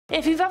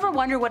If you've ever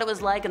wondered what it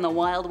was like in the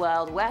Wild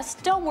Wild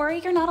West, don't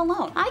worry, you're not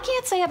alone. I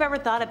can't say I've ever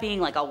thought of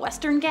being like a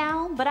Western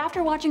gal, but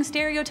after watching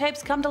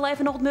stereotypes come to life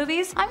in old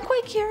movies, I'm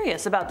quite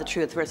curious about the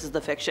truth versus the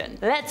fiction.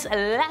 Let's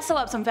lasso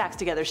up some facts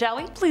together, shall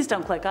we? Please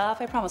don't click off,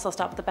 I promise I'll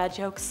stop with the bad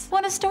jokes.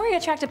 When a story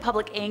attracted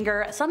public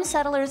anger, some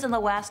settlers in the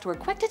West were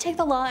quick to take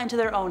the law into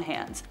their own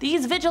hands.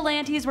 These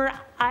vigilantes were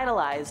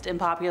idolized in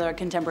popular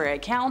contemporary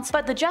accounts,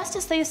 but the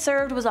justice they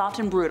served was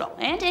often brutal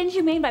and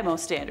inhumane by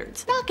most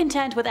standards. Not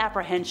content with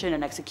apprehension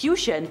and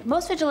execution,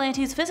 most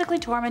vigilantes physically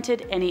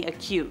tormented any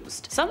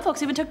accused. Some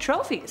folks even took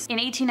trophies. In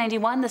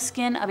 1891, the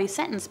skin of a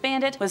sentenced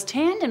bandit was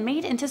tanned and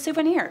made into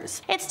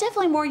souvenirs. It's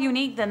definitely more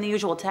unique than the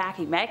usual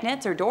tacky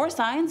magnets or door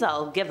signs,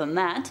 I'll give them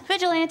that.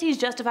 Vigilantes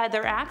justified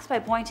their acts by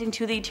pointing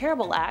to the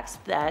terrible acts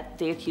that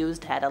the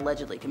accused had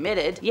allegedly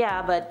committed.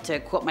 Yeah, but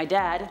to quote my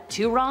dad,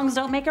 two wrongs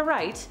don't make a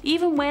right.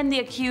 Even when the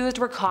accused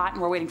were caught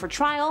and were waiting for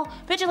trial,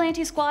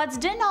 vigilante squads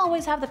didn't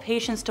always have the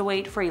patience to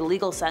wait for a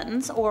legal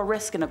sentence or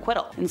risk an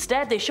acquittal.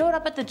 Instead, they showed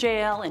up at the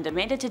jail and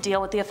demanded to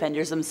deal with the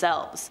offenders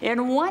themselves.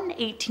 In one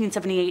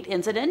 1878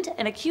 incident,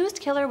 an accused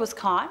killer was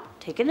caught,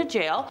 taken to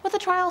jail, with a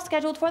trial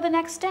scheduled for the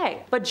next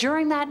day. But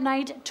during that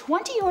night,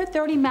 20 or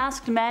 30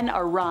 masked men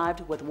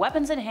arrived with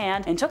weapons in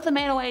hand and took the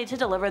man away to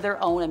deliver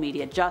their own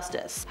immediate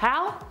justice.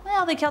 How?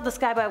 Well, they killed this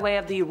guy by way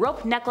of the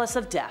rope necklace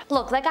of death.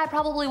 Look, that guy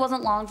probably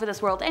wasn't long for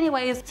this world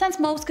anyways, since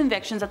most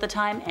convictions at the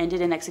time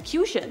ended in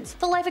executions.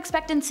 The life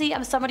expectancy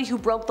of somebody who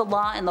broke the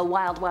law in the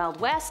Wild Wild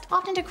West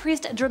often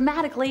decreased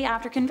dramatically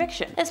after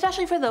conviction,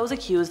 especially for those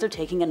accused of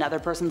taking another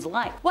person's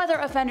life. Whether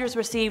offenders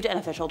received an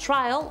official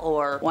trial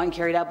or one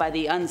carried out by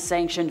the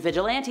unsanctioned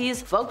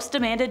vigilantes, folks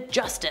demanded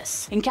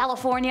justice. In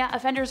California,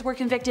 offenders were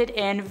convicted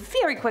in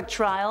very quick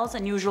trials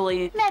and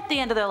usually met the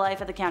end of their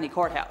life at the county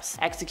courthouse.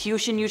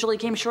 Execution usually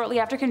came shortly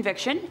after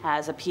conviction,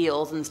 as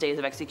appeals and stays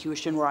of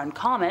execution were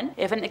uncommon.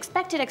 If an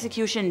expected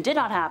execution did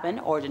not happen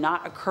or did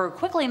not occur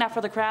quickly enough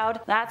for the crowd,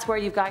 that's where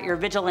you've got your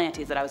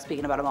vigilantes that I was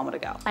speaking about a moment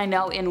ago. I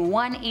know in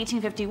one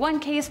 1851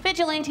 case,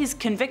 vigilantes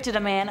convicted a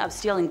man of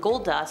stealing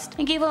gold dust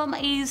and gave him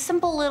a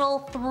simple little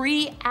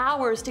 3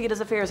 hours to get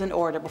his affairs in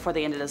order before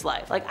they ended his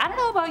life. Like, I don't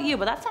know about you,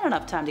 but that's not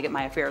enough time to get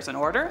my affairs in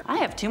order. I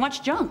have too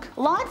much junk.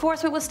 Law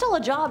enforcement was still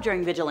a job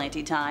during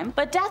vigilante time,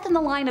 but death in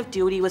the line of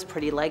duty was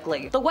pretty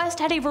likely. The West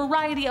had a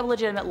variety of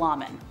legitimate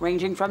lawmen,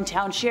 ranging from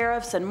town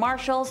sheriffs and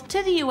marshals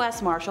to the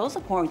U.S. Marshals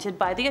appointed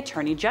by the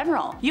Attorney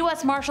General.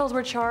 U.S. Marshals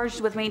were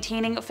charged with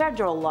maintaining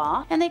federal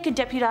law, and they could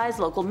deputize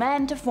local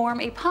men to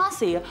form a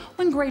posse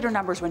when greater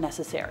numbers were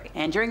necessary.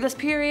 And during this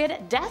period,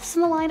 deaths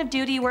in the line of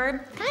duty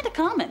were kinda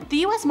common. The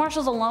U.S.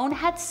 Marshals alone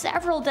had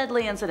several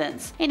deadly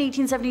incidents. In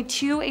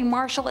 1872, a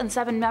marshal and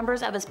 7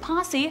 members of his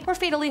posse were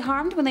fatally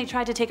harmed when they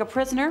tried to take a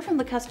prisoner from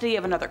the custody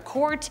of another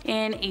court.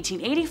 In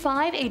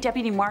 1885, a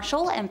deputy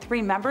marshal and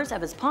 3 members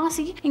of his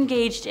posse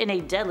engaged in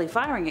a deadly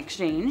firing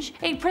exchange.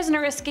 A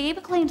prisoner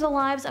escape claimed the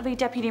lives of a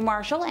deputy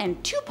marshal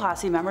and 2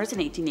 posse members in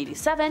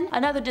 1887.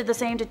 Another did the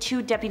same to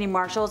 2 deputy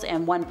marshals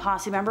and 1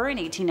 posse member in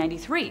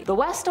 1893. The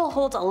West still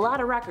holds a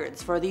lot of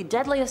records for the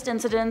deadliest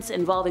incidents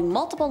involving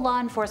multiple law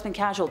enforcement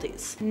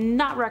casualties.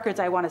 Not records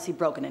I want to see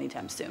broken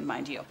anytime soon,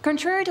 mind you.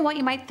 Contrary to what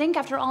you might think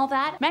after all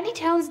that, many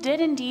towns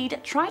did indeed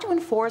try to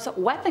enforce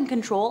weapon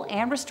control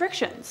and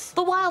restrictions.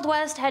 The Wild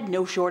West had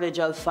no shortage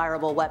of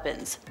fireable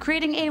weapons,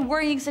 creating a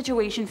worrying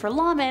situation for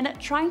lawmen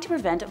trying to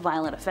prevent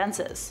violent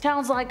offenses.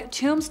 Towns like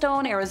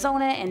Tombstone,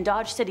 Arizona, and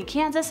Dodge City,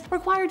 Kansas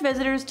required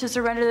visitors to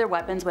surrender their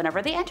weapons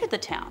whenever they entered the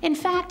town. In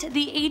fact,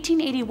 the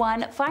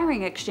 1881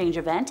 firing exchange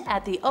event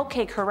at the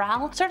OK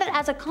Corral started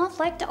as a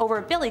conflict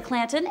over Billy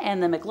Clanton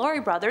and the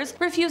McLaury brothers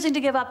refusing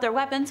to give up their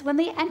weapons when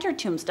they entered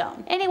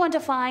Tombstone. Anyone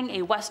defying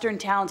a western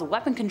town's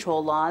weapon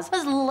control laws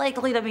was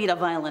likely to meet a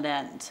violent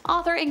end.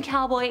 Author and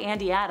cowboy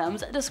Andy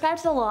Adams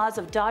describes the laws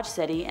of Dodge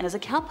City in his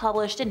account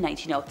published in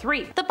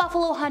 1903. The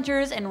buffalo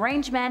hunters and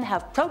rangemen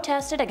have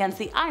protested against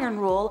the iron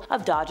rule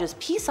of Dodge's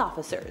peace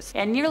officers,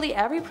 and nearly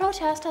every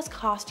protest has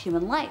cost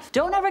human life.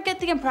 Don't ever get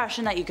the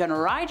impression that you can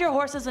ride your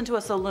horses into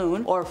a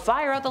saloon or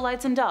fire out the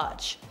lights in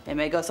Dodge. It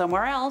may go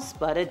somewhere else,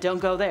 but it don't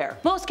go there.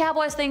 Most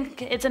cowboys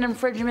think it's an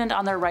infringement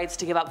on their rights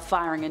to give up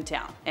firing in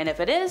town, and if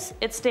it is,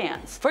 it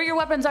stands. For your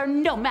weapons are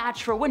no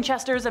match for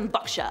Winchesters and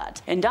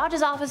buckshot, and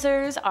Dodge's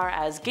officers are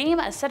as game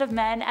a set of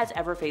men as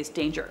ever faced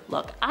danger.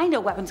 Look, I know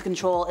weapons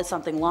control is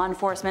something law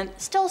enforcement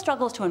still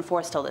struggles to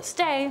enforce till this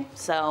day,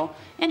 so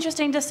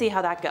interesting to see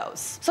how that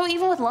goes. So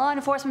even with law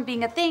enforcement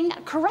being a thing,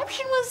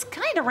 corruption was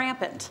kinda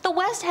rampant. The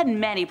West had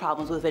many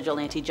problems with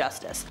vigilante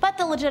justice, but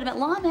the legitimate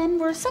lawmen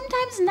were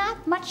sometimes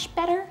not much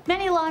better.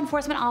 Many law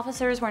enforcement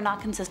officers were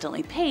not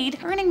consistently paid,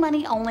 earning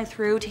money only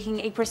through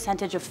taking a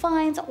percentage of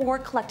fines or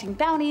collecting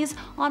bounties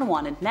on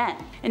wanted men.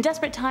 In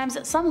desperate times,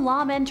 some some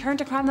lawmen turned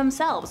to crime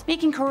themselves,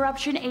 making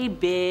corruption a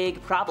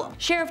big problem.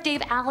 Sheriff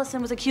Dave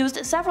Allison was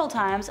accused several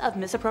times of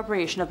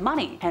misappropriation of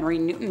money. Henry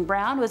Newton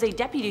Brown was a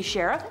deputy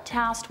sheriff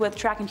tasked with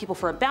tracking people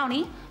for a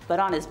bounty, but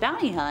on his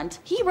bounty hunt,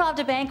 he robbed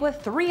a bank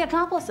with 3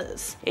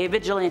 accomplices. A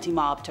vigilante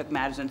mob took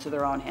matters into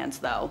their own hands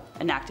though,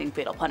 enacting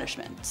fatal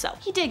punishment, so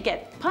he did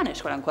get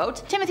punished, quote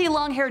unquote. Timothy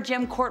Longhair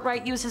Jim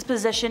Courtright used his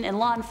position in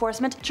law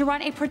enforcement to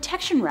run a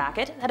protection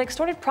racket that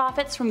extorted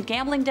profits from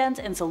gambling dens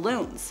and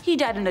saloons. He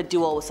died in a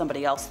duel with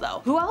somebody else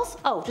though. Who else?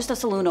 Oh, just a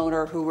saloon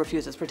owner who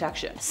refuses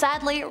protection.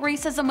 Sadly,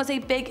 racism was a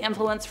big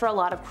influence for a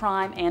lot of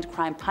crime and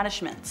crime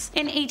punishments.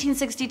 In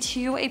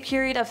 1862, a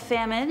period of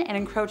famine and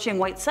encroaching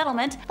white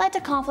settlement led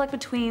to conflict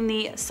between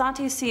the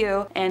Sante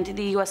Sioux and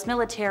the US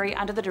military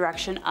under the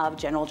direction of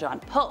General John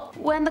Pope.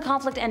 When the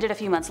conflict ended a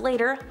few months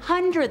later,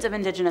 hundreds of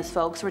indigenous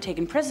folks were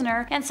taken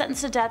prisoner and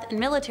sentenced to death in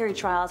military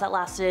trials that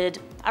lasted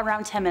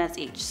around 10 minutes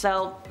each,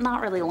 so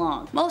not really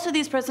long. Most of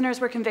these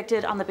prisoners were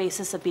convicted on the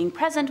basis of being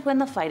present when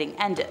the fighting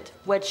ended,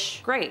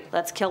 which, great,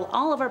 let's kill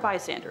all of our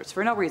bystanders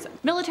for no reason.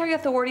 Military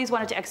authorities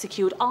wanted to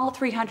execute all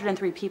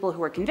 303 people who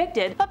were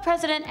convicted, but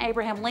President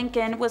Abraham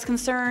Lincoln was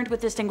concerned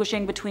with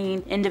distinguishing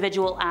between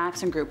individual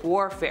acts and group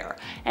warfare,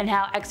 and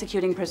how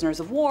executing prisoners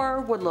of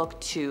war would look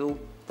to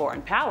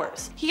foreign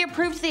powers. He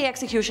approved the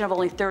execution of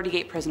only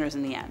 38 prisoners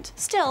in the end,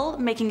 still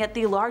making it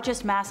the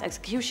largest mass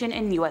execution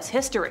in US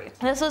history.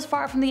 This was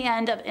far from the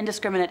end of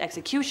indiscriminate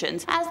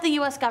executions, as the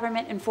US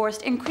government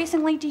enforced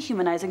increasingly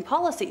dehumanizing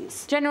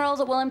policies. Generals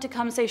William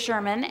Tecumseh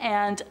Sherman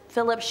and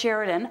Philip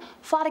Sheridan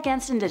fought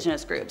against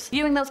indigenous groups,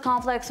 viewing those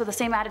conflicts with the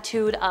same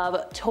attitude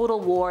of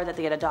total war that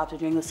they had adopted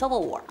during the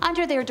Civil War.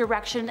 Under their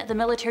direction, the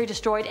military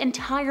destroyed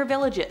entire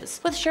villages,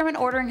 with Sherman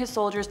ordering his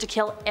soldiers to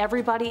kill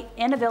everybody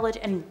in a village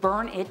and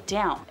burn it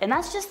down. And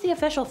that's just the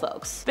official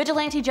folks.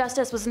 Vigilante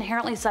justice was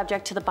inherently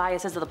subject to the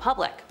biases of the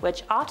public,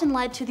 which often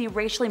led to the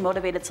racially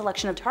motivated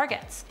selection of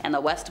targets. And the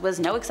West was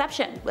no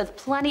exception, with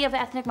plenty of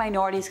ethnic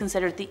minorities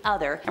considered the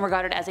other and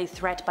regarded as a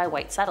threat by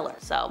white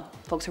settlers. So,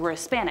 folks who were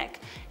Hispanic,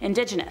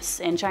 indigenous,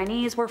 and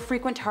Chinese were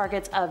frequent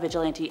targets of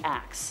vigilante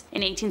acts.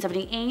 In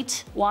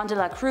 1878, Juan de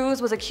la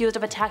Cruz was accused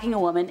of attacking a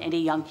woman and a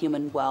young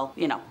human, well,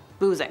 you know,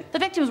 boozing. The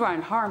victims were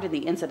unharmed in the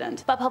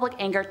incident, but public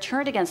anger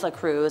turned against La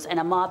Cruz and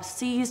a mob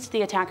seized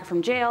the attacker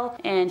from jail,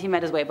 and he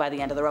met his way by the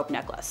end of the rope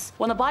necklace.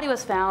 When the body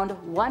was found,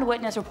 one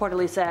witness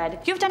reportedly said,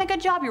 "You've done a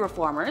good job, you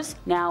reformers.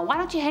 Now why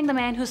don't you hang the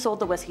man who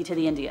sold the whiskey to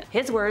the Indian?"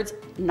 His words,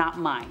 not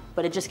mine,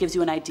 but it just gives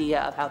you an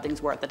idea of how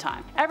things were at the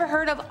time. Ever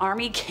heard of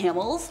army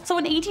camels? So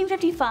in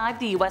 1855,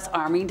 the US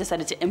Army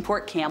decided to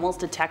import camels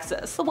to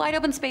Texas. The wide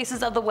open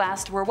spaces of the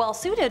West were well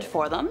suited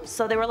for them,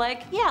 so they were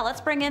like, yeah,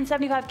 let's bring in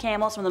 75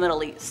 camels from the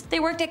Middle East.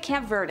 They worked at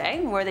Camp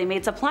Verde, where they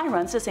made supply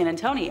runs to San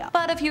Antonio.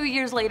 But a few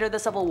years later, the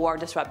Civil War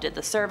disrupted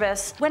the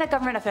service when a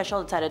government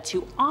official decided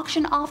to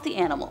auction off the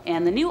animal,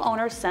 and the new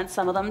owners sent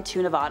some of them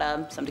to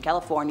Nevada, some to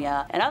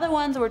California, and other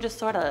ones were just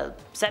sort of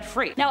set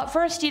free. Now at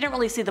first you didn't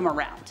really see them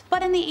around,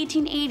 but in the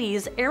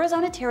 1880s,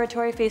 Arizona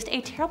Territory faced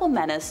a terrible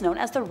menace known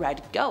as the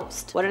Red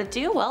Ghost. What did it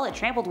do? Well, it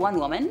trampled one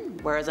woman,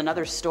 whereas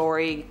another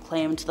story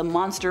claimed the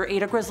monster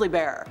ate a grizzly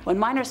bear. When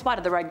miners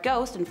spotted the Red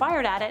Ghost and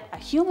fired at it, a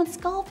human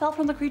skull fell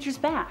from the creature's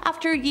back.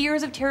 After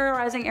years of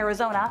terrorizing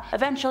Arizona,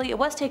 eventually it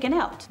was taken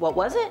out. What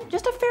was it?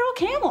 Just a feral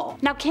camel.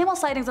 Now camel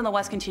sightings in the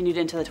West continued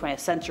into the 20th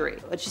century,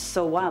 which is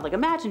so wild. Like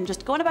imagine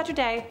just going about your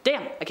day,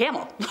 damn, a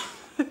camel.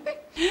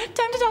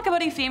 Time to talk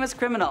about a famous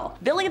criminal.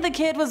 Billy the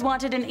Kid was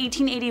wanted in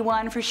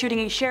 1881 for shooting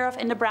a sheriff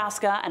in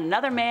Nebraska and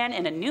another man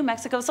in a New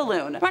Mexico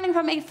saloon. Running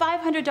from a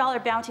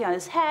 $500 bounty on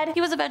his head,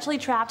 he was eventually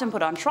trapped and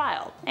put on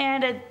trial.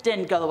 And it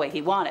didn't go the way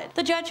he wanted.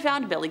 The judge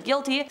found Billy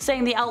guilty,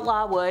 saying the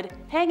outlaw would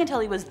hang until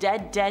he was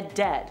dead, dead,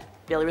 dead.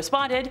 Billy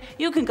responded,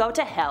 "You can go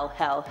to hell,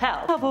 hell,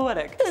 hell." How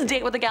poetic. His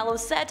date with the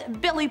gallows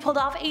set, Billy pulled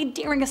off a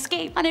daring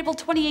escape. On April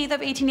 28th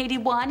of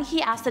 1881,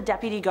 he asked the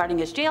deputy guarding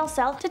his jail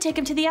cell to take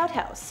him to the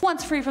outhouse.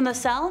 Once free from the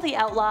cell, the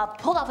outlaw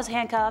pulled off his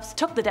handcuffs,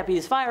 took the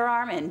deputy's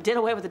firearm, and did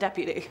away with the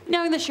deputy.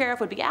 Knowing the sheriff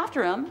would be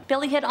after him,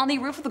 Billy hid on the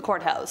roof of the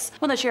courthouse.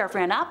 When the sheriff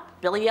ran up,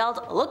 Billy yelled,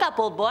 "Look up,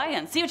 old boy,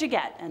 and see what you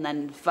get," and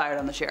then fired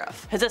on the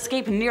sheriff. His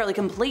escape nearly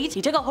complete,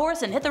 he took a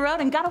horse and hit the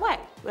road and got away.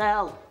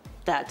 Well,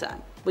 that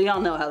time. We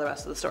all know how the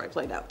rest of the story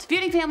played out.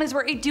 Feuding families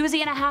were a doozy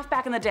and a half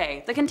back in the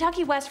day. The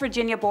Kentucky-West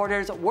Virginia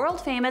border's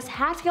world-famous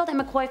Hatfield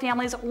and McCoy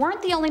families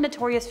weren't the only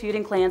notorious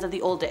feuding clans of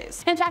the old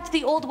days. In fact,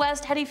 the Old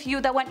West had a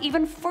feud that went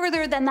even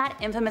further than that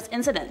infamous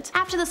incident.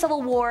 After the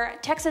Civil War,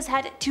 Texas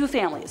had two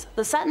families,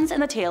 the Suttons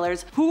and the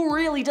Taylors, who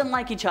really didn't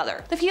like each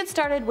other. The feud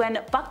started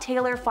when Buck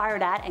Taylor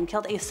fired at and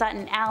killed a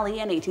Sutton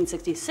Alley in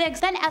 1866,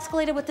 then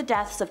escalated with the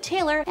deaths of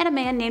Taylor and a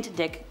man named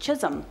Dick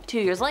Chisholm. 2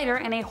 years later,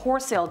 in a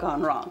horse sale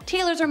gone wrong.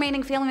 Taylor's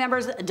remaining family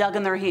members dug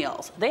in their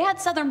heels. They had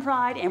Southern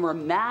pride and were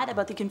mad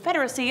about the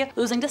Confederacy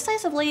losing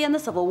decisively in the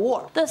Civil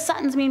War. The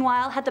Suttons,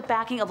 meanwhile, had the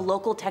backing of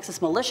local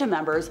Texas militia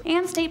members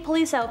and state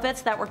police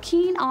outfits that were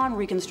keen on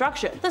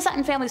Reconstruction. The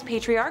Sutton family's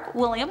patriarch,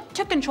 William,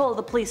 took control of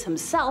the police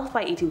himself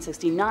by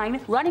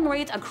 1869, running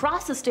raids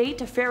across the state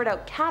to ferret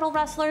out cattle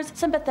rustlers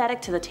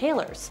sympathetic to the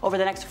Taylors. Over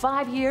the next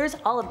 5 years,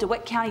 all of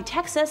DeWitt County,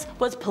 Texas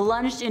was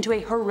plunged into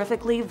a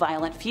horrifically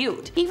violent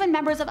feud. Even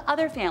members of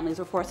other families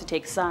were forced to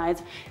take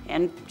sides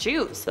and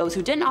choose. Those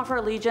who didn't offer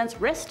allegiance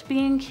risked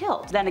being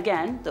killed. Then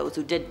again, those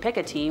who did pick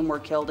a team were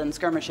killed in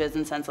skirmishes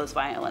and senseless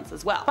violence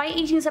as well. By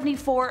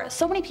 1874,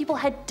 so many people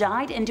had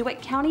died in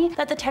DeWitt County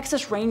that the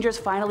Texas Rangers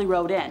finally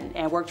rode in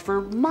and worked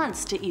for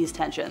months to ease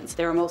tensions.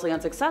 They were mostly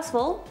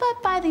unsuccessful,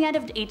 but by the end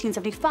of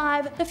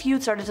 1875, the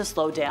feud started to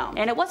slow down.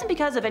 And it wasn't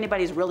because of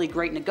anybody's really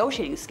great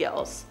negotiating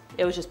skills.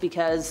 It was just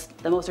because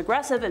the most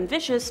aggressive and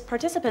vicious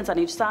participants on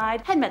each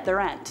side had met their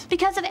end.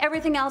 Because of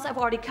everything else I've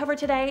already covered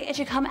today, it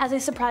should come as a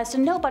surprise to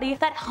nobody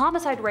that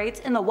homicide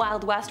rates in the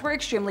Wild West were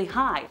extremely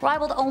high,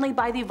 rivaled only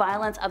by the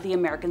violence of the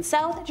American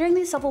South during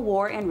the Civil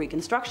War and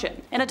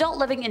Reconstruction. An adult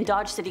living in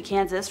Dodge City,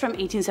 Kansas from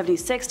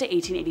 1876 to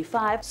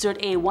 1885 stood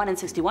a 1 in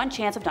 61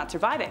 chance of not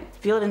surviving.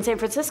 If you lived in San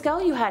Francisco,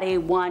 you had a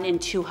 1 in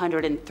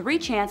 203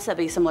 chance of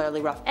a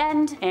similarly rough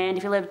end, and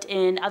if you lived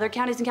in other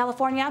counties in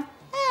California,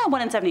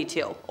 1 in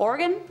 72.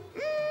 Oregon? 1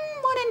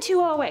 in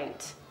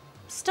 208.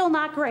 Still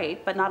not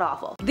great, but not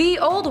awful. The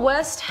Old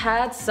West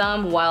had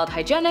some wild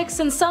hygienics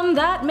and some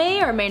that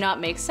may or may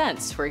not make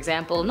sense. For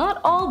example, not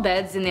all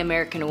beds in the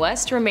American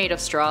West were made of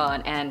straw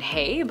and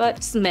hay,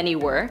 but many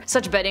were.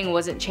 Such bedding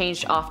wasn't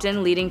changed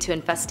often, leading to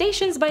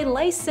infestations by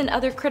lice and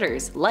other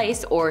critters.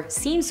 Lice, or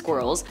seen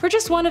squirrels, were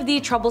just one of the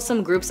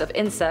troublesome groups of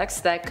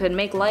insects that could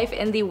make life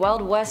in the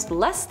Wild West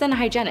less than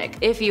hygienic.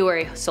 If you were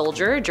a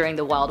soldier during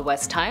the Wild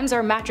West times,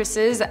 our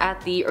mattresses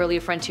at the early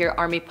frontier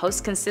army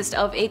posts consist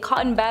of a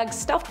cotton bag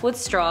stuffed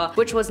with straw,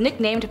 which was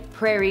nicknamed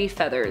prairie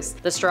feathers.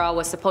 The straw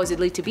was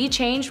supposedly to be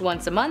changed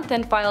once a month,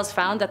 and files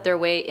found that their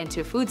way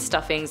into food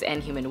stuffings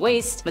and human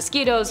waste.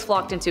 Mosquitoes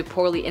flocked into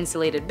poorly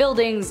insulated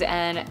buildings,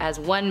 and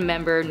as one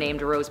member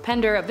named Rose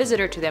Pender, a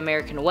visitor to the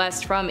American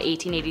West from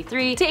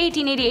 1883 to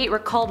 1888,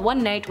 recalled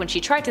one night when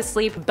she tried to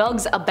sleep,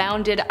 "Bugs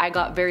abounded, I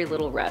got very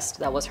little rest."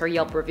 That was her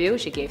Yelp review.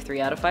 She gave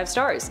 3 out of 5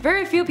 stars.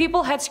 Very few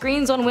people had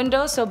screens on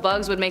windows, so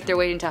bugs would make their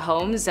way into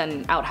homes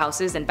and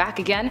outhouses and back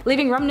again,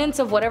 leaving remnants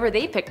of whatever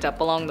they picked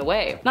up along the way.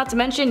 Not to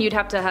mention, you'd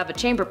have to have a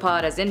chamber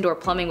pot, as indoor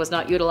plumbing was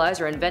not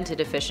utilized or invented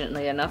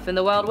efficiently enough in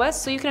the Wild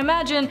West, so you can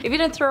imagine if you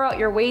didn't throw out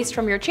your waste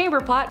from your chamber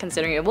pot,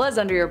 considering it was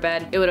under your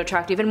bed, it would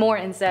attract even more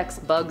insects,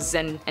 bugs,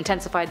 and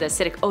intensify the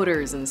acidic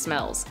odors and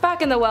smells.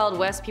 Back in the Wild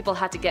West, people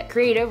had to get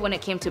creative when it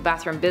came to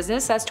bathroom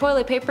business, as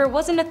toilet paper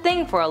wasn't a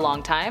thing for a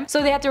long time,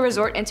 so they had to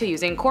resort into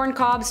using corn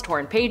cobs,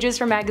 torn pages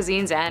from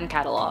magazines, and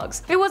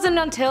catalogs. It wasn't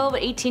until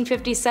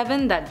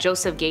 1857 that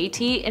Joseph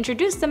Gaiety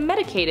introduced the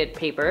medicated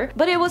paper,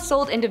 but it was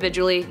sold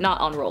individually, not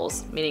on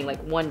rolls, meaning like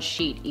 1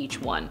 sheet each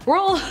one.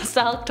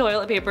 Roll-style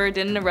toilet paper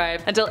didn't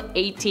arrive until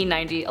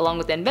 1890, along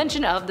with the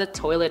invention of the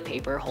toilet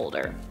paper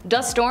holder.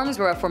 Dust storms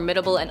were a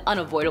formidable and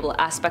unavoidable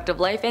aspect of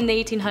life in the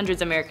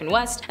 1800s American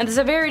West, and the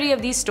severity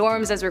of these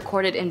storms, as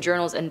recorded in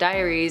journals and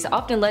diaries,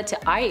 often led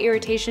to eye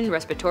irritation,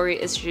 respiratory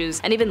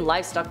issues, and even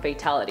livestock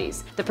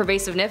fatalities. The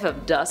pervasiveness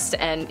of dust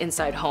and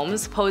inside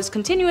homes posed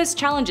continuous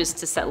challenges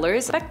to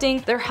settlers, affecting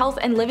their health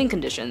and living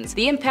conditions.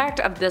 The impact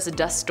of this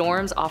dust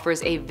storms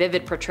offers a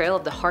vivid portrayal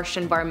of the harsh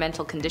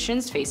environmental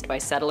conditions faced by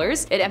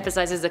settlers. It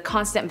emphasizes the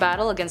constant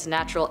battle against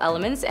natural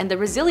elements and the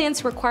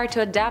resilience required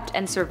to adapt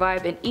and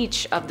survive in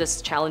each of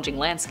this challenging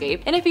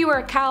landscape. And if you were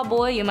a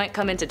cowboy, you might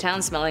come into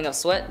town smelling of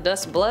sweat,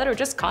 dust, blood, or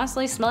just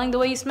constantly smelling the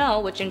way you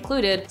smell, which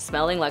included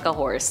smelling like a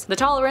horse. The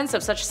tolerance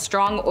of such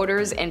strong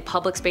odors in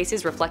public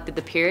spaces reflected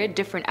the period,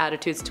 different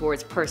attitudes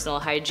towards personal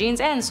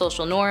hygienes and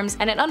social norms,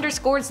 and it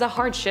underscores the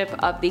hardship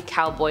of the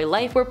cowboy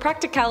life, where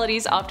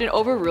practicalities often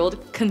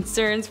overruled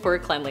concerns for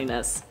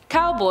cleanliness.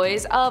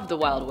 Cowboys of the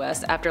Wild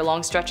West, after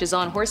long stretches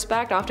on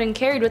horseback, often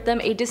carried with them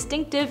a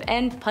distinctive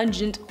and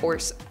pungent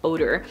horse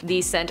odor.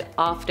 The scent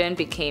often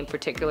became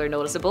particularly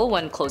noticeable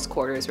when close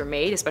quarters were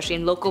made, especially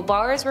in local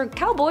bars where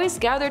cowboys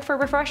gathered for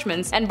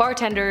refreshments, and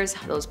bartenders,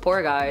 those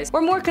poor guys,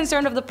 were more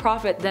concerned of the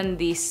profit than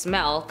the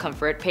smell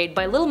comfort paid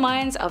by little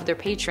minds of their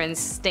patrons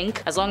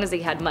stink as long as they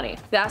had money.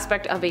 The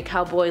aspect of a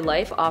cowboy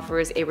life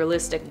offers a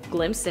realistic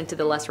glimpse into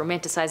the less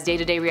romanticized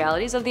day-to-day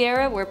realities of the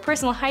era, where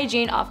personal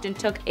hygiene often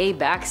took a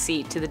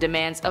backseat to the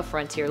demands of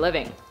frontier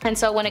living. And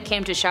so when it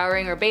came to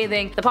showering or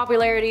bathing, the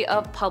popularity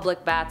of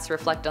public baths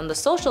reflect on the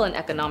social and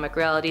economic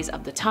realities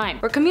of the time,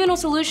 where communal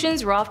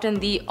solutions were often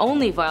the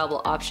only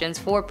viable options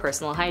for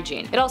personal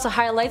hygiene. It also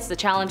highlights the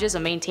challenges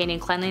of maintaining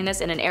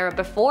cleanliness in an era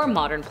before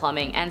modern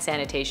plumbing and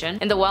sanitation.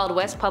 In the Wild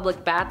West,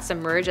 public baths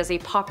emerged as a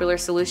popular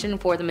solution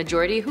for the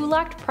majority who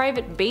lacked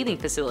private bathing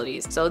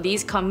facilities. So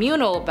these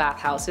communal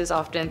bathhouses,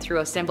 often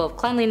through a symbol of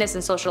cleanliness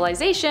and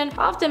socialization,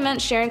 often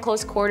meant sharing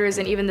close quarters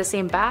and even the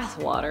same bath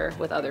water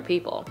with other other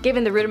people.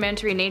 Given the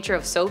rudimentary nature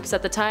of soaps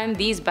at the time,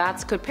 these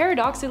baths could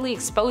paradoxically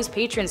expose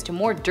patrons to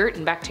more dirt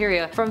and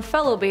bacteria from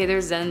fellow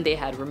bathers than they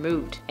had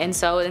removed. And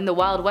so, in the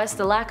Wild West,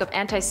 the lack of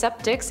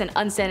antiseptics and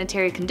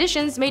unsanitary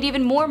conditions made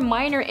even more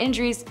minor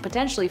injuries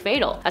potentially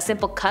fatal. A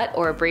simple cut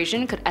or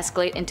abrasion could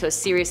escalate into a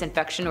serious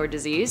infection or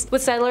disease,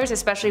 with settlers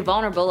especially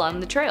vulnerable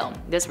on the trail.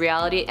 This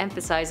reality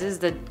emphasizes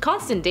the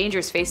constant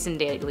dangers faced in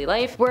daily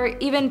life, where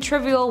even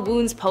trivial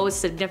wounds pose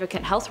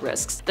significant health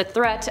risks. The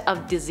threat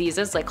of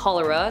diseases like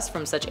cholera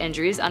from such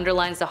injuries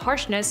underlines the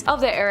harshness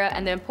of the era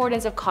and the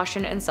importance of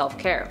caution and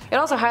self-care. It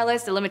also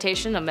highlights the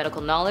limitation of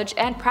medical knowledge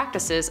and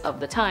practices of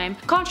the time,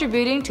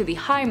 contributing to the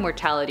high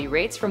mortality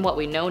rates from what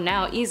we know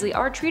now easily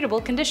are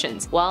treatable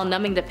conditions. While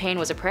numbing the pain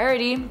was a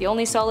priority, the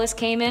only solace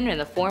came in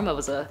the form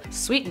of a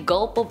sweet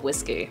gulp of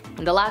whiskey.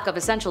 And the lack of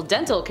essential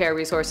dental care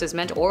resources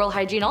meant oral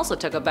hygiene also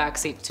took a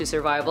backseat to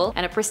survival,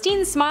 and a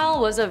pristine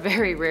smile was a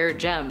very rare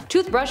gem.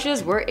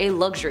 Toothbrushes were a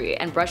luxury,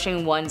 and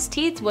brushing one's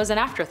teeth was an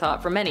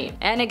afterthought for many.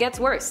 And it gets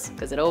worse,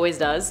 because it always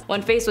does.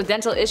 When faced with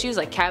dental issues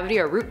like cavity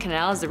or root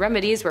canals, the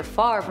remedies were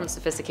far from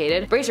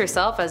sophisticated. Brace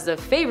yourself, as the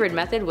favored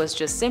method was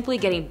just simply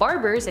getting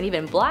barbers and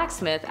even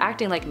blacksmiths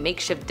acting like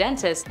makeshift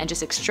dentists and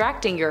just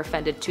extracting your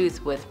offended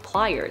tooth with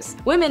pliers.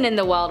 Women in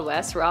the Wild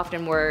West were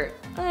often more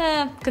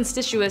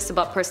conspicuous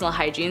about personal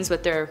hygienes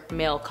with their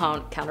male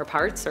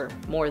counterparts, or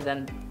more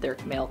than their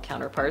male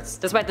counterparts.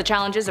 Despite the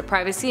challenges of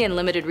privacy and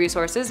limited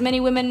resources, many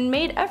women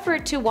made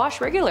effort to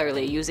wash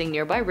regularly, using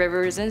nearby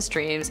rivers and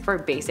streams for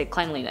basic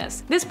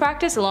cleanliness. This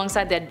practice,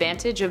 alongside the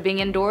advantage of being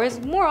indoors,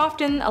 more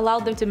often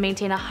allowed them to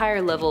maintain a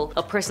higher level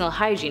of personal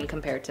hygiene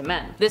compared to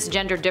men. This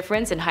gender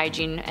difference in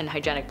hygiene and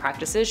hygienic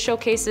practices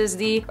showcases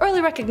the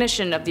early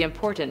recognition of the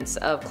importance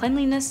of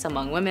cleanliness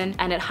among women,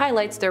 and it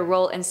highlights their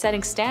role in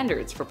setting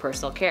standards for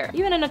personal care,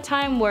 even in a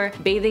time where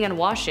bathing and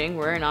washing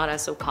were not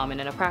as so common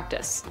in a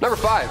practice. Number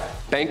 5.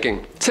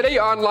 Banking. Today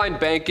online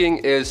banking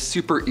is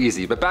super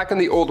easy, but back in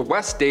the Old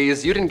West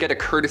days, you didn't get a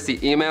courtesy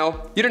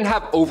email, you didn't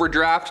have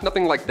overdraft,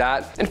 nothing like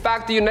that. In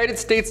fact, the United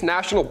States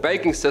national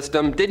banking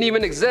system didn't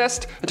even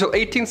exist until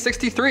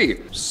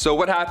 1863. So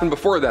what happened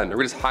before then? Are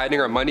we just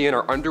hiding our money in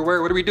our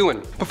underwear? What are we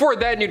doing? Before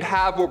then, you'd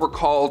have what were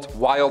called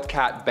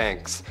wildcat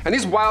banks. And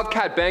these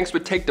wildcat banks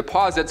would take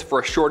deposits for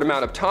a short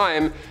amount of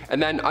time,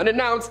 and then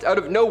unannounced, out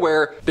of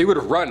nowhere, they would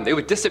run. They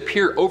would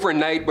disappear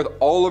overnight with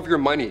all of your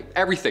money,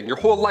 everything, your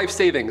whole life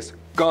savings,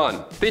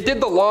 gone. They did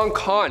the long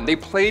con. They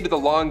played the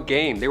long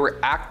game. They were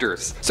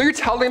actors. So you're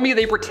telling me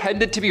they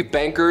pretended to be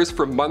bankers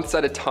for months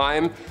at a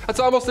time?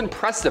 That's almost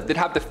impressive. They'd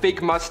have the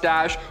fake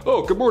mustache.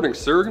 Oh, good morning,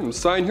 sir.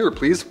 Sign here,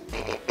 please.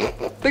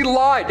 They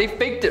lied. They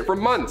faked it for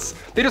months.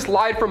 They just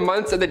lied for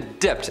months and then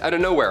dipped out of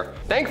nowhere.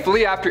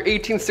 Thankfully, after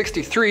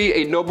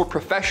 1863, a noble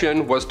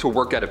profession was to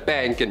work at a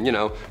bank and,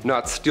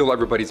 not steal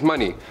everybody's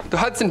money. The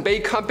Hudson Bay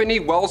Company,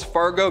 Wells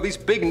Fargo, these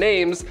big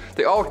names,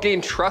 they all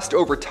gained trust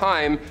over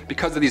time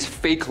because of these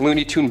fake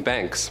Looney Tune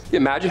banks.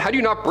 Imagine, how do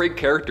you not break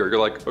character? You're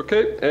like,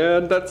 okay,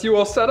 and that's you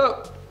all set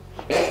up.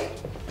 They're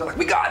like,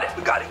 we got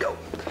it, go.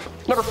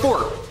 Number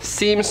 4,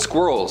 seam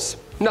squirrels.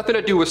 Nothing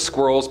to do with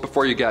squirrels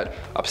before you get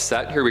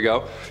upset. Here we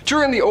go.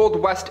 During the Old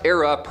West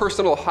era,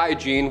 personal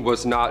hygiene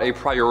was not a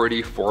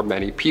priority for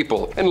many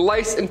people, and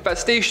lice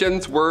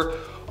infestations were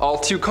all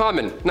too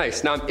common.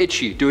 Nice, now I'm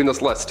itchy doing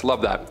this list,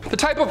 love that. The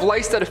type of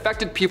lice that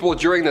affected people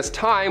during this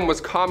time was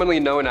commonly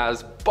known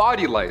as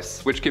body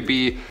lice, which could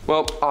be,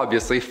 well,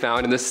 obviously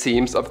found in the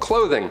seams of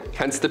clothing,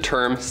 hence the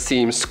term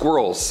seam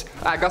squirrels.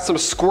 I got some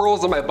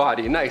squirrels on my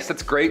body, nice,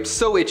 that's great,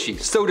 so itchy,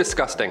 so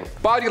disgusting.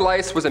 Body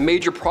lice was a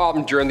major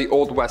problem during the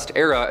Old West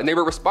era, and they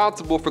were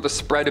responsible for the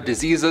spread of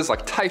diseases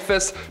like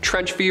typhus,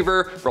 trench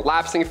fever,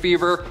 relapsing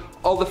fever,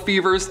 all the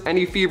fevers,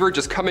 any fever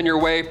just coming your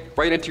way,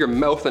 right into your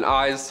mouth and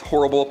eyes,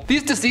 horrible.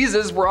 These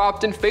diseases were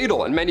often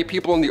fatal, and many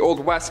people in the Old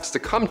West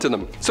succumbed to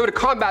them. So to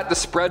combat the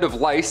spread of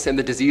lice and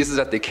the diseases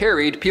that they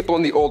carried, people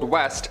in the Old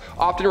West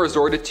often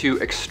resorted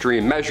to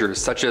extreme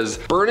measures, such as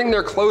burning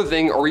their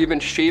clothing or even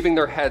shaving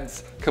their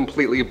heads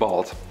completely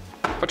bald.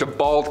 Bunch of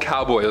bald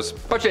cowboys.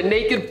 Bunch of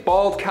naked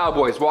bald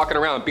cowboys walking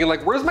around being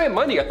like, where's my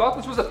money? I thought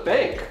this was a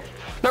bank.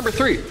 Number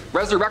 3,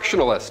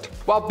 resurrectionalist.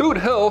 While Boot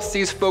Hill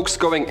sees folks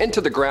going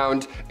into the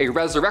ground, a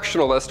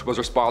resurrectionalist was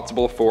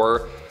responsible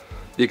for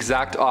the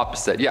exact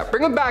opposite. Yeah,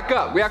 bring him back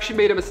up. We actually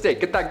made a mistake.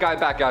 Get that guy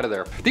back out of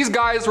there. These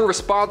guys were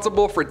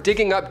responsible for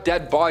digging up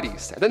dead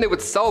bodies, and then they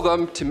would sell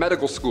them to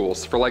medical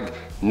schools for like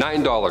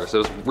 $9. It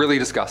was really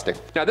disgusting.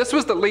 Now, this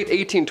was the late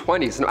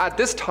 1820s, and at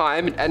this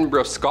time in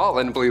Edinburgh,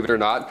 Scotland, believe it or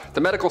not,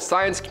 the medical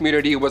science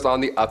community was on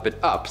the up and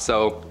up,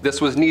 so this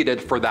was needed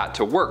for that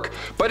to work.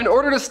 But in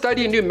order to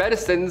study new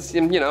medicines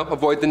and,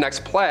 avoid the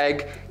next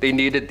plague, they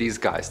needed these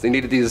guys. They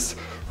needed these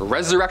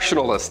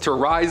resurrectionalists to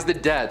rise the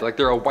dead like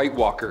they're a White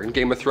Walker in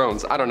Game of Thrones.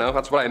 stones. I don't know,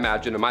 that's what I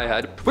imagine in my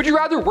head. Would you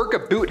rather work a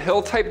Boot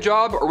Hill type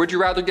job, or would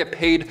you rather get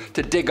paid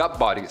to dig up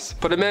bodies?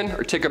 Put them in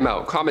or take them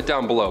out? Comment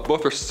down below.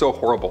 Both are so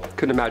horrible.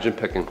 Couldn't imagine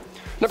picking.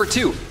 Number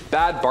 2,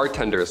 bad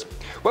bartenders.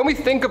 When we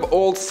think of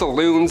old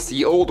saloons,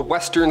 the old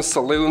Western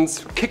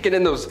saloons, kicking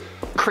in those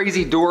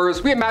crazy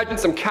doors, we imagine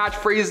some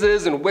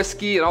catchphrases and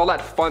whiskey and all that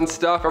fun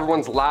stuff.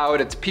 Everyone's loud,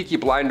 it's Peaky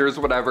Blinders,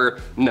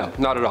 whatever. No,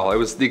 not at all. It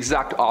was the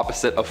exact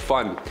opposite of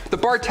fun. The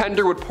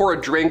bartender would pour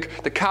a drink,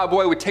 the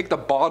cowboy would take the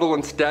bottle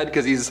instead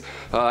because he's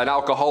an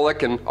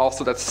alcoholic, and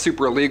also that's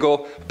super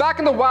illegal. Back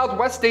in the Wild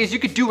West days, you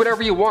could do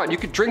whatever you want. You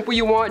could drink what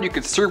you want, you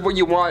could serve what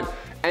you want.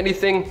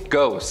 Anything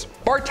goes.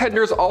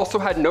 Bartenders also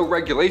had no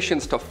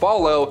regulations to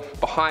follow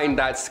behind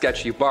that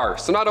sketchy bar.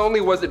 So not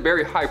only was it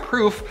very high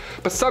proof,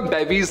 but some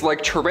bevies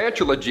like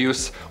tarantula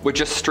juice would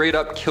just straight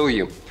up kill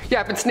you.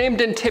 Yeah, if its name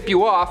didn't tip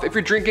you off, if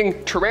you're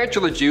drinking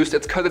tarantula juice,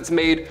 it's because it's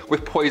made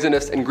with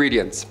poisonous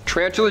ingredients.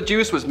 Tarantula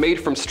juice was made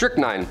from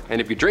strychnine, and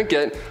if you drink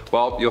it,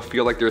 well, you'll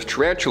feel like there's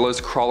tarantulas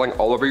crawling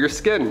all over your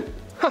skin.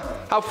 Huh,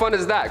 how fun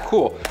is that?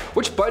 Cool.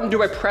 Which button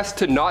do I press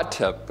to not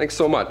tip? Thanks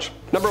so much.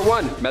 Number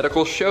 1,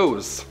 medical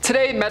shows.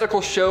 Today,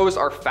 medical shows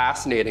are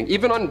fascinating.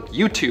 Even on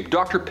YouTube,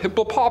 Dr.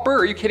 Pimple Popper,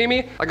 are you kidding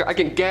me? I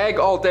can gag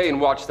all day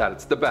and watch that,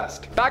 it's the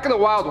best. Back in the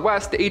Wild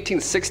West, the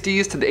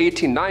 1860s to the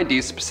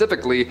 1890s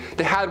specifically,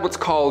 they had what's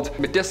called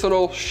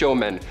medicinal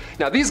showmen.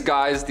 Now these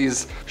guys,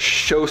 these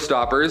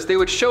showstoppers, they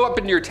would show up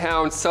in your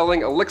town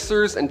selling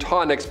elixirs and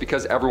tonics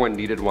because everyone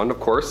needed one,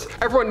 of course.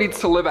 Everyone needs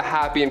to live a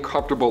happy and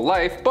comfortable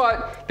life,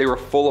 but they were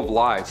full of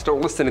lies.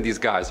 Don't listen to these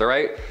guys, all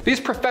right?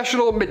 These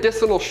professional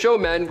medicinal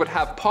showmen would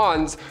have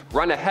pawns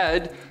run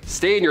ahead,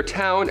 stay in your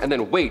town, and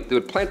then wait. They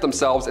would plant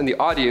themselves in the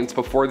audience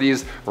before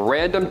these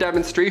random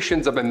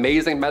demonstrations of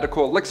amazing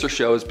medical elixir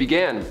shows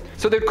began.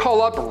 So they'd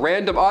call up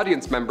random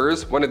audience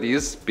members, one of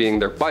these being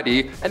their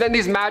buddy, and then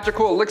these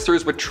magical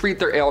elixirs would treat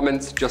their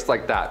ailments just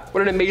like that.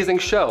 What an amazing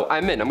show.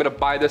 I'm in. I'm gonna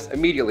buy this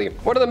immediately.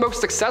 One of the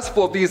most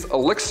successful of these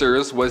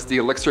elixirs was the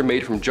elixir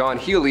made from John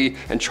Healy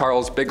and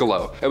Charles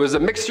Bigelow. It was a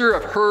mixture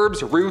of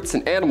herbs, roots,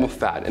 and animal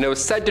fat, and it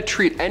was said to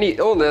treat any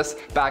illness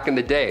back in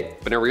the day.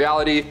 But in reality,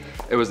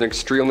 it was an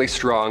extremely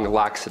strong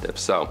laxative.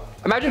 So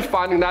imagine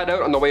finding that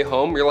out on the way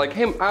home. You're like,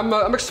 hey,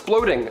 I'm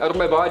exploding out of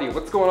my body.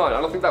 What's going on?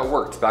 I don't think that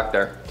worked back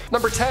there.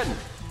 Number 10,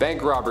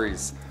 bank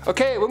robberies.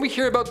 Okay, when we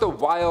hear about the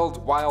wild,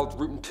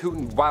 rootin'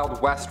 tootin'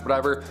 Wild West,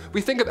 whatever,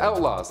 we think of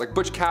outlaws like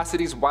Butch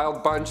Cassidy's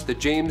Wild Bunch, the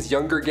James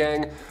Younger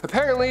Gang.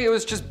 Apparently, it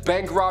was just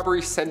bank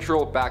robbery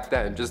central back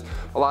then. Just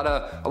a lot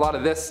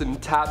of this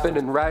and tapping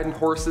and riding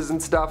horses and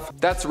stuff.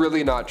 That's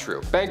really not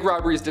true. Bank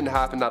robberies didn't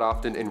happen that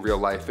often in real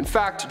life. In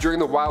fact, during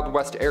the Wild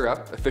West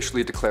era,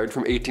 officially declared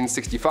from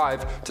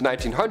 1865 to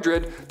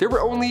 1900, there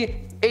were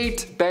only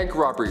 8 bank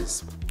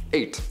robberies.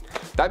 8.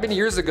 That many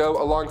years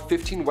ago, along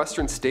 15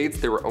 western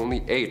states, there were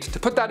only 8. To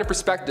put that in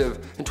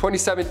perspective, in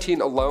 2017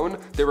 alone,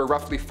 there were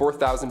roughly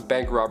 4,000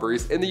 bank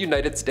robberies in the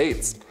United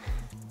States.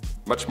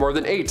 Much more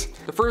than 8.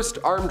 The first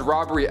armed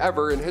robbery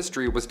ever in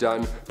history was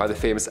done by the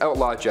famous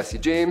outlaw Jesse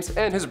James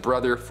and his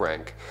brother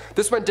Frank.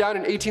 This went down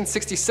in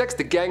 1866.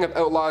 The gang of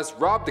outlaws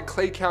robbed the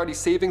Clay County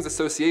Savings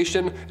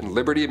Association in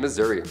Liberty,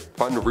 Missouri.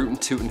 Fun rootin'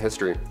 tootin'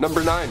 history.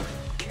 Number 9,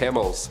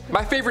 camels.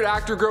 My favorite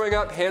actor growing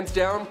up, hands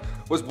down,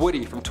 was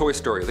Woody from Toy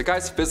Story. The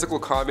guy's physical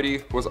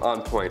comedy was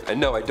on point. And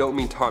no, I don't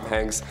mean Tom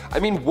Hanks. I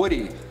mean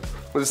Woody.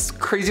 With this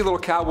crazy little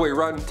cowboy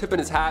run, tipping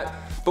his hat.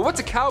 But what's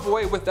a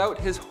cowboy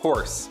without his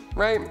horse,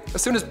 right?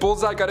 As soon as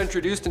Bullseye got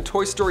introduced in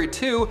Toy Story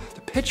 2,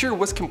 the picture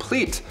was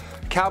complete.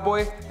 A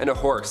cowboy and a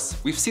horse.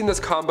 We've seen this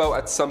combo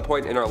at some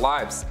point in our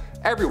lives.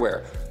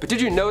 Everywhere. But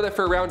did you know that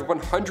for around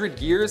 100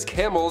 years,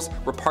 camels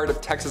were part of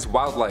Texas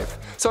wildlife?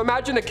 So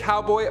imagine a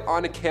cowboy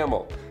on a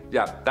camel.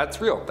 Yeah, that's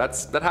real.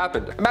 That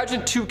happened.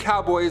 Imagine 2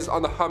 cowboys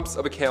on the humps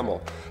of a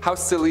camel. How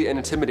silly and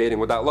intimidating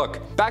would that look?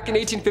 Back in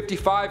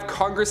 1855,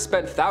 Congress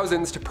spent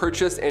thousands to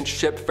purchase and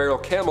ship feral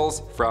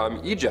camels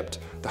from Egypt.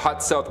 The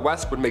hot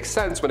Southwest would make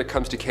sense when it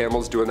comes to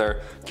camels doing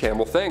their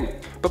camel thing.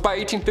 But by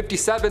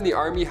 1857, the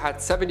army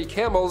had 70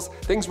 camels.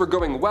 Things were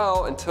going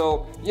well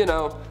until, you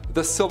know,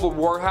 the Civil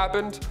War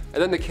happened,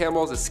 and then the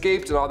camels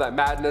escaped and all that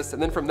madness,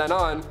 and then from then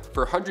on,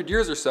 for 100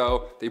 years or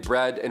so, they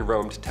bred and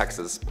roamed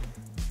Texas.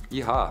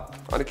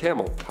 Yeehaw, on a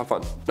camel, have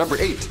fun. Number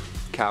 8,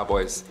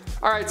 cowboys.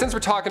 Alright, since we're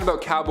talking about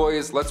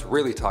cowboys, let's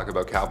really talk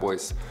about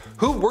cowboys.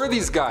 Who were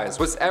these guys?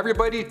 Was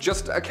everybody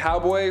just a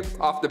cowboy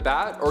off the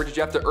bat, or did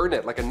you have to earn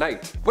it like a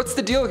knight? What's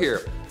the deal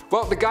here?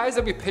 Well, the guys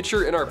that we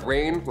picture in our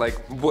brain, like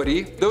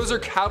Woody, those are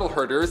cattle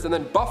herders, and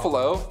then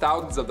buffalo,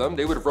 thousands of them,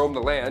 they would roam the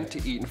land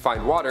to eat and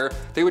find water.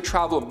 They would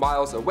travel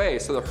miles away,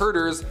 so the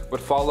herders would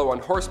follow on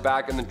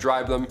horseback and then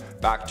drive them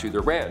back to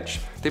their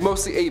ranch. They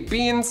mostly ate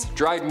beans,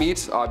 dried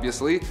meat,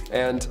 obviously,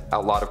 and a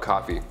lot of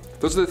coffee.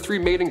 Those are the 3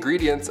 main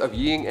ingredients of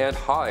yeeing and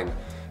hawing.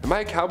 Am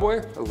I a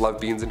cowboy? I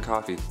love beans and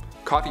coffee.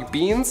 Coffee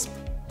beans?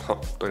 Oh,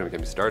 don't even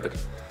get me started.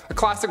 A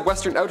classic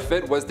Western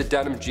outfit was the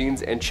denim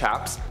jeans and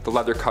chaps, the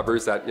leather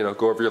covers that, you know,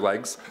 go over your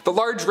legs. The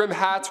large rim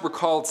hats were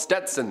called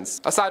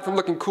Stetsons. Aside from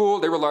looking cool,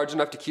 they were large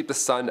enough to keep the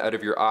sun out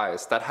of your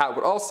eyes. That hat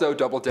would also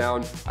double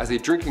down as a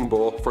drinking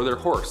bowl for their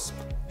horse.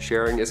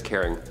 Sharing is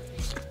caring.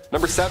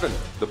 Number 7.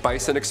 The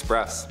Bison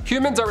Express.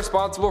 Humans are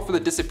responsible for the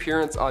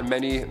disappearance on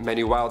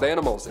many wild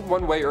animals in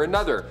one way or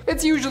another.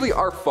 It's usually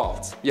our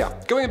fault. Yeah,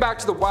 going back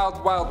to the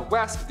Wild Wild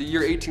West, the year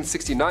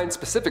 1869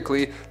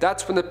 specifically,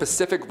 that's when the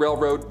Pacific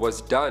Railroad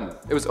was done.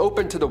 It was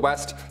open to the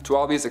West to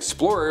all these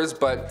explorers,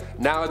 but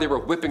now they were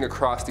whipping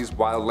across these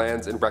wild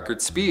lands in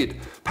record speed,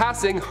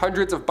 passing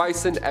hundreds of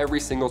bison every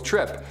single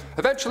trip.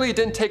 Eventually, it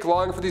didn't take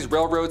long for these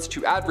railroads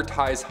to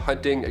advertise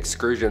hunting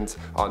excursions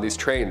on these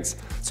trains.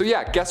 So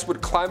yeah, guests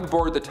would climb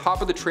aboard the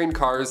top of the train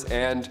cars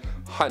and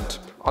hunt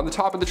on the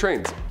top of the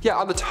trains. Yeah,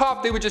 on the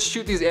top they would just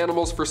shoot these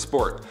animals for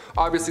sport.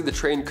 Obviously the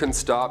train couldn't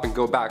stop and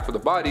go back for the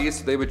bodies,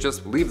 so they would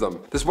just leave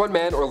them. This one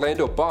man,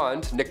 Orlando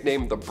Bond,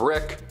 nicknamed the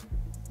Brick,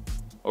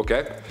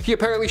 okay, he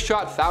apparently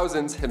shot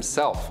thousands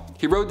himself.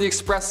 He rode the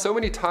express so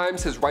many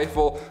times his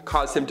rifle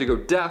caused him to go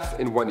deaf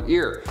in one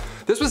ear.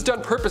 This was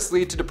done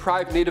purposely to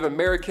deprive Native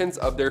Americans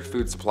of their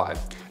food supply.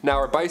 Now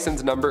our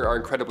bison's number are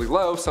incredibly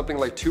low, something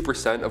like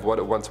 2% of what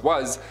it once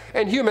was,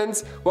 and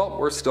humans, well,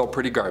 we're still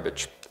pretty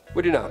garbage.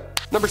 What do you know?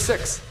 Number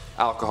 6.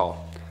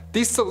 Alcohol.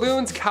 These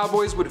saloons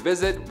cowboys would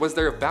visit, was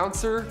there a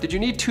bouncer? Did you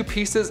need 2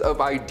 pieces of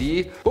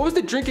ID? What was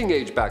the drinking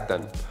age back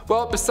then?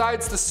 Well,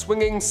 besides the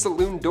swinging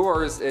saloon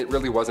doors, it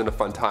really wasn't a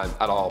fun time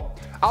at all.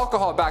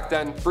 Alcohol back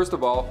then, first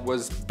of all,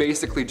 was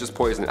basically just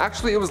poison.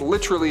 Actually, it was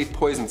literally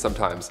poison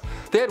sometimes.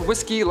 They had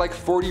whiskey like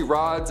 40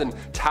 rods and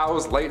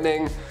Tao's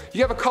Lightning.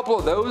 You have a couple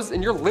of those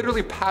and you're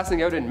literally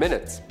passing out in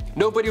minutes.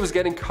 Nobody was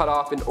getting cut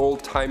off in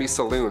old-timey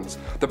saloons.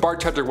 The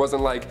bartender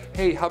wasn't like,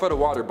 hey, how about a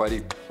water,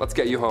 buddy? Let's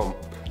get you home.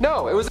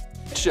 No, it was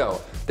a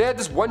show. They had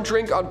this one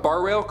drink on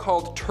bar rail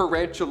called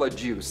tarantula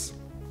juice.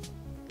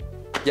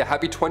 Yeah,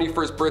 happy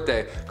 21st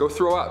birthday. Go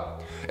throw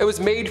up. It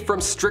was made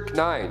from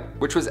strychnine,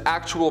 which was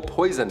actual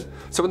poison.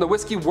 So when the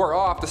whiskey wore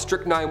off, the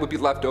strychnine would be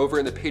left over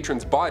in the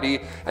patron's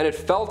body, and it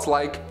felt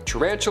like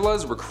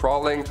tarantulas were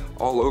crawling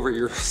all over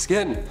your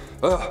skin.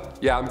 Ugh,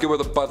 yeah, I'm good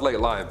with a Bud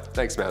Light Lime.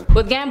 Thanks, man.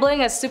 With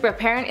gambling as super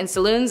apparent in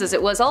saloons as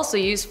it was also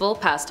useful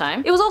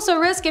pastime, it was also a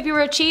risk if you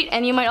were a cheat,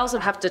 and you might also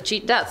have to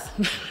cheat death,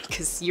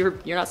 because you're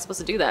not supposed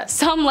to do that.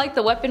 Some, like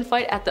the weapon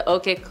fight at the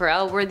OK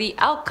Corral, were the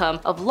outcome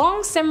of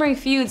long simmering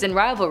feuds and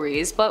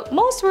rivalries, but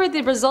most were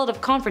the result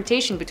of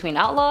confrontation between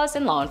outlaws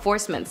and law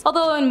enforcement.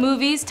 Although in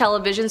movies,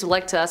 televisions would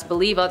like to us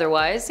believe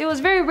otherwise, it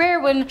was very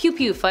rare when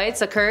pew-pew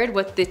fights occurred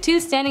with the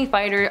 2 standing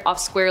fighters off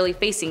squarely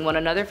facing one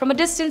another from a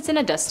distance in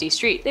a dusty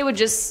street. They would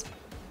just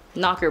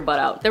knock your butt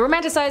out. The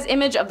romanticized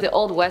image of the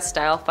Old West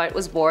style fight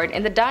was born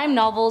in the dime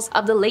novels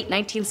of the late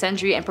 19th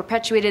century and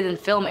perpetuated in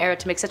film era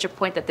to make such a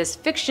point that this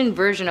fiction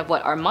version of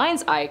what our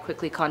mind's eye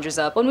quickly conjures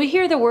up when we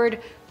hear the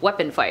word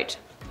weapon fight.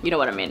 You know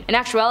what I mean. In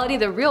actuality,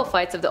 the real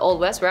fights of the Old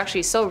West were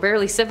actually so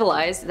rarely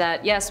civilized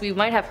that yes, we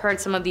might have heard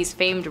some of these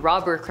famed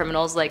robber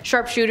criminals like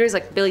sharpshooters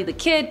like Billy the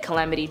Kid,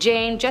 Calamity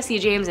Jane, Jesse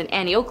James, and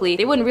Annie Oakley.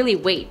 They wouldn't really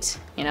wait,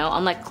 you know,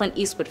 unlike Clint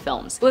Eastwood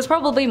films. It was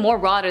probably more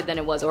rotted than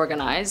it was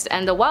organized,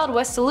 and the Wild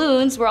West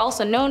saloons were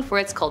also known for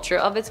its culture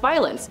of its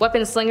violence.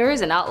 Weapon slingers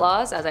and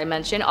outlaws, as I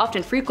mentioned,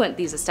 often frequent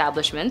these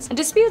establishments, and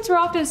disputes were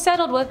often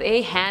settled with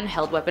a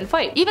handheld weapon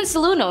fight. Even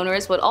saloon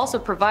owners would also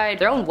provide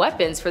their own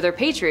weapons for their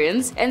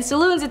patrons, and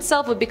saloons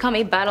itself would become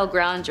a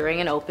battleground during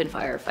an open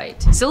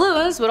firefight.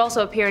 Saloons would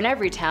also appear in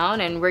every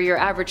town and were your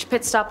average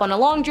pit stop on a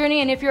long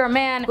journey, and if you're a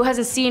man who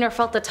hasn't seen or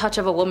felt the touch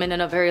of a woman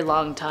in a very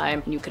long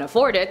time and you can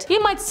afford it,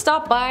 you might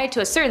stop by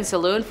to a certain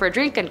saloon for a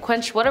drink and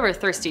quench whatever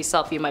thirsty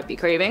self you might be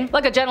craving.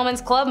 Like a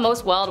gentleman's club,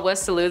 most Wild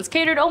West saloons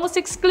catered almost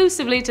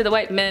exclusively to the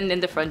white men in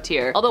the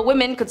frontier, although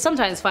women could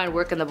sometimes find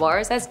work in the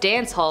bars as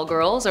dance hall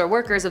girls or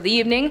workers of the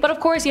evening. But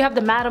of course you have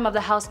the madam of the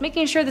house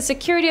making sure the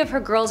security of her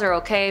girls are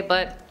okay,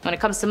 but when it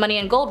comes to money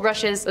and gold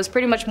rushes, it was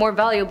pretty much more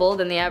valuable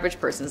than the average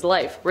person's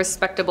life.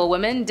 Respectable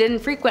women didn't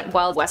frequent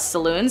Wild West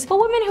saloons, but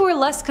women who were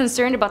less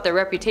concerned about their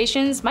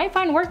reputations might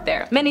find work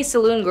there. Many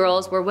saloon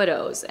girls were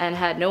widows and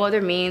had no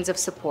other means of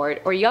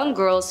support, or young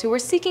girls who were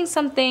seeking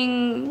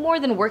something more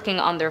than working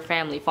on their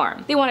family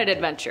farm. They wanted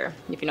adventure,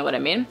 if you know what I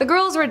mean. The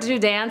girls were to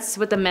dance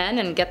with the men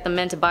and get the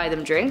men to buy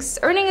them drinks,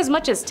 earning as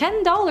much as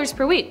 $10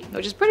 per week,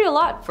 which is pretty a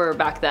lot for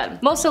back then.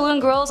 Most saloon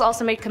girls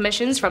also made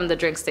commissions from the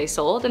drinks they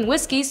sold, and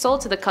whiskey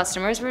sold to the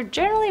customers were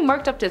generally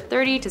marked up to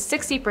 30 to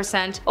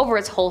 60% over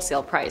its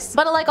wholesale price.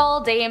 But like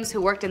all dames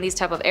who worked in these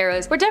type of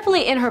eras, were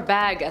definitely in her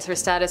bag, as her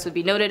status would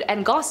be noted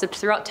and gossiped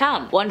throughout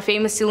town. One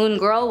famous saloon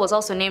girl was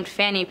also named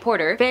Fanny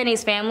Porter.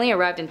 Fanny's family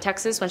arrived in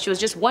Texas when she was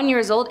just 1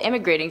 year old,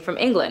 immigrating from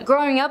England.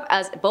 Growing up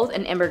as both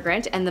an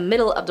immigrant and the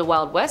middle of the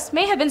Wild West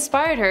may have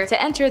inspired her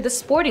to enter the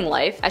sporting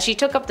life, as she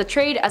took up the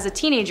trade as a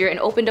teenager and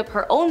opened up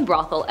her own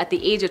brothel at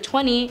the age of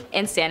 20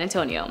 in San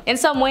Antonio. In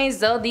some ways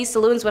though, these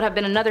saloons would have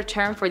been another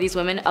term for these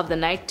women of the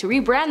night to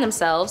rebrand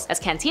themselves as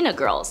cantina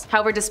girls.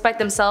 However, despite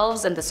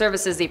themselves and the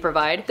services they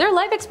provide, their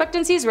life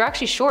expectancies were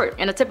actually short.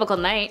 In a typical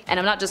night, and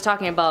I'm not just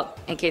talking about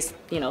in case,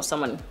 you know,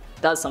 someone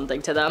does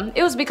something to them,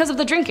 it was because of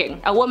the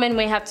drinking. A woman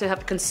may have to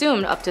have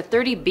consumed up to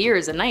 30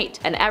 beers a night.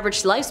 An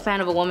average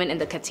lifespan of a woman in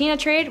the cantina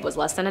trade was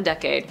less than a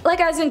decade. Like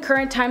as in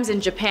current times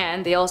in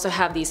Japan, they also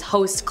have these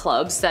host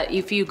clubs that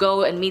if you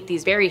go and meet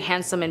these very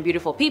handsome and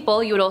beautiful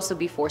people, you would also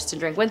be forced to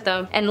drink with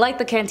them. And like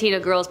the cantina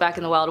girls back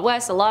in the Wild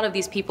West, a lot of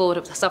these people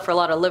would suffer a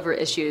lot of liver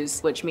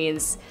issues, which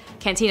means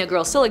cantina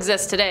girls still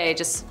exist today,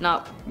 just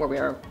not where we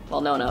are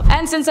well known of.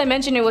 And since I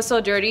mentioned it was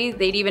so dirty,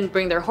 they'd even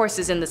bring their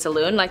horses in the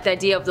saloon. Like the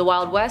idea of the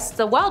Wild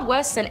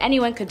West and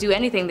anyone could do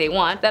anything they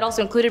want. That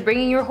also included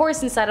bringing your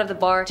horse inside of the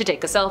bar to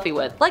take a selfie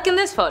with. Like in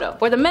this photo,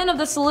 where the men of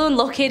the saloon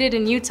located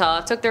in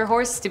Utah took their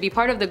horse to be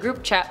part of the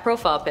group chat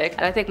profile pic.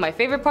 And I think my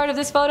favorite part of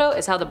this photo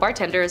is how the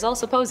bartender is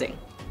also posing.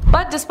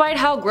 But despite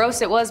how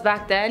gross it was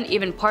back then,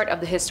 even part of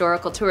the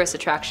historical tourist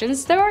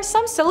attractions, there are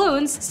some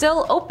saloons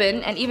still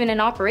open and even in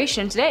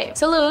operation today.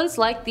 Saloons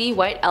like the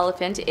White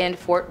Elephant in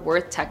Fort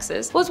Worth,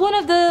 Texas, was one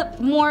of the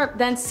more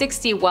than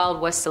 60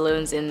 Wild West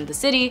saloons in the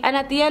city, and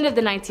at the end of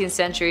the 19th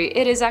century,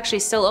 it is actually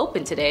still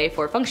open today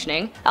for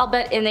functioning,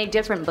 albeit in a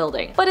different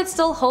building. But it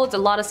still holds a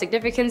lot of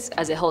significance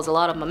as it holds a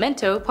lot of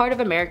memento, part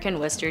of American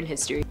Western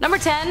history. Number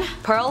 10.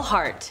 Pearl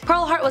Hart.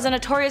 Pearl Hart was a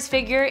notorious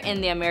figure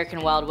in the American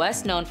Wild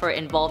West, known for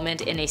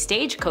involvement in a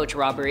stagecoach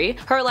robbery.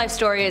 Her life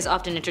story is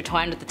often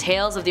intertwined with the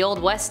tales of the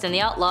Old West and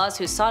the outlaws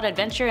who sought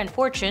adventure and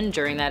fortune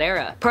during that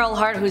era. Pearl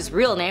Hart, whose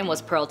real name was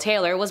Pearl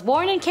Taylor, was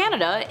born in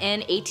Canada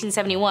in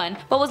 1871,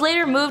 but was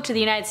later moved to the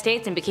United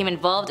States and became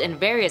involved in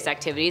various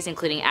activities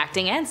including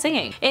acting and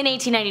singing. In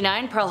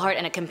 1899, Pearl Hart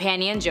and a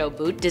companion, Joe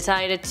Boot,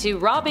 decided to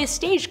rob a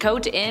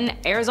stagecoach in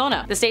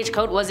Arizona. The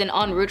stagecoach was en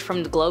route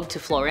from the Globe to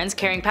Florence,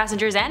 carrying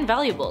passengers and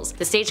valuables.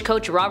 The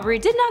stagecoach robbery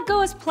did not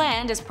go as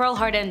planned, as Pearl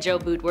Hart and Joe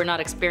Boot were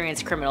not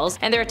experienced criminals,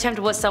 and their attempt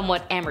was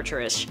somewhat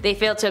amateurish. They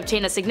failed to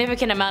obtain a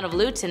significant amount of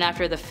loot, and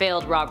after the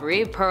failed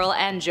robbery, Pearl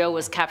and Joe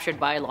was captured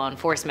by law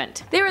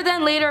enforcement. They were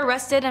then later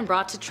arrested and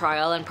brought to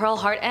trial, and Pearl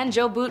Hart and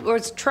Joe Boot were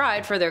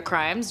tried for their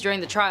crimes.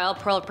 During the trial,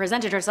 Pearl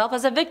presented herself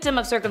as a victim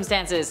of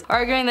circumstances,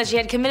 arguing that she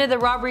had committed the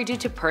robbery due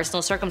to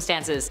personal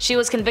circumstances. She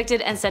was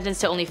convicted and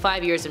sentenced to only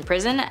 5 years in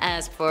prison.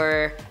 As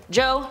for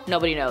Joe,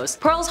 nobody knows.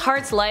 Pearl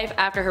Hart's life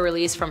after her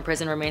release from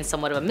prison remains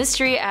somewhat of a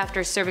mystery.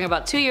 After serving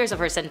about 2 years of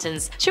her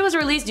sentence, she was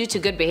released due to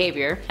good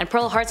behavior, and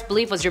Pearl Hart's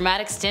belief was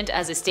dramatic stint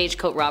as a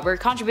stagecoach robber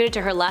contributed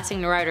to her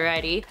lasting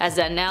notoriety as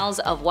the annals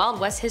of Wild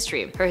West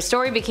history. Her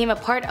story became a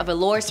part of a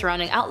lore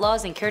surrounding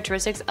outlaws and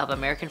characteristics of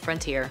American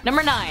frontier.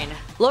 Number 9.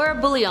 Laura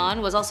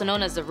Bullion was also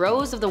known as the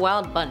Rose of the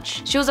Wild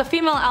Bunch. She was a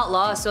female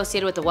outlaw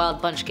associated with the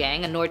Wild Bunch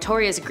Gang, a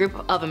notorious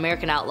group of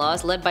American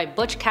outlaws led by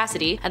Butch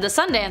Cassidy and the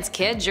Sundance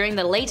Kid during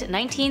the late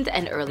 19th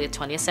and early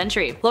 20th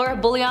century. Laura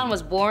Bullion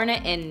was born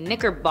in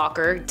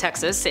Knickerbocker,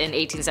 Texas in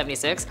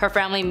 1876. Her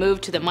family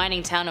moved to the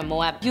mining town of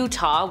Moab,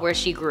 Utah, where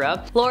she grew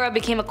up. Laura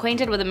became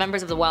acquainted with the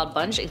members of the Wild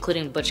Bunch,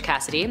 including Butch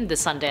Cassidy, the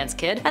Sundance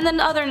Kid, and then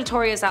other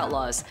notorious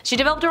outlaws. She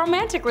developed a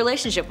romantic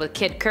relationship with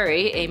Kid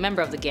Curry, a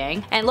member of the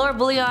gang, and Laura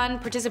Bullion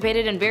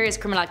participated in various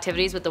criminal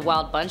activities with the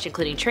Wild Bunch,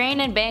 including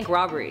train and bank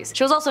robberies.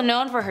 She was also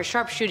known for her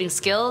sharpshooting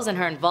skills and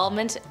her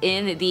involvement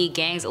in the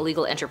gang's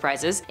illegal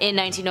enterprises. In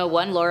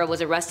 1901, Laura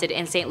was arrested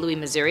in St. Louis,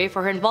 Missouri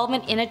for her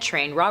involvement in a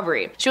train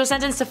robbery. She was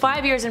sentenced to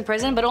 5 years in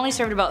prison but only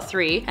served about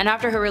 3, and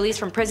after her release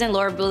from prison,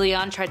 Laura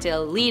Bullion tried to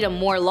lead a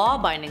more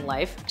law-abiding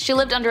life. She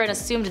lived under an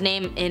assumed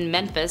name in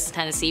Memphis,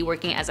 Tennessee,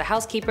 working as a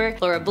housekeeper.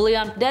 Laura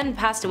Bullion then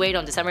passed away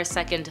on December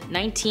 2nd,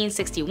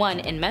 1961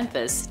 in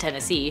Memphis,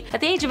 Tennessee,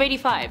 at the age of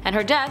 85, and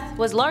her death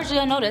was largely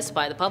unnoticed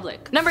by the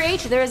public. Number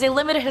 8. There is a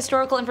limited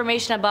historical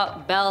information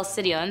about Belle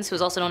Sidions, who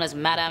is also known as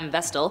Madame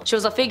Vestal. She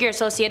was a figure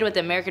associated with the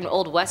American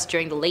Old West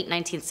during the late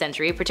 19th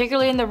century,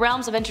 particularly in the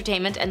realms of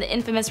entertainment and the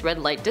infamous red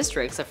light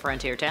districts of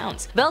frontier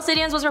towns. Belle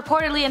Sidions was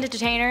reportedly an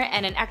entertainer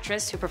and an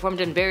actress who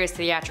performed in various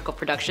theatrical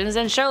productions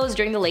and shows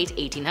during the late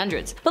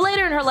 1800s. But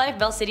later in her life,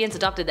 Belle Sidions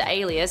adopted the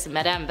alias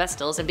Madame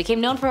Vestals and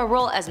became known for her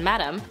role as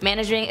Madame,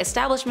 managing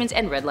establishments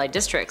and red light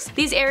districts.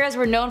 These areas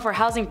were known for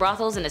housing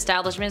brothels and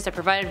establishments that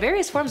provided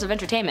various forms of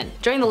entertainment.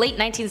 During the late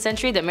 19th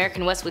century, the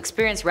American West would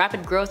experience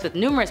rapid growth with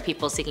numerous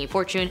people seeking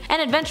fortune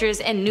and adventures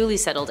in newly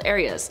settled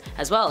areas,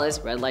 as well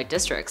as red light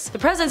districts. The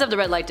presence of the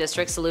red light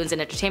districts, saloons,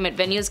 and entertainment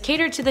venues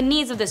catered to the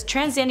needs of this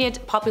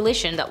transient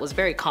population that was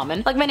very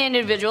common. Like many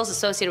individuals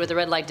associated with the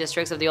red light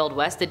districts of the Old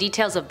West, the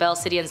details of Belle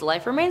Sidions'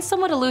 life remain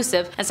somewhat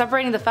elusive and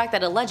separating the fact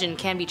that a legend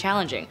can be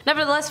challenging.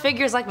 Nevertheless,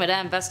 figures like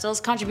Madame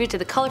Vestals contribute to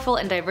the colorful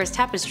and diverse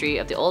tapestry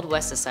of the Old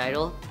West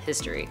societal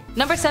history.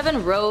 Number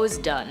 7. Rose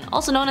Dunn,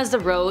 also known as the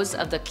Rose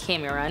of the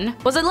Cameron,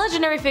 was a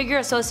legendary figure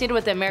associated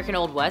with the American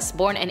Old West.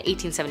 Born in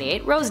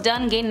 1878, Rose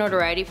Dunn gained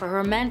notoriety for her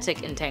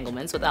romantic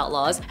entanglements with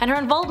outlaws and her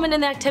involvement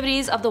in the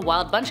activities of the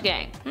Wild Bunch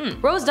Gang.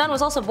 Rose Dunn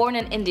was also born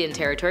in Indian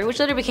Territory, which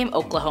later became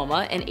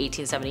Oklahoma in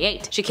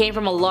 1878. She came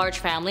from a large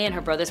family, and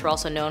her brothers were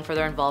also known for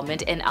their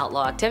involvement in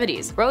outlaw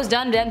activities. Rose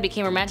Dunn then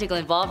became romantically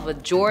involved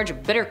with George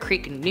Bitter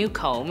Creek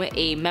Newcomb,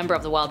 a member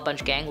of the Wild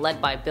Bunch gang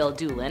led by Bill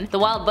Doolin. The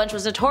Wild Bunch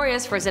was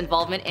notorious for its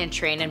involvement in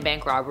train and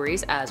bank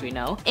robberies, as we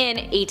know. In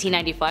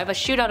 1895, a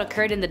shootout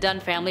occurred in the Dunn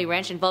family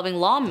ranch involving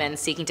lawmen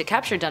seeking to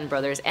capture Dunn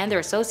brothers and their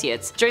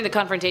associates. During the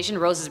confrontation,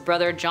 Rose's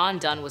brother John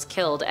Dunn was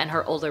killed, and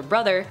her older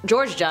brother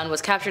George Dunn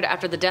was captured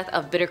after the death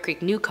of Bitter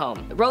Creek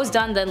Newcomb. Rose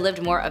Dunn then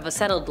lived more of a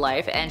settled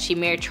life, and she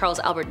married Charles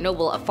Albert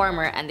Noble, a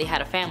farmer, and they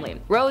had a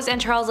family. Rose and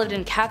Charles lived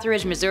in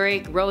Cathridge,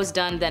 Missouri. Rose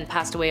Dunn then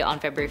passed away on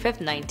February 5,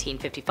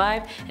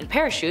 1955 in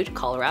Parachute,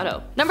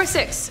 Colorado. Number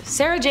 6.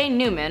 Sarah Jane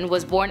Newman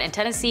was born in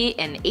Tennessee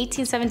in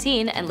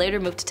 1817 and later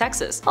moved to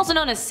Texas. Also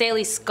known as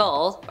Sally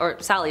Skull,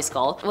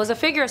 was a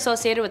figure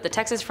associated with the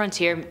Texas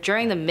frontier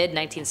during the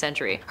mid-19th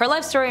century. Her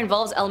life story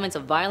involves elements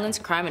of violence,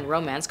 crime, and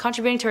romance,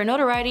 contributing to her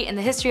notoriety in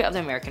the history of the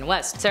American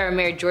West. Sarah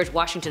married George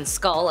Washington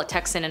Skull, a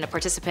Texan and a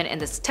participant in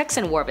the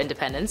Texan War of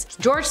Independence.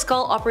 George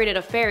Skull operated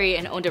a ferry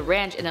and owned a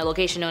ranch in a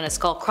location known as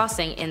Skull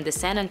Crossing in the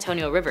San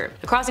Antonio River.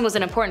 The crossing was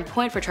an important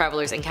point for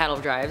travelers and cattle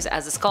drives,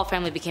 as the Skull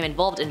family became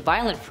involved in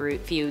violent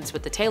feuds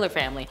with the Taylor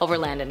family over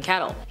land and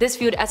cattle. This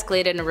feud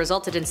escalated and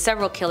resulted in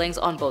several killings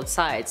on both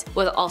sides,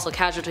 with also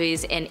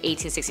casualties in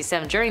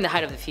 1867. During the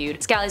height of the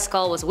feud, Sally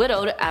Skull was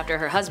widowed after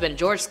her husband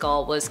George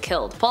Skull was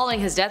killed. Following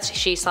his death,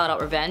 she sought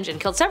out revenge and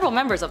killed several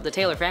members of the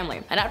Taylor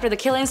family. And after the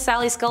killings,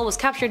 Sally Skull was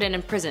captured and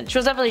imprisoned. She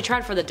was definitely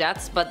tried for the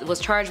deaths, but was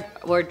charged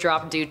were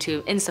dropped due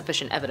to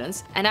insufficient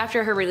evidence. And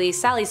after her release,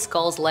 Sally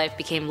Skull's life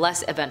became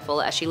less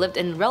eventful as she lived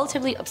in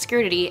relatively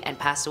obscurity and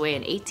passed away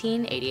in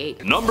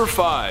 1888. Number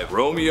 5.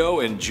 Romeo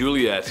and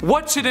Juliet.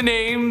 What's in a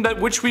name that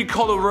which we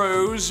call a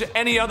rose?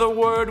 Any other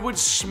word would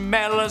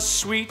smell as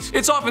sweet?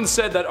 It's often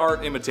said that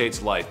art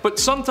imitates life, but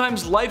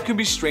sometimes life can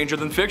be stranger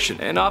than fiction,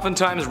 and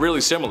oftentimes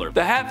really similar.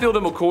 The Hatfield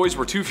and McCoys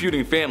were two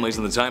feuding families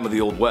in the time of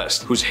the Old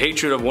West, whose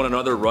hatred of one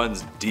another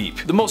runs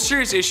deep. The most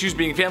serious issues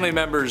being family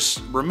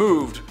members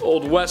removed,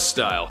 Old West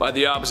style, by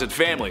the opposite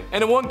family,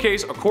 and in one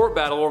case a court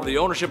battle over the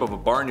ownership of a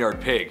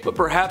barnyard pig. But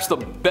perhaps the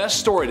best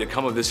story to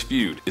come of this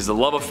feud is the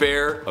love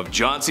affair of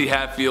John C.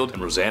 Hatfield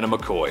and Rosanna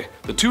McCoy.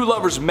 The two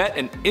lovers met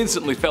and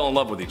instantly fell in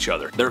love with each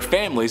other, their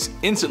families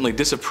instantly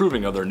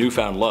disapproving of their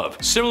newfound love.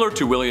 Similar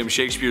to William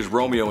Shakespeare's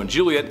Romeo and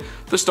Juliet,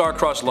 the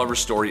star-crossed lovers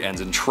story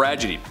ends in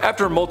tragedy.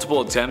 After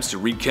multiple attempts to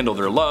rekindle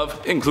their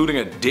love, including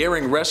a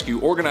daring rescue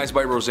organized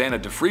by Rosanna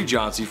to free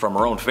John C. from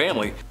her own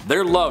family,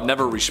 their love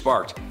never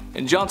resparked,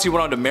 and John C.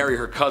 went on to marry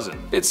her cousin.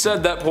 It's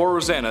said that poor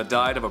Rosanna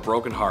died of a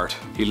broken heart.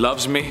 He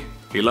loves me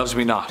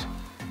not.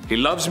 He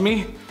loves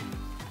me,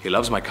 he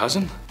loves my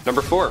cousin?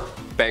 Number 4.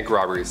 Bank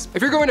robberies.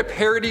 If you're going to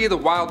parody the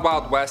Wild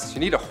Wild West, you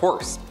need a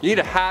horse, you need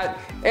a hat,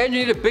 and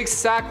you need a big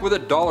sack with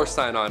a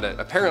 $sign on it.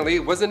 Apparently,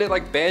 wasn't it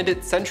like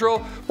Bandit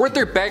Central? Weren't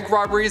there bank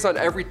robberies on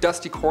every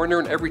dusty corner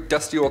in every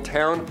dusty old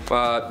town?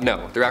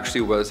 No, there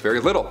actually was very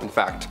little, in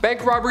fact.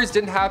 Bank robberies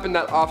didn't happen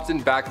that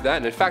often back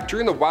then. In fact,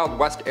 during the Wild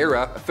West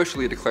era,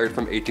 officially declared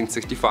from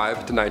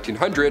 1865 to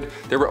 1900,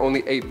 there were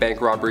only 8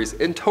 bank robberies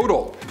in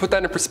total. To put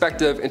that in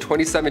perspective, in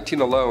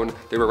 2017 alone,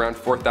 there were around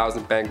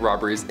 4,000 bank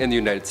robberies in the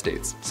United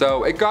States.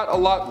 So it got a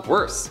lot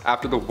worse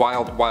after the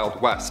Wild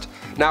Wild West.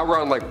 Now we're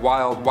on like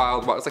Wild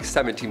Wild Wild, it's like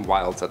 17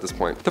 wilds at this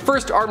point. The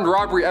first armed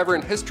robbery ever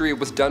in history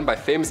was done by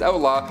famous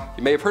outlaw,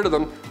 you may have heard of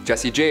them,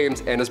 Jesse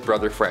James and his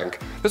brother Frank.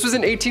 This was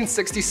in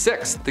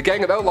 1866. The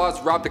gang of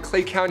outlaws robbed the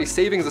Clay County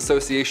Savings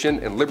Association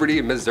in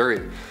Liberty,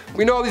 Missouri.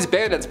 We know all these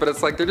bandits, but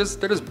it's like they're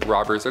just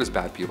robbers, they're just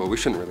bad people. We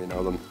shouldn't really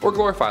know them or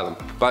glorify them.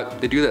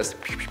 But they do this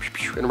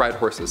and ride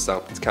horses,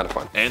 so it's kind of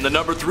fun. And the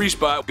number 3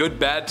 spot, Good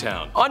Bad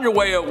Town. On your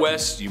way out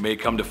west, you may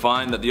come to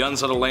find that the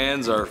unsettled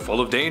lands are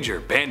full of danger,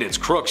 bandits,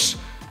 crooks,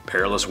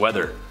 perilous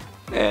weather,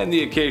 and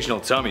the occasional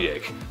tummy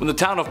ache. When the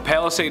town of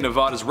Palisade,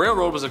 Nevada's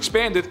railroad was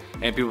expanded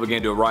and people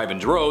began to arrive in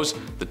droves,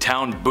 the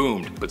town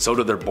boomed, but so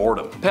did their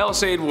boredom.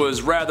 Palisade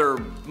was rather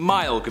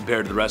mild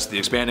compared to the rest of the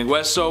expanding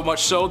West, so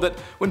much so that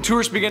when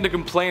tourists began to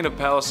complain of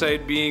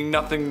Palisade being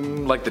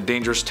nothing like the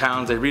dangerous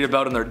towns they read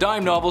about in their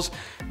dime novels,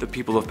 the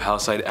people of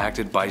Palisade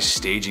acted by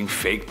staging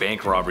fake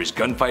bank robberies,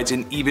 gunfights,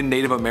 and even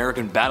Native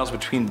American battles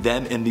between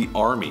them and the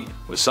army,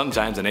 with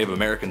sometimes the Native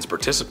Americans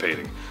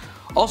participating.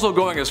 Also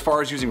going as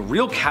far as using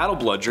real cattle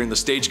blood during the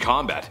staged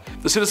combat.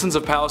 The citizens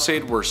of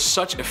Palisade were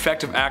such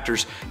effective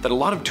actors that a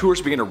lot of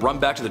tourists began to run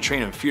back to the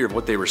train in fear of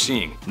what they were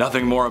seeing.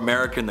 Nothing more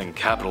American than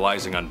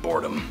capitalizing on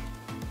boredom.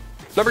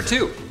 Number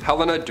 2,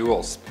 Helena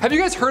duels. Have you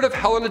guys heard of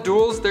Helena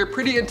duels? They're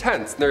pretty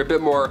intense, and they're a bit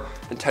more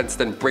intense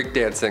than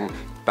breakdancing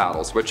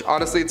battles, which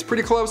honestly it's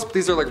pretty close, but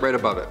these are like right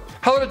above it.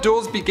 Helena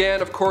duels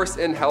began of course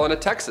in Helena,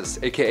 Texas,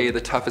 aka the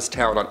toughest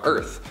town on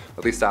earth.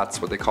 At least that's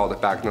what they called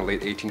it back in the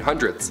late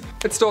 1800s.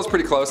 It still is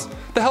pretty close.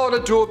 The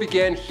Helena duel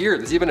began here.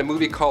 There's even a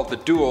movie called The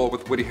Duel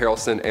with Woody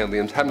Harrelson and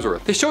Liam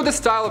Hemsworth. They showed this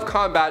style of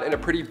combat in a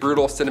pretty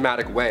brutal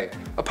cinematic way.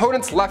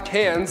 Opponents' left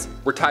hands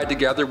were tied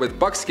together with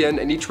buckskin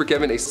and each were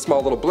given a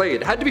small little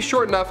blade. It had to be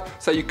short enough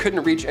so you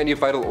couldn't reach any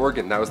vital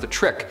organ. That was the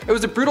trick. It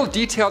was a brutal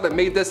detail that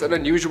made this an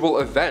unusual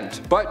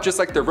event, but just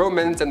like the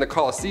Romans Romans and the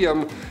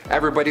Colosseum,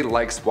 everybody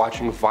likes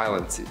watching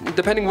violence.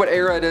 Depending what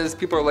era it is,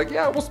 people are like,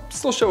 yeah, we'll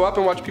still show up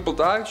and watch people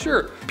die,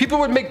 sure. People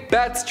would make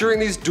bets during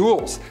these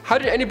duels. How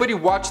did anybody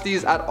watch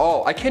these at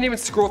all? I can't even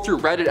scroll through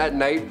Reddit at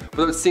night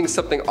without seeing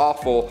something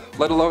awful,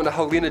 let alone a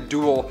Helena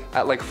duel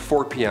at like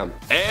 4 p.m.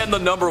 And the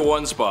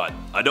 #1 spot.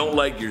 I don't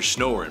like your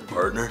snoring,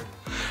 partner.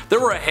 There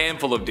were a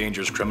handful of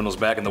dangerous criminals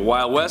back in the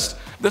Wild West.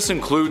 This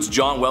includes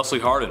John Wesley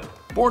Hardin.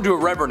 Born to a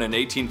reverend in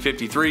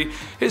 1853,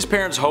 his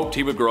parents hoped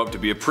he would grow up to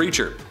be a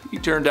preacher. He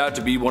turned out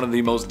to be one of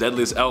the most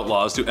deadliest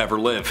outlaws to ever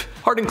live.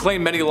 Hardin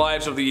claimed many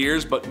lives over the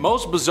years, but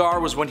most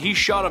bizarre was when he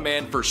shot a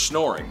man for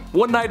snoring.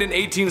 One night in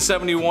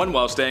 1871,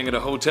 while staying at a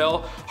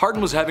hotel,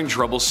 Hardin was having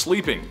trouble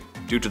sleeping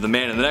due to the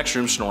man in the next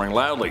room snoring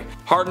loudly.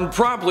 Hardin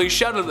promptly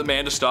shouted at the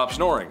man to stop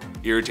snoring.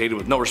 Irritated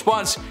with no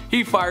response,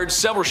 he fired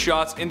several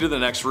shots into the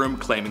next room,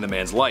 claiming the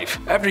man's life.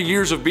 After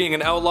years of being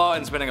an outlaw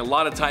and spending a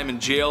lot of time in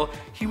jail,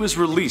 he was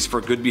released for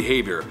good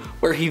behavior,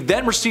 where he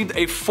then received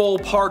a full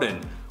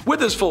pardon.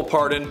 With his full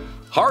pardon,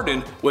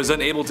 Hardin was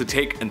then able to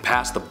take and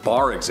pass the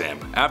bar exam,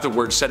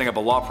 afterwards setting up a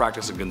law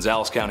practice in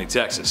Gonzales County,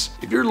 Texas.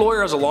 If your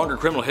lawyer has a longer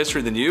criminal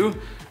history than you,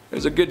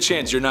 there's a good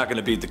chance you're not going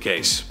to beat the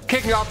case.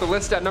 Kicking off the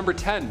list at number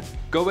 10,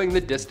 going the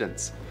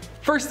distance.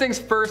 First things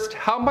first,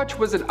 how much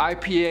was an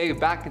IPA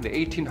back in the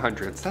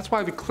 1800s? That's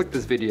why we clicked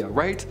this video,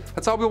 right?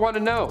 That's all we want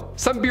to know.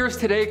 Some beers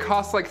today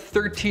cost like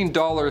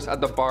 $13 at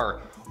the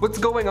bar. What's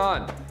going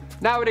on?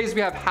 Nowadays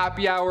we have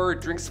happy hour,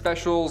 drink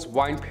specials,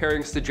 wine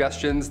pairing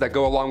suggestions that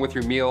go along with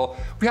your meal.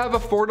 We have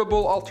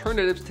affordable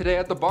alternatives today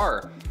at the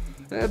bar.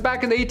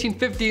 Back in the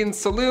 1850s,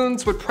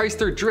 saloons would price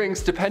their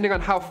drinks depending on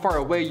how far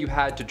away you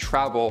had to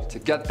travel to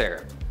get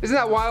there. Isn't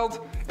that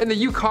wild? In the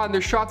Yukon,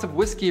 their shots of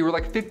whiskey were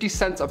like 50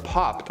 cents a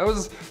pop. That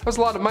was a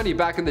lot of money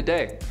back in the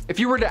day. If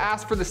you were to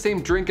ask for the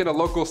same drink in a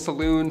local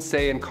saloon,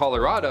 say in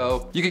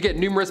Colorado, you could get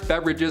numerous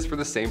beverages for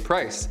the same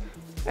price.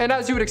 And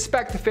as you would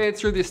expect, the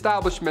fancier the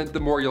establishment, the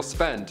more you'll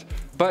spend.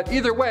 But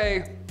either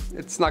way,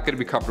 it's not going to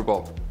be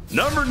comfortable.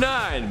 Number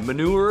 9,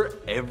 manure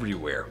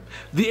everywhere.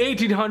 The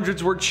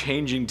 1800s were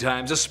changing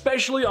times,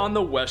 especially on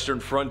the western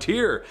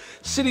frontier.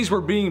 Cities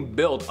were being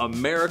built,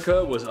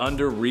 America was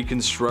under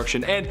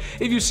reconstruction, and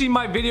if you see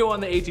my video on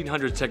the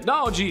 1800s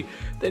technology,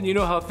 then you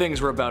know how things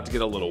were about to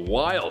get a little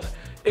wild.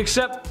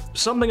 Except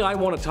something I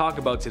want to talk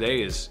about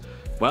today is,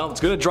 well,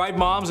 it's gonna drive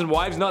moms and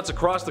wives nuts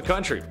across the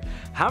country.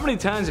 How many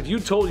times have you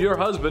told your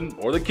husband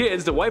or the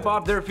kids to wipe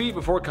off their feet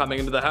before coming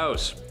into the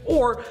house?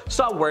 Or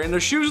stop wearing their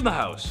shoes in the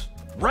house?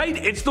 Right?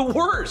 It's the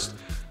worst.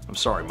 I'm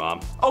sorry,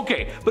 Mom.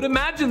 Okay, but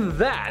imagine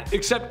that,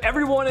 except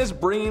everyone is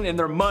bringing in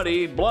their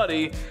muddy,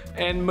 bloody,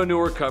 and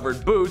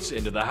manure-covered boots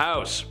into the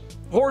house.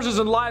 Horses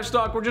and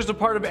livestock were just a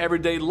part of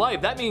everyday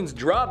life. That means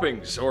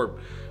droppings, or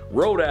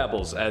road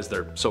apples, as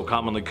they're so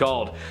commonly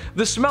called.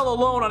 The smell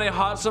alone on a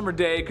hot summer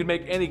day could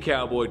make any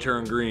cowboy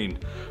turn green.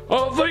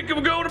 I think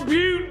I'm going to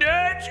puke,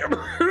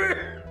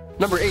 Dad.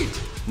 Number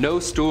 8, no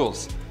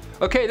stools.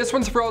 Okay, this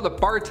one's for all the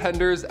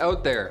bartenders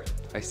out there.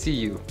 I see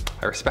you.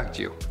 I respect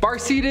you. Bar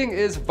seating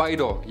is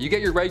vital. You get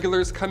your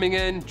regulars coming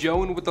in.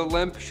 Joan with the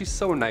limp, she's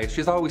so nice.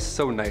 She's always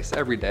so nice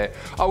every day.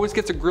 Always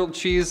gets a grilled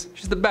cheese.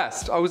 She's the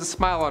best. Always a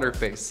smile on her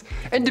face.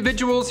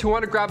 Individuals who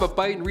want to grab a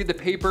bite and read the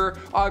paper,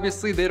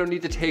 obviously they don't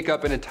need to take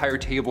up an entire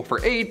table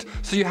for 8,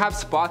 so you have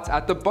spots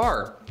at the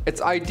bar.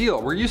 It's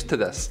ideal. We're used to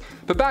this.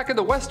 But back in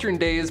the Western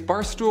days,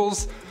 bar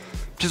stools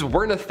just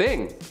weren't a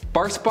thing.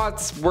 Bar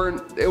spots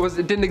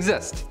it didn't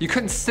exist. You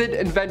couldn't sit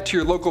and vent to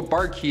your local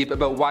barkeep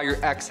about why your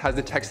ex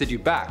hasn't texted you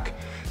back.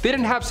 They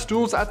didn't have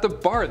stools at the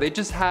bar. They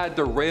just had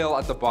the rail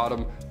at the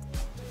bottom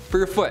for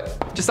your foot.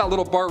 Just that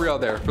little bar rail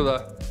there for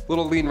the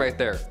little lean right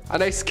there. A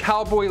nice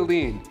cowboy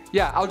lean.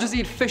 Yeah, I'll just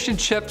eat fish and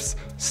chips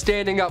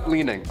standing up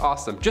leaning.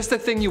 Awesome. Just the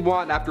thing you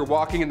want after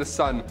walking in the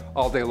sun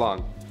all day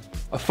long.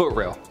 A foot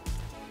rail.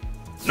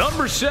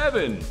 Number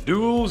 7,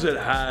 duels at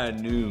high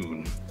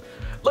noon.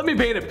 Let me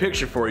paint a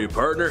picture for you,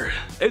 partner.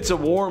 It's a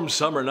warm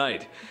summer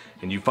night,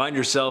 and you find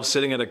yourself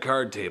sitting at a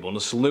card table in a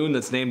saloon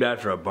that's named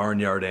after a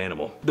barnyard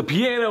animal. The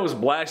piano is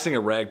blasting a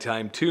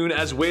ragtime tune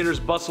as waiters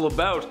bustle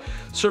about,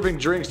 serving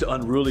drinks to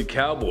unruly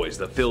cowboys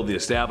that fill the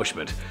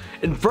establishment.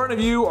 In front of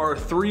you are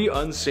 3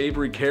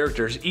 unsavory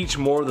characters, each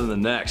more than the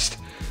next.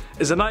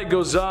 As the night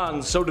goes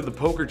on, so do the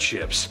poker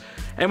chips.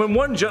 And when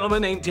one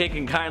gentleman ain't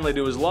taking kindly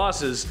to his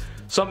losses,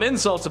 some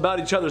insults about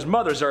each other's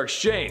mothers are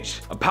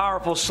exchanged. A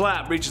powerful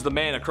slap reaches the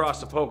man across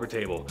the poker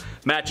table,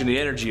 matching the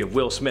energy of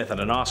Will Smith at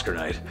an Oscar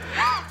night.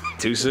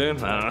 Too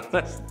soon? I don't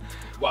know.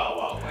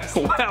 Wow, wow, West.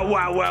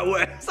 Wow,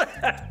 West.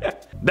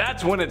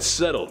 That's when it's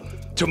settled.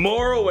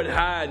 Tomorrow at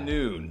high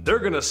noon, they're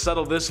gonna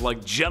settle this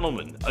like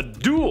gentlemen. A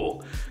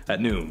duel at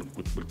noon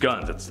with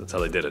guns. That's how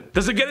they did it.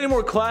 Does it get any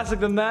more classic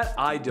than that?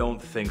 I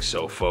don't think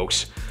so,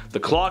 folks. The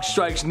clock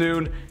strikes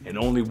noon and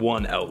only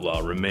one outlaw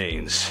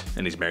remains.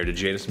 And he's married to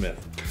Jada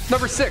Smith.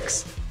 Number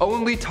 6,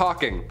 only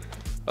talking.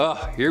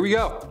 Here we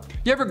go.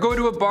 You ever go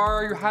to a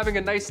bar, you're having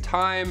a nice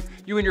time,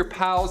 you and your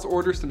pals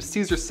order some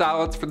Caesar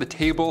salads for the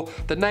table,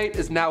 the night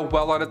is now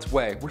well on its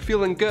way, we're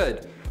feeling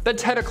good. Then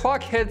 10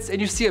 o'clock hits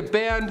and you see a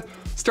band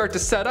start to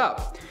set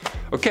up.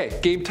 Okay,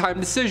 game time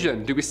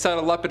decision. Do we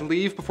settle up and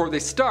leave before they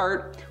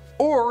start?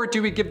 Or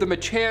do we give them a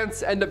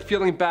chance, end up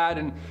feeling bad,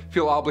 and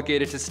feel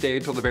obligated to stay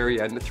until the very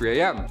end at 3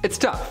 a.m.? It's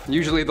tough.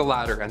 Usually the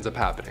latter ends up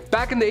happening.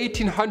 Back in the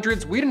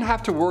 1800s, we didn't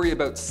have to worry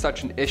about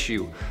such an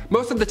issue.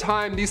 Most of the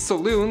time, these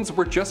saloons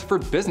were just for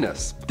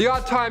business. The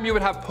odd time you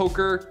would have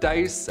poker,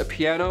 dice, a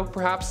piano,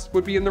 perhaps,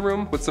 would be in the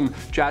room, with some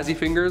jazzy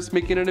fingers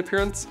making an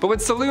appearance. But when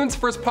saloons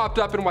first popped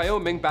up in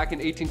Wyoming back in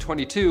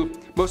 1822,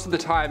 most of the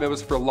time it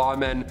was for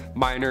lawmen,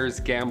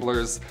 miners,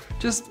 gamblers,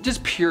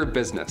 just pure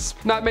business.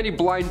 Not many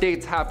blind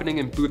dates happening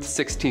in booth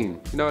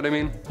 16, you know what I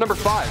mean? Number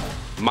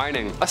 5,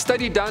 mining. A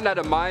study done at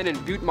a mine in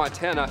Butte,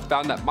 Montana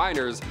found that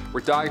miners were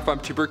dying from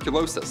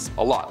tuberculosis.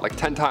 A lot, like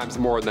 10 times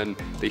more than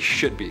they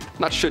should be.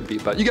 Not should be,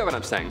 but you get what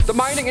I'm saying. The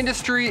mining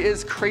industry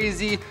is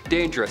crazy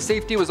dangerous.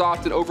 Safety was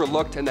often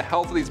overlooked and the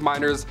health of these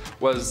miners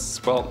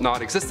was, well,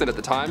 non-existent at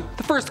the time.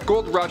 The first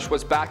gold rush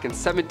was back in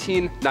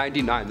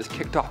 1799. This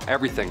kicked off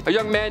everything. A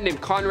young man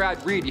named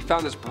Conrad Reed, he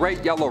found this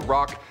bright yellow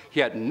rock. He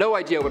had no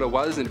idea what it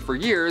was, and for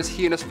years,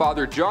 he and his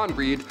father, John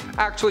Reed,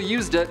 actually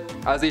used it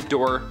as a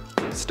door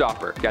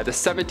stopper. Yeah, this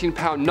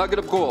 17-pound nugget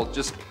of gold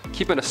just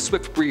keeping a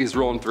swift breeze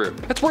rolling through.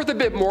 It's worth a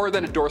bit more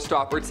than a door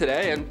stopper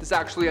today, and this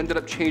actually ended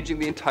up changing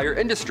the entire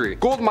industry.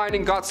 Gold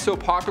mining got so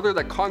popular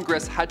that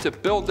Congress had to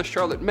build the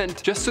Charlotte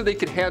Mint just so they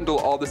could handle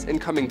all this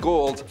incoming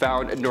gold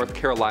found in North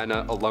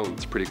Carolina alone.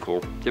 It's pretty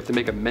cool. You have to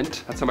make a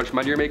mint? That's how much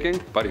money you're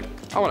making? Buddy,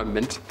 I want a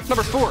mint.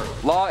 Number 4,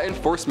 law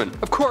enforcement.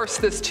 Of course,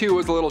 this too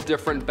was a little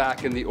different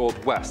back in the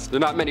Old West. There are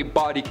not many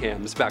body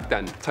cams back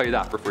then, I'll tell you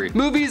that for free.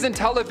 Movies and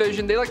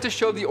television, they like to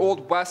show the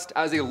Old West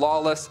as a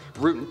lawless,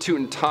 rootin'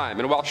 tootin' time,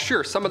 and while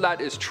sure, some of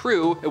that is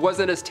true, it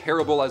wasn't as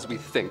terrible as we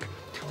think.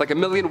 Like A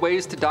Million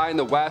Ways to Die in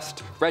the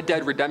West, Red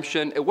Dead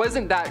Redemption, it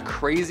wasn't that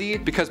crazy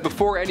because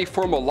before any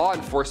formal law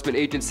enforcement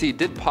agency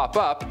did pop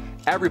up,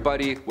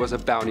 everybody was a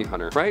bounty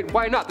hunter, right?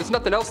 Why not? There's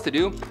nothing else to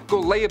do. Go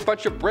lay a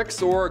bunch of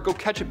bricks or go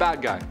catch a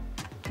bad guy.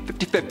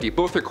 50-50,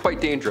 both are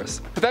quite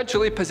dangerous.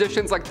 Eventually,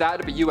 positions like that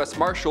of a US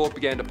Marshal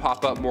began to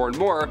pop up more and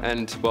more,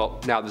 and well,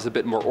 now there's a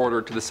bit more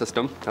order to the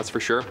system, that's for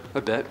sure.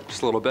 A bit,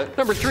 just a little bit.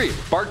 Number 3,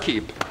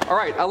 barkeep.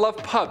 Alright, I love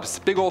pubs,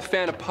 big old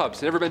fan of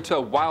pubs. Never been to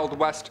a Wild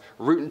West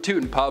rootin'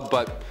 tootin' pub,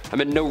 but I'm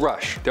in no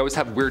rush. They always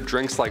have weird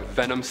drinks like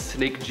venom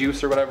snake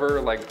juice or whatever,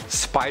 like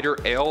spider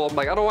ale. I'm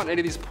like, I don't want any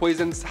of these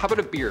poisons. How about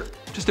a beer?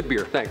 Just a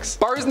beer, thanks.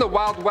 Bars in the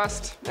Wild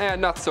West,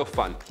 not so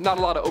fun. Not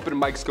a lot of open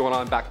mics going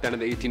on back then in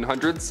the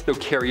 1800s. No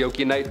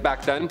karaoke night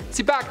back then.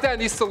 See, back then,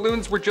 these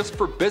saloons were just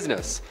for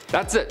business.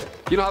 That's it.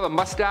 You don't have a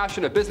mustache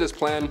and a business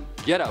plan,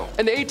 get out.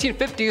 In the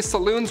 1850s,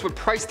 saloons would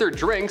price their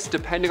drinks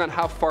depending on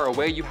how far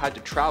away you had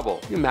to travel.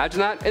 Can you imagine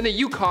that? In the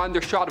Yukon,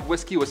 their shot of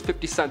whiskey was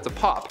 50 cents a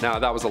pop. Now,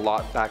 that was a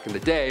lot back in the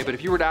day, but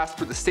if you were to ask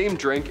for the same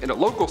drink in a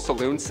local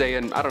saloon, say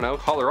in, I don't know,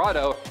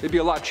 Colorado, it'd be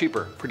a lot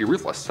cheaper. Pretty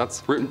ruthless.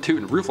 That's rootin'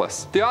 tootin'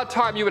 ruthless. The odd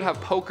time you would have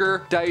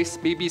poker, dice,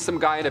 maybe some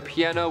guy in a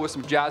piano with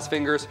some jazz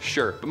fingers,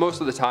 sure, but most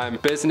of the time,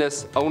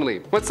 business only.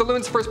 When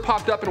saloons first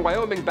popped up in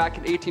Wyoming back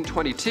in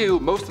 1822,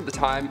 most of the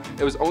time,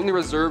 it was only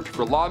reserved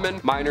for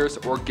lawmen, miners,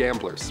 or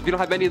gamblers. If you don't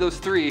have any of those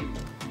three,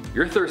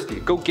 you're thirsty.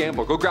 Go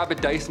gamble. Go grab a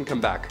dice and come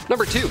back.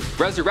 Number 2,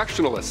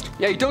 resurrectionalist.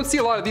 Yeah, you don't see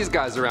a lot of these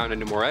guys around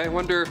anymore, eh?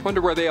 Wonder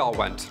where they all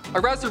went.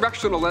 A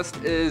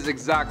resurrectionalist is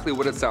exactly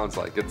what it sounds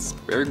like. It's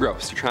very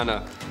gross. You're trying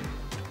to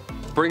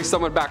bring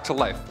someone back to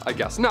life, I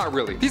guess. Not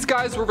really. These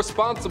guys were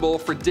responsible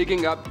for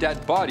digging up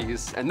dead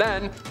bodies, and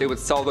then they would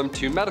sell them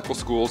to medical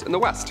schools in the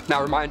West.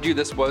 Now, remind you,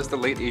 this was the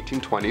late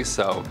 1820s,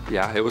 so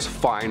yeah, it was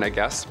fine, I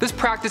guess. This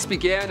practice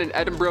began in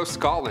Edinburgh,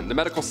 Scotland. The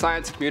medical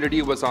science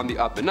community was on the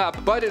up and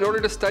up, but in order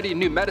to study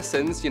new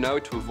medicines, you know,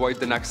 to avoid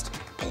the next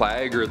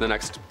plague or the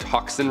next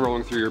toxin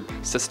rolling through your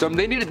system,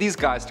 they needed these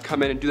guys to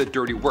come in and do the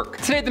dirty work.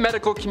 Today, the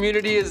medical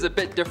community is a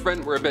bit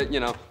different. We're a bit, you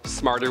know,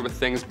 smarter with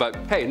things, but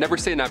hey, never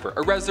say never.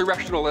 A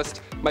resurrectionalist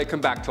might come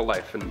back to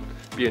life and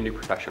be a new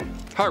profession.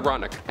 How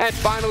ironic. And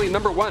finally,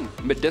 number 1,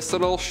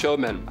 medicinal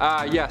showmen.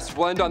 Yes,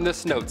 we'll end on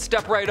this note.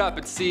 Step right up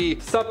and see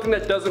something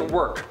that doesn't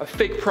work. A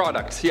fake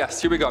product. Yes,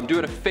 here we go. I'm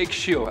doing a fake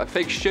shoe. A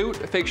fake shoot?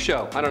 A fake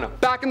show. I don't know.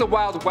 Back in the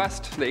Wild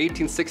West, the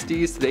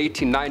 1860s to the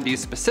 1890s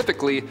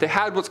specifically, they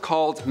had what's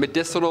called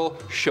medicinal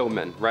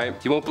showmen, right?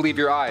 You won't believe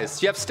your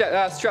eyes. You have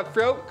strep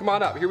throat? Come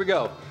on up. Here we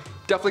go.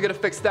 Definitely gonna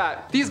fix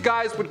that. These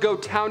guys would go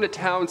town to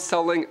town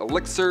selling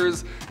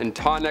elixirs and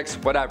tonics,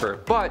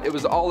 whatever, but it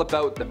was all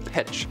about the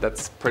pitch.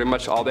 That's pretty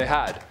much all they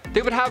had.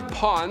 They would have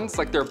pawns,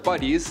 like their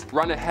buddies,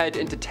 run ahead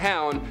into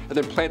town and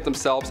then plant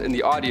themselves in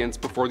the audience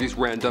before these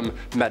random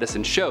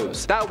medicine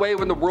shows. That way,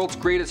 when the world's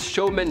greatest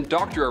showman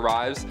doctor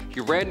arrives, he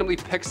randomly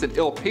picks an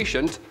ill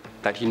patient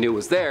that he knew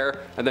was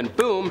there, and then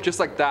boom, just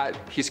like that,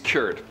 he's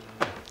cured.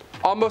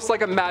 Almost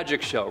like a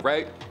magic show,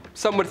 right?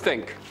 Some would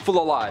think, full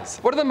of lies.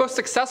 One of the most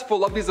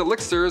successful of these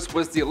elixirs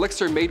was the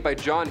elixir made by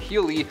John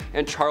Healy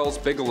and Charles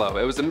Bigelow.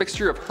 It was a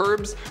mixture of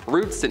herbs,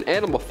 roots, and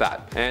animal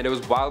fat, and it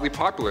was wildly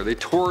popular. They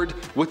toured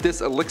with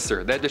this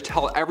elixir. They had to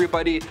tell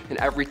everybody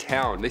in every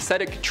town. They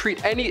said it could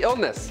treat any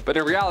illness, but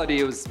in reality,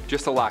 it was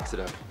just a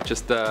laxative,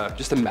 just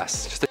a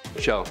mess, just a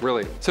show,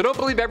 really. So don't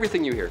believe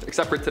everything you hear,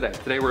 except for today.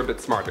 Today we're a bit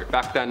smarter.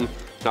 Back then,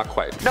 not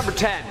quite. Number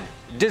 10,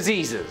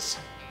 diseases.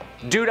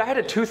 Dude, I had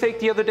a toothache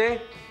the other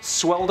day,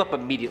 swelled up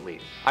immediately.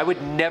 I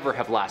would never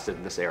have lasted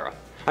in this era.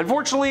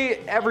 Unfortunately,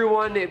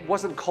 everyone, it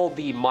wasn't called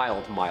the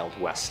mild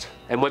West.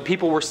 And when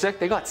people were sick,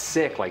 they got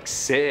sick, like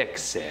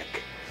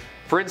sick.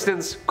 For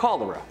instance,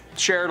 cholera,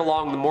 shared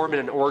along the Mormon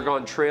and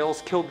Oregon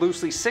trails, killed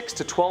loosely 6,000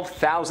 to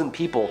 12,000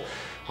 people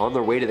on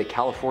their way to the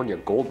California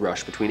gold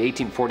rush between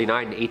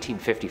 1849 and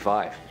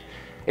 1855.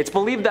 It's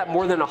believed that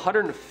more than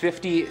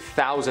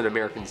 150,000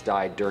 Americans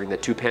died during the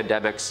two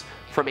pandemics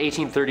from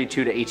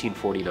 1832 to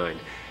 1849.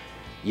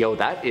 Yo,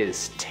 that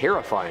is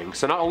terrifying.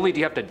 So not only do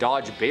you have to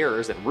dodge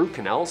bears and root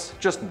canals,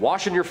 just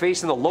washing your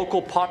face in the local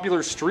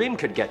popular stream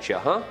could get you,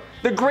 huh?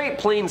 The Great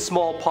Plains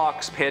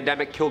smallpox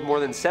pandemic killed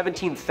more than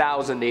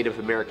 17,000 Native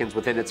Americans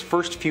within its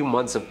first few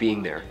months of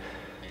being there.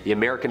 The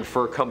American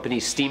Fur Company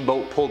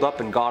steamboat pulled up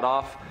and got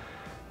off,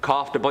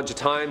 coughed a bunch of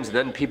times, and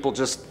then people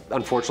just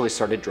unfortunately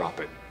started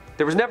dropping.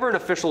 There was never an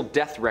official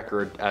death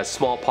record as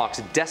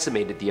smallpox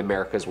decimated the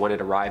Americas when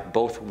it arrived,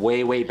 both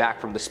way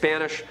back from the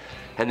Spanish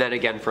and then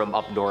again from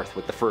up north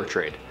with the fur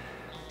trade.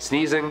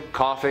 Sneezing,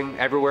 coughing,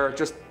 everywhere,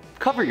 just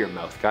cover your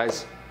mouth,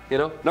 guys, you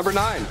know? Number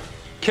 9,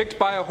 kicked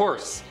by a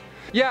horse.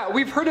 Yeah,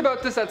 we've heard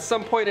about this at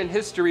some point in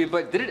history,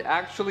 but did it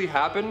actually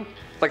happen?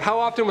 Like, how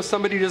often was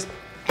somebody just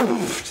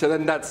poof, and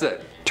then that's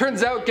it?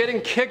 Turns out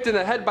getting kicked in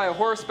the head by a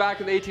horse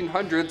back in the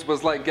 1800s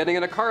was like getting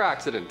in a car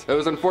accident.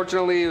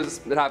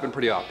 It happened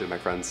pretty often, my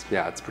friends.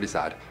 Yeah, it's pretty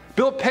sad.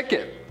 Bill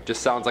Pickett,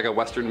 just sounds like a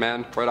Western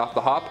man right off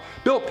the hop.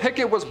 Bill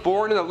Pickett was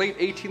born in the late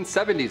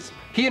 1870s.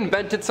 He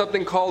invented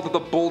something called the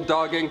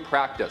bulldogging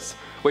practice,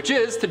 which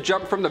is to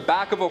jump from the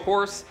back of a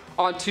horse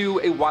onto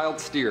a wild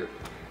steer.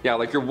 Yeah,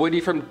 like you're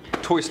Woody from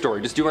Toy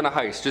Story, just doing a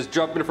heist, just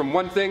jumping from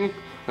one thing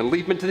and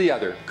leaping to the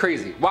other.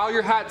 Crazy. While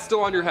your hat's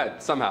still on your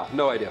head, somehow,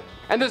 no idea.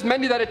 And there's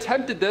many that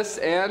attempted this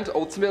and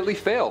ultimately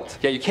failed.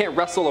 Yeah, you can't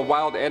wrestle a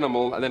wild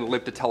animal and then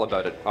live to tell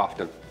about it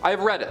often.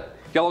 I've read it.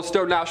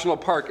 Yellowstone National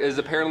Park is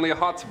apparently a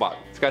hotspot.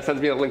 This guy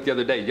sends me a link the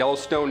other day.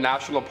 Yellowstone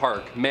National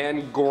Park,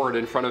 man gored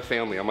in front of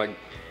family. I'm like,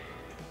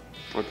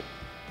 okay.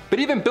 But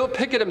even Bill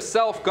Pickett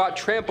himself got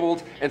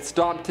trampled and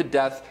stomped to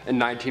death in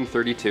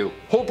 1932.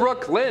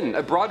 Holbrook Lynn,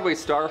 a Broadway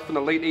star from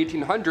the late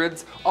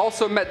 1800s,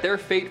 also met their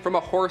fate from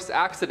a horse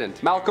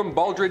accident. Malcolm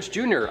Baldrige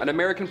Jr., an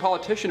American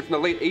politician from the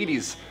late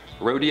 80s,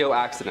 rodeo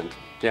accident.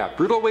 Yeah,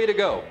 brutal way to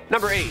go.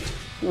 Number 8,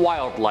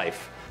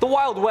 wildlife. The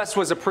Wild West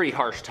was a pretty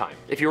harsh time.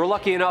 If you were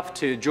lucky enough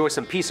to enjoy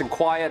some peace and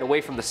quiet away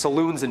from the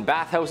saloons and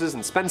bathhouses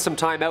and spend some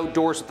time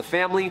outdoors with the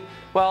family,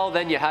 well,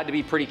 then you had to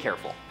be pretty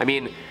careful. I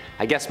mean,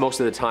 I guess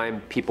most of the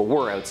time people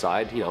were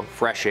outside, you know,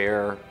 fresh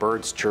air,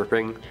 birds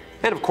chirping,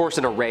 and of course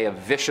an array of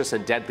vicious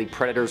and deadly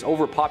predators,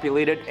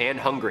 overpopulated and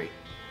hungry.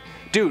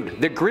 Dude,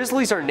 the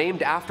grizzlies are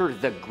named after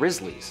the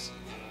grizzlies,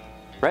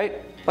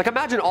 right? Like,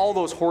 imagine all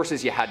those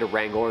horses you had to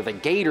wrangle, or the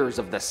gators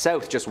of the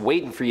south just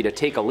waiting for you to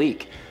take a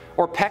leak,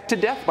 or pecked to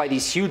death by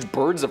these huge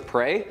birds of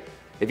prey.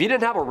 If you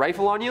didn't have a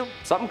rifle on you,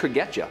 something could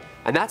get you.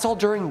 And that's all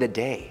during the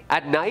day.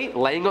 At night,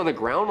 laying on the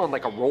ground on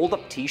like a rolled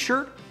up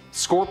t-shirt,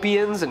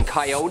 scorpions and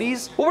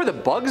coyotes? What were the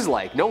bugs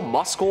like? No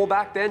muskole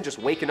back then, just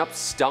waking up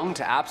stung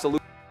to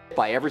absolute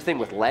by everything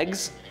with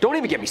legs? Don't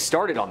even get me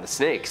started on the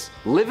snakes.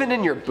 Living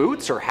in your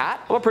boots or hat?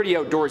 I'm a pretty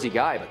outdoorsy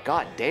guy, but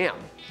god damn.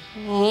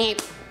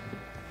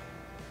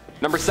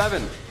 Number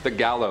 7, the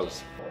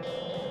gallows.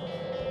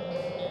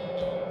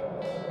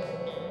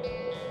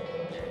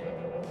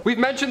 We've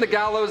mentioned the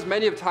gallows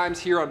many of times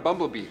here on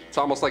BumbleBee. It's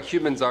almost like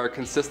humans are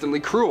consistently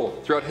cruel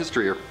throughout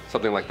history or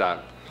something like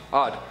that.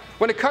 Odd.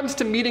 When it comes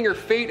to meeting your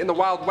fate in the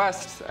Wild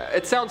West,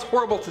 it sounds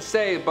horrible to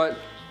say, but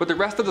with the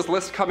rest of this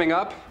list coming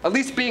up, at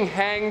least being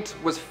hanged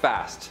was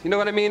fast. You know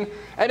what I mean?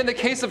 And in the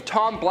case of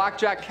Tom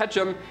Blackjack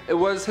Ketchum, it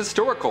was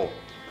historical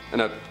in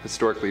a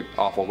historically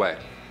awful way.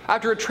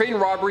 After a train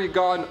robbery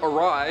gone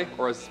awry,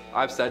 or as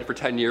I've said for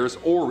 10 years,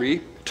 awry,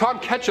 Tom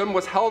Ketchum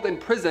was held in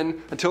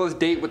prison until his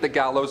date with the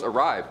gallows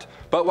arrived.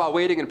 But while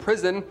waiting in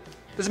prison,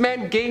 this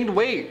man gained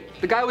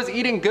weight. The guy was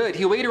eating good.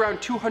 He weighed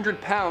around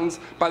 200 pounds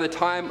by the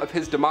time of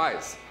his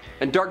demise.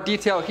 And dark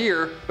detail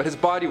here, but his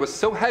body was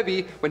so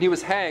heavy when he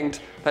was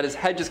hanged that his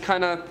head just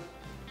kinda,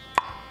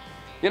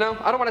 you know,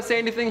 I don't want to say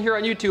anything here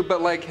on YouTube,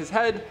 but like his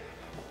head,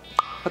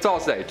 that's all I'll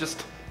say,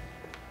 just.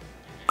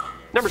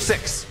 Number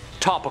 6,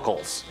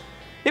 topicals.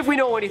 If we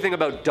know anything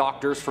about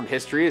doctors from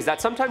history, is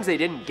that sometimes they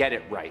didn't get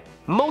it right.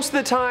 Most of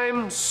the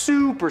time,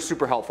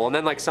 super helpful, and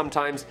then like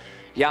sometimes,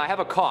 yeah, I have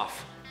a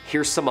cough,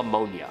 here's some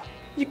ammonia.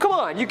 Come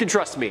on, you can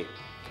trust me.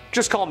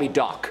 Just call me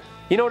Doc.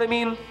 You know what I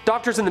mean?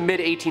 Doctors in the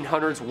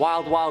mid-1800s,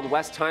 wild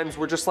west times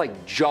were just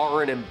like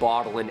jarring and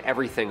bottling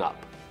everything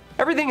up.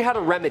 Everything had a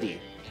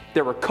remedy.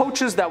 There were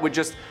coaches that would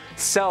just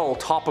sell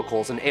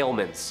topicals and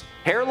ailments.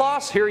 Hair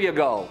loss? Here you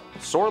go.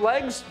 Sore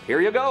legs? Here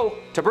you go.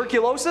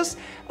 Tuberculosis?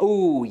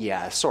 Ooh,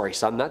 yeah, sorry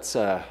son, that's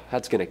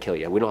gonna kill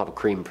you. We don't have a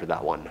cream for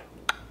that one.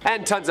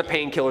 And tons of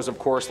painkillers, of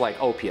course,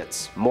 like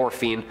opiates,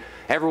 morphine.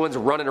 Everyone's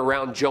running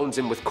around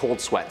jonesing with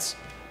cold sweats.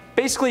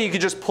 Basically, you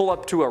could just pull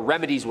up to a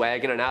remedies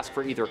wagon and ask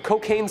for either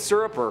cocaine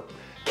syrup or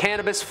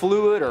cannabis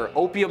fluid or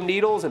opium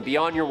needles and be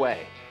on your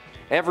way.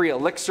 Every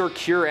elixir,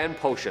 cure, and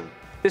potion.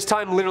 This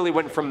time literally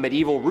went from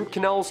medieval root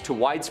canals to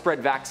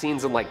widespread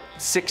vaccines in like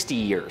 60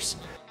 years.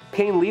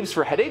 Cocaine leaves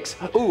for headaches?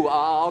 Ooh,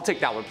 I'll take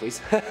that one,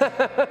 please.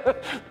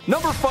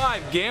 Number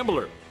 5,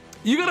 gambler.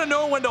 You gotta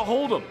know when to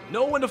hold 'em,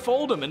 know when to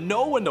fold 'em, and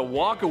know when to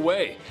walk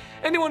away.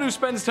 Anyone who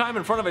spends time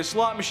in front of a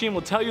slot machine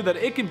will tell you that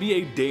it can be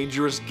a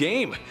dangerous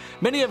game.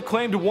 Many have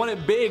claimed to won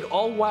it big,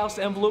 all whilst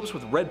envelopes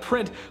with red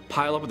print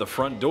pile up at the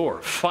front door.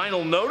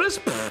 Final notice?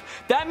 Pfft,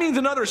 that means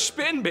another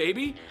spin,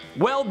 baby.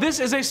 Well, this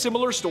is a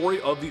similar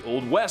story of the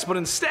Old West, but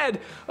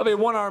instead of a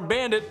one-armed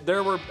bandit,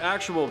 there were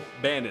actual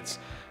bandits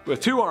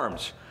with 2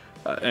 arms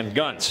and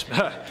guns.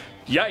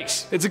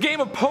 Yikes. It's a game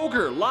of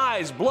poker,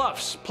 lies,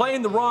 bluffs.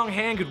 Playing the wrong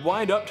hand could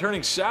wind up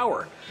turning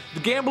sour.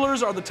 The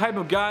gamblers are the type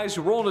of guys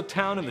who roll into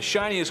town in the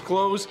shiniest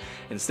clothes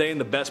and stay in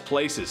the best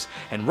places.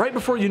 And right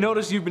before you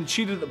notice you've been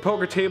cheated at the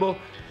poker table,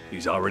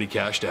 he's already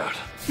cashed out.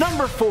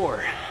 Number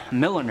 4,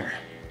 milliner.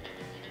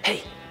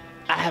 Hey,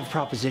 I have a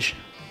proposition.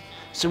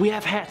 So we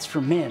have hats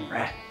for men,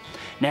 right?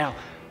 Now,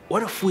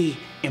 what if we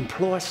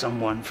employ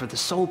someone for the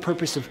sole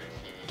purpose of,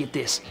 get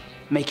this,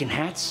 making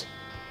hats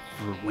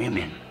for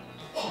women?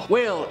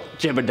 Well,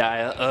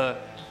 Jebediah,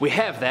 we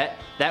have that.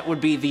 That would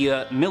be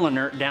the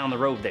milliner down the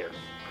road there.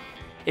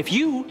 If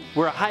you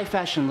were a high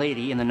fashion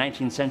lady in the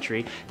 19th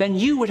century, then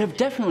you would have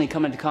definitely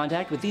come into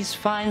contact with these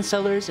fine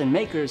sellers and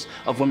makers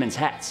of women's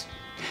hats.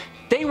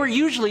 They were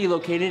usually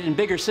located in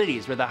bigger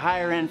cities where the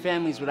higher end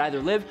families would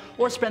either live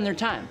or spend their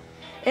time.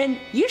 And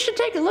you should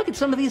take a look at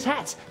some of these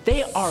hats.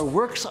 They are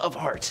works of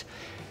art.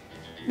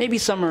 Maybe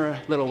some are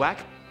a little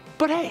whack,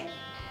 but hey.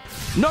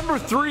 Number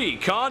 3,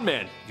 con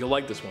man. You'll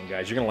like this one,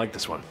 guys. You're gonna like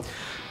this one.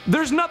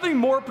 There's nothing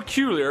more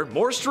peculiar,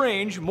 more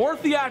strange, more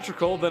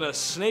theatrical than a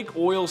snake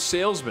oil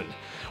salesman.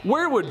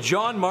 Where would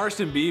John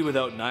Marston be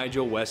without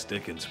Nigel West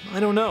Dickens? I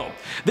don't know.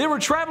 They were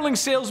traveling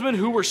salesmen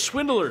who were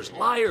swindlers,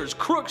 liars,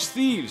 crooks,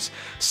 thieves,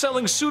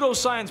 selling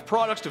pseudoscience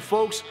products to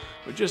folks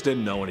who just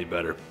didn't know any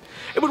better.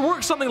 It would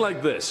work something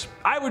like this.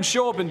 I would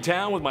show up in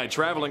town with my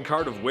traveling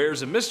cart of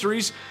wares and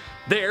mysteries.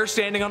 There,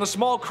 standing on a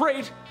small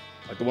crate,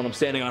 like the one I'm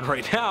standing on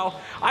right now,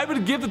 I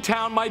would give the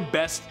town my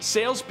best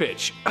sales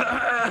pitch.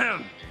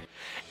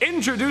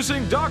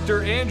 Introducing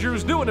Dr.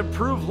 Andrew's new and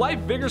improved Life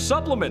Vigor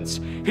supplements.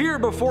 Here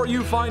before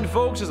you find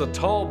folks is a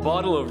tall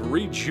bottle of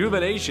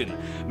rejuvenation,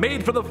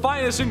 made from the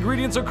finest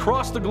ingredients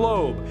across the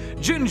globe.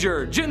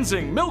 Ginger,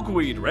 ginseng,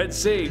 milkweed, red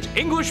sage,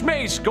 English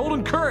mace,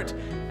 golden currant.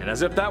 And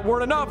as if that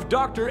weren't enough,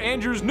 Dr.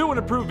 Andrew's new and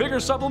improved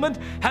Vigor supplement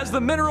has the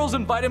minerals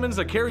and vitamins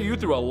that carry you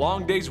through a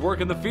long day's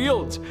work in the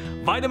fields.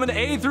 Vitamin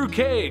A through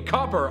K,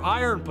 copper,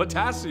 iron,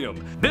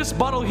 potassium. This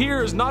bottle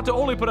here is not to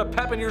only put a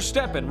pep in your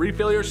step and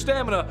refill your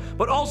stamina,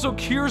 but also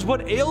cures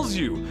what ails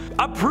you.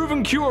 A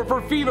proven cure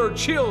for fever,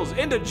 chills,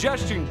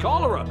 indigestion,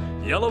 cholera,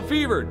 yellow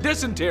fever,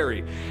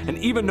 dysentery, and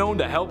even known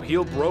to help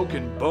heal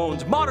broken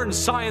bones. Modern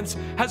science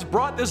has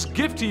brought this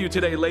gift to you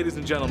today, ladies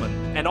and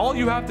gentlemen. And all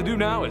you have to do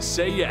now is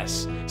say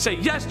yes. Say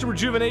yes to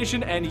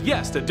rejuvenation and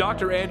yes to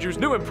Dr. Andrew's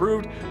new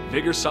improved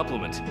Vigor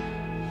supplement.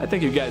 I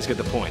think you guys get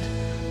the point.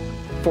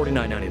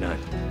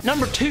 $49.99.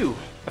 Number 2,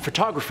 a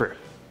photographer.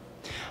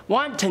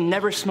 Want to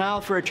never smile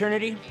for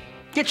eternity?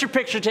 Get your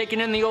picture taken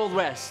in the Old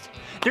West.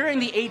 During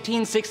the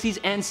 1860s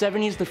and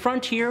 70s, the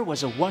frontier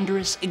was a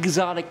wondrous,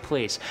 exotic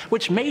place,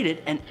 which made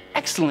it an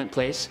excellent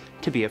place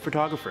to be a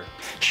photographer.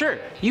 Sure,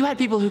 you had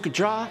people who could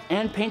draw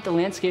and paint the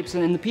landscapes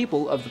and the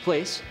people of the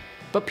place,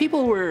 but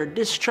people were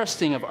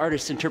distrusting of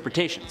artists'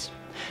 interpretations.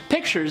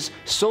 Pictures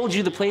sold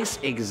you the place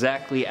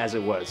exactly as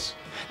it was.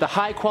 The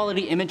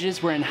high-quality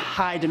images were in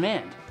high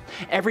demand.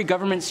 Every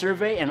government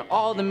survey and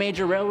all the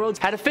major railroads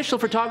had official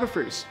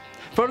photographers.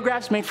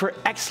 Photographs made for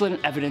excellent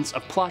evidence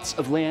of plots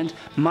of land,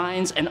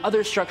 mines, and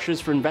other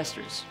structures for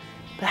investors.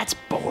 But that's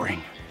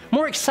boring.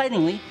 More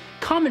excitingly,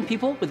 common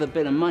people with a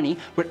bit of money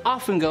would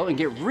often go and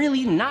get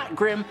really not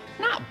grim,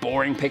 not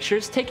boring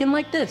pictures taken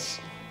like this.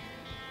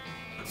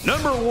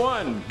 Number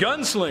 1,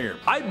 gunslinger.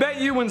 I bet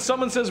you when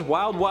someone says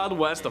Wild Wild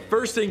West, the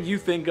first thing you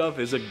think of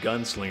is a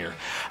gunslinger.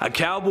 A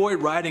cowboy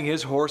riding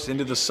his horse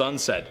into the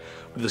sunset,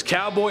 with his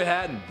cowboy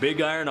hat and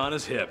big iron on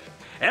his hip.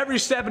 Every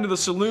step into the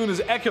saloon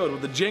is echoed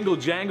with the jingle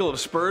jangle of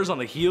spurs on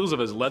the heels of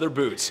his leather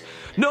boots.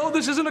 No,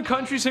 this isn't a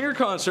country singer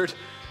concert.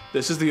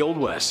 This is the Old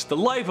West, the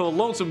life of a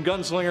lonesome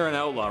gunslinger and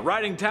outlaw,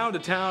 riding town to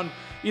town,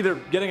 either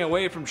getting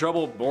away from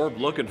trouble or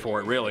looking for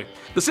it, really.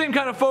 The same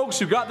kind of folks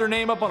who got their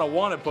name up on a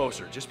wanted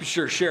poster. Just be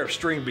sure Sheriff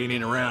Stringbean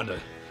ain't around to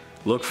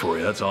look for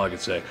you, that's all I can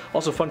say.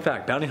 Also, fun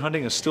fact, bounty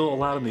hunting is still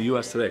allowed in the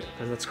US today.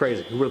 That's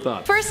crazy, who would've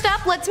thought? First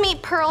up, let's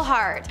meet Pearl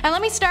Hart. And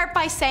let me start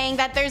by saying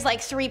that there's like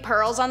 3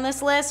 Pearls on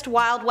this list.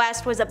 Wild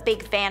West was a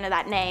big fan of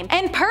that name.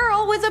 And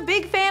Pearl was a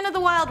big fan of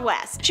the Wild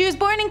West. She was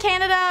born in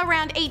Canada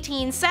around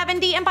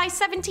 1870, and by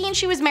 17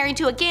 she was married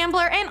to a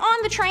gambler and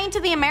on the train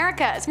to the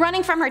Americas,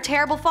 running from her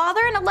terrible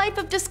father and a life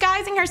of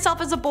disguising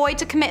herself as a boy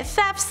to commit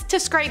thefts to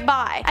scrape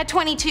by. At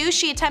 22,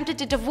 she attempted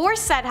to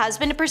divorce said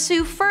husband to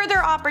pursue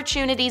further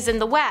opportunities in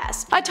the West.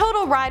 West. A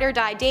total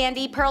ride-or-die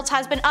dandy, Pearl's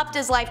husband upped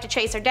his life to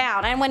chase her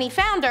down, and when he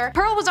found her,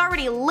 Pearl was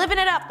already living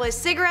it up with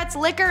cigarettes,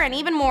 liquor, and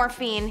even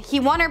morphine. He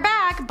won her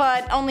back,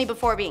 but only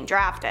before being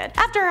drafted.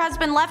 After her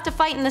husband left to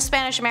fight in the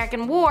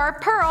Spanish-American War,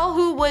 Pearl,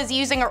 who was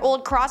using her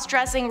old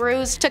cross-dressing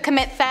ruse to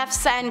commit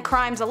thefts and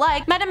crimes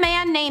alike, met a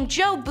man named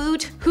Joe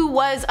Boot, who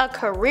was a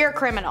career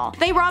criminal.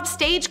 They robbed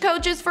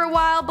stagecoaches for a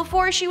while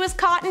before she was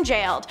caught and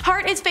jailed.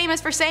 Hart is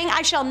famous for saying,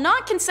 "I shall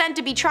not consent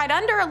to be tried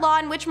under a law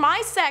in which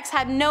my sex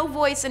had no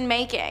voice in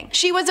making."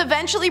 She was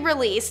eventually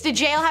released, to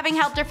jail having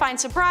helped her find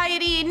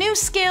sobriety, new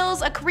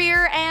skills, a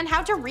career, and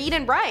how to read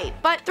and write.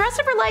 But the rest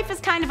of her life is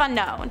kind of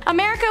unknown.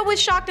 America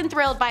was shocked and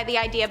thrilled by the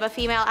idea of a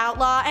female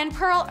outlaw, and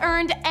Pearl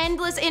earned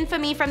endless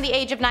infamy from the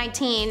age of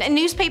 19.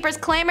 Newspapers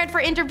clamored for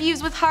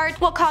interviews with Hart,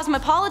 while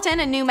Cosmopolitan,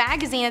 a new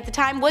magazine at the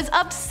time, was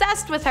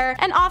obsessed with her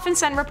and often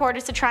sent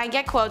reporters to try and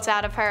get quotes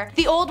out of her.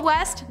 The Old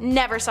West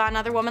never saw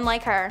another woman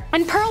like her.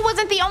 And Pearl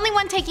wasn't the only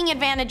one taking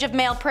advantage of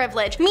male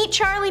privilege. Meet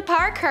Charlie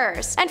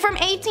Parkhurst. And from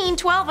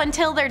 1812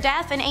 until their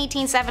death in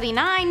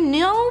 1879,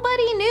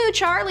 nobody knew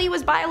Charlie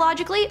was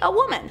biologically a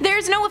woman.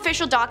 There's no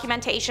official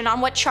documentation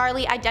on what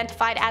Charlie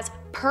identified as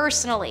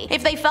personally.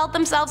 If they felt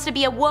themselves to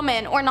be a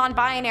woman or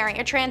non-binary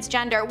or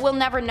transgender, we'll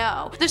never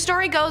know. The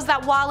story goes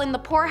that while in the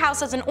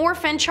poorhouse as an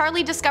orphan,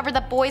 Charlie discovered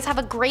that boys have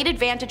a great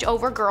advantage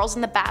over girls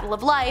in the battle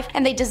of life,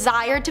 and they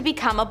desired to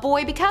become a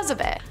boy because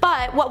of it.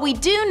 But what we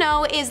do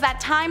know is that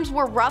times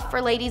were rough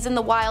for ladies in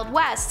the Wild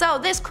West, so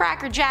this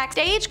crackerjack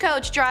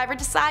stagecoach driver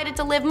decided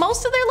to live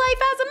most of their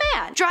life as a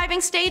man,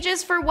 driving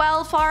stages for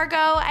Wells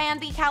Fargo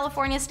and the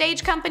California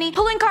Stage Company,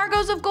 pulling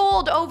cargoes of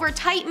gold over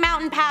tight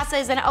mountain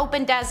passes and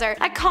open desert,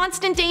 at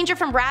constant danger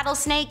from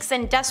rattlesnakes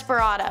and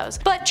desperados.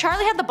 But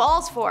Charlie had the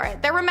balls for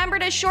it. They're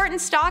remembered as short and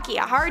stocky,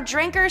 a hard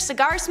drinker,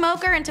 cigar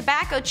smoker, and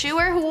tobacco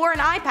chewer who wore an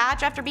eye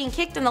patch after being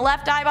kicked in the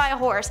left eye by a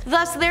horse,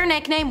 thus their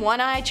nickname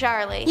One-Eyed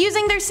Charlie.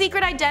 Using their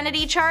secret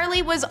identity,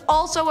 Charlie was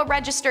also a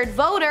registered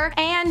voter,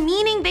 and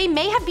meaning they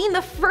may have been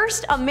the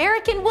first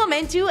American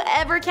woman to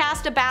ever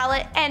cast a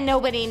ballot, and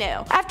nobody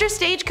knew. After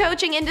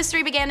stagecoaching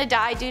industry began to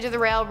die due to the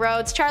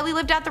railroads, Charlie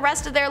lived out the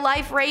rest of their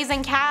life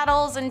raising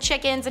cattle and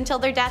chickens until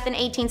their death in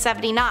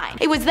 1879.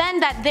 It was then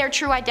that their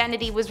true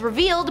identity was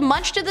revealed,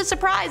 much to the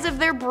surprise of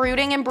their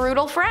brooding and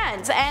brutal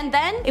friends, and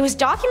then it was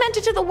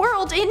documented to the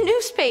world in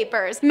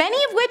newspapers, many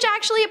of which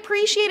actually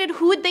appreciated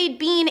who they'd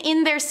been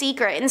in their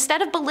secret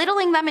instead of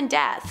belittling them in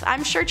death.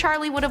 I'm sure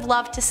Charlie would have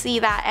loved to see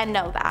that and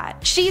know that.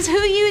 She's who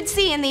you'd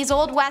see in these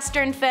old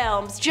western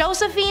films,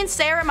 Josephine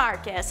Sarah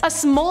Marcus. A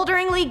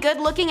smolderingly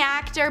good-looking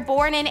actor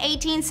born in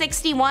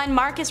 1861,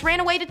 Marcus ran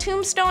away to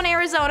Tombstone,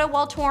 Arizona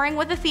while touring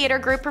with a theater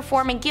group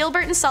performing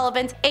Gilbert and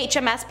Sullivan's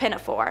HMS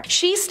Pinafore.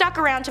 She stuck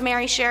around to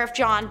marry Sheriff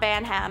John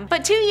Banham,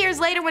 but 2 years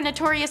later when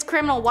notorious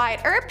criminal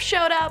Wyatt Earp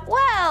showed up,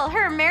 well,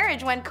 her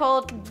marriage went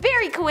cold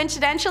very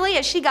coincidentally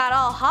as she got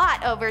all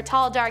hot over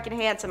tall, dark, and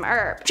handsome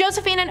Earp.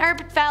 Josephine and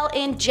Earp fell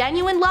in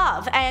genuine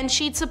love, and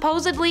she'd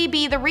supposedly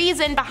be the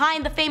reason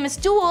behind the famous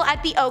duel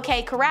at the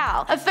OK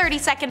Corral, a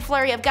 30-second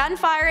flurry of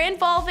gunfire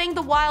involving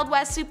the Wild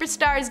West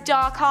superstars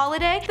Doc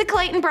Holliday, the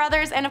Clayton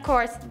brothers, and of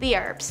course, the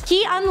Earps.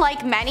 He,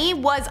 unlike many,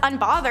 was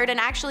unbothered and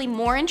actually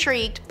more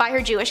intrigued by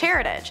her Jewish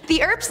heritage.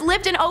 The Earps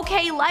lived an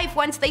okay life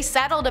once they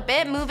settled a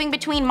bit, moving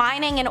between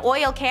mining and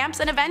oil camps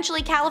and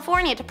eventually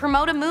California to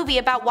promote a movie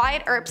about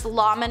Wyatt Earp's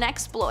lawman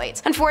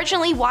exploits.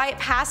 Unfortunately, Wyatt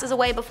passes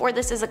away before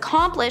this is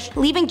accomplished,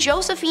 leaving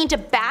Josephine to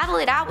battle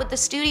it out with the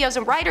studios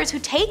and writers who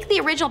take the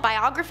original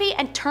biography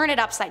and turn it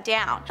upside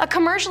down. A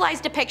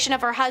commercialized depiction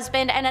of her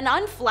husband and an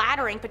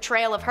unflattering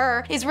portrayal of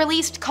her is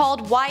released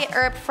called Wyatt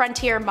Earp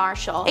Frontier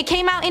Marshal. It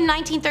came out in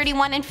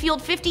 1931 and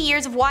fueled 50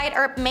 years of Wyatt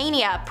Earp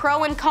mania,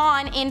 pro and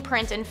con, in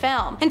print and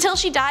film. Until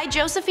she died,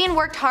 Josephine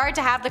worked hard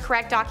to have the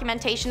correct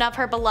documentation of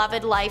her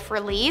beloved life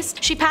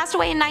released. She passed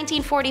away in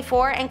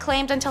 1944 and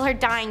claimed until her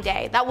dying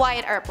day that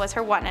Wyatt Earp was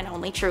her one and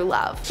only true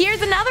love.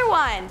 Here's another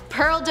one,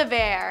 Pearl de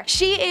Vere.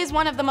 She is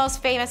one of the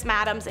most famous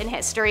madams in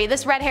history.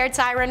 This red-haired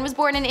siren was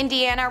born in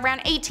Indiana around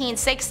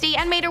 1860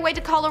 and made her way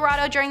to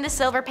Colorado during the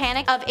Silver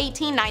Panic of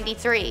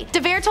 1893. De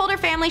Vere told her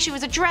family she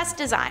was a dress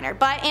designer,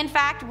 but in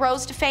fact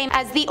rose to fame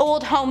as the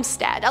Old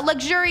Homestead, a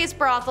luxurious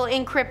brothel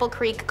in Cripple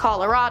Creek,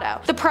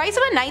 Colorado. The price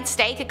of a night's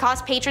stay could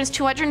cost patrons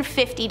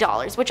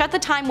 $250, which at the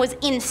time was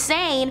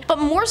insane, but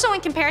more so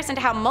in comparison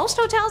to how most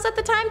hotels at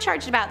the time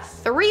charged about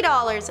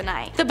 $3 a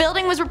night. The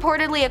building was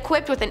reportedly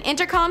equipped with an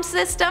intercom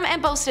system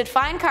and boasted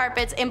fine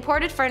carpets,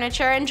 imported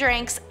furniture and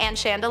drinks, and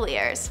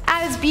chandeliers.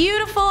 As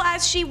beautiful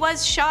as she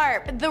was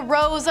sharp, the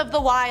Rose of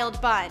the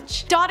Wild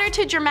Bunch. Daughter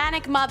to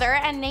Germanic mother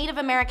and Native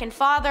American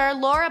father,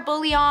 Laura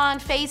Bullion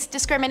faced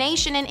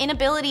discrimination and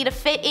inability to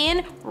fit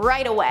in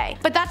right away.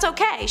 But that's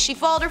okay, she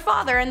followed her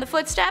father in the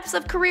footsteps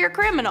of career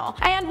criminal.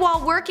 And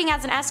while working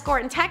as an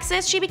escort in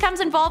Texas, she becomes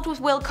involved with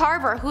Will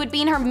Carver, who had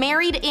been her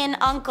married-in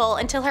uncle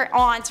until her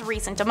aunt's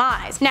recent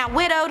demise. Now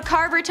widowed,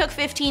 Carver took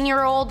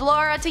 15-year-old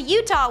Laura to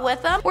Utah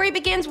with him, where he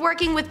begins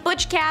working with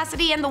Butch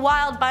Cassidy and the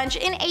Wild Bunch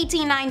in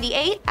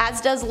 1898, as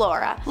does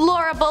Laura.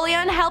 Laura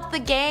Bullion helped the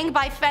gang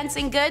by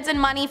fencing goods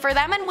and money for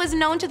them and was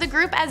known to the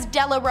group as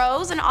Della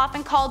Rose and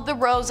often called the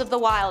Rose of the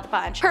Wild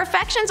Bunch. Her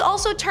affections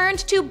also turned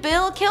to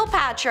Bill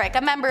Kilpatrick,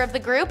 a member of the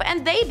group,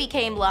 and they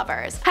became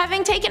lovers.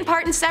 Having taken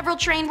part in several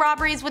train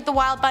robberies with the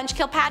Wild Bunch,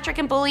 Kilpatrick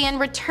and Bullion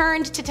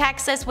returned to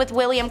Texas with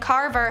William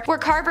Carver, where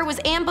Carver was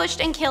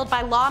ambushed and killed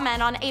by lawmen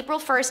on April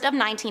 1st of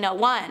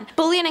 1901.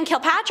 Bullion and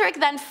Kilpatrick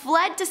then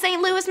fled to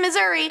St. Louis,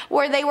 Missouri,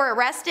 where they were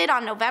arrested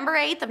on November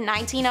 8th of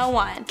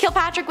 1901.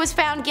 Kilpatrick was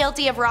found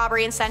guilty of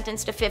robbery and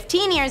sentenced to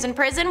 15 years in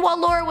prison, while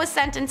Laura was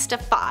sentenced to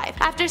 5.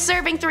 After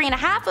serving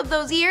 3.5 of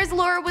those years,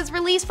 Laura was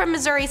released from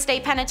Missouri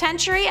State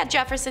Penitentiary at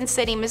Jefferson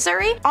City,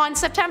 Missouri on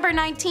September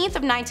 19th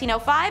of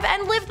 1905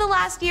 and lived the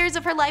last years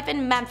of her life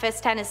in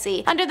Memphis,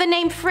 Tennessee, under the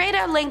name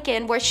Freda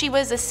Lincoln, where she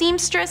was a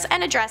seamstress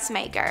and a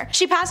dressmaker.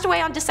 She passed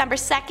away on December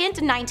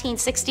 2nd,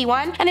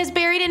 1961, and is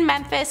buried in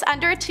Memphis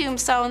under a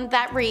tombstone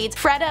that reads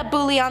Freda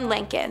Bullion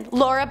Lincoln,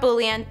 Laura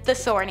Bullion, the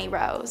Thorny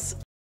Rose.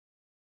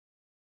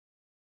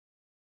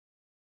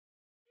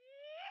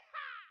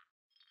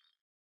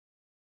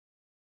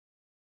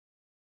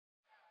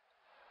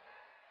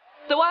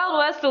 The Wild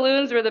West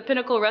saloons were the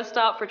pinnacle rest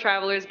stop for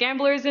travelers,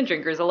 gamblers, and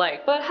drinkers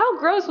alike. But how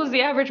gross was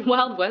the average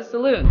Wild West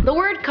saloon? The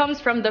word comes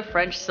from the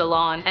French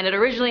salon, and it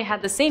originally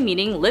had the same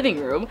meaning,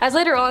 living room, as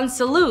later on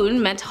saloon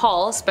meant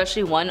hall,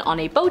 especially one on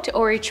a boat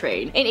or a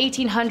train. In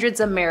 1800s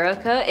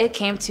America, it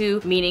came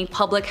to meaning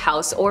public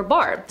house or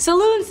bar.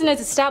 Saloons in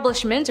its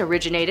establishment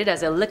originated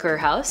as a liquor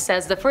house,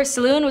 as the first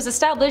saloon was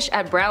established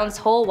at Brown's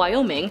Hole,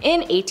 Wyoming in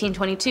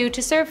 1822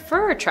 to serve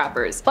fur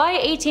trappers. By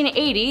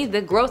 1880,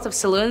 the growth of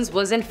saloons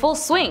was in full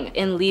swing.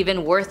 In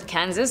Leavenworth,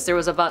 Kansas, there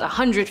was about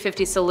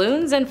 150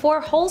 saloons and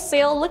 4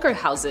 wholesale liquor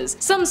houses.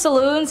 Some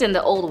saloons in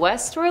the Old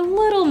West were a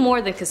little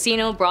more than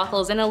casino,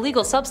 brothels, and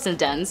illegal substance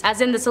dens.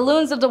 As in the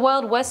saloons of the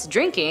Wild West,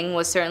 drinking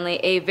was certainly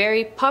a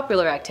very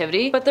popular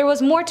activity, but there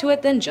was more to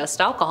it than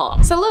just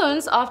alcohol.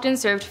 Saloons often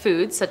served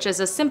foods such as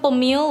a simple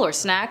meal or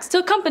snacks to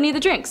accompany the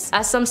drinks,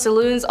 as some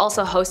saloons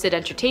also hosted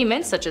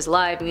entertainment such as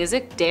live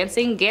music,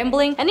 dancing,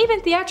 gambling, and even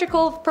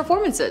theatrical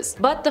performances.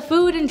 But the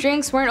food and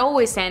drinks weren't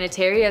always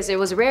sanitary, as it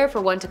was rare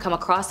for one to come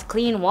across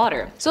clean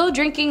water. So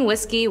drinking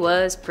whiskey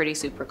was pretty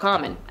super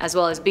common, as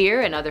well as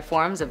beer and other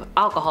forms of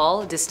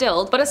alcohol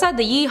distilled. But aside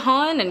the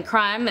yeehaw and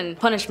crime and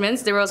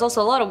punishments, there was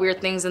also a lot of weird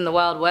things in the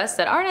Wild West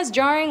that aren't as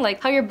jarring,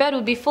 like how your bed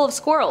would be full of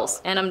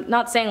squirrels. And I'm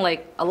not saying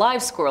like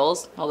alive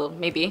squirrels, although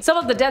maybe. Some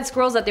of the dead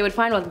squirrels that they would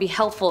find would be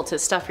helpful to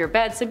stuff your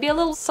bed, so it'd be a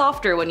little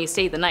softer when you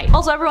stayed the night.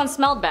 Also, everyone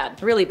smelled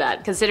bad, really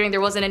bad, considering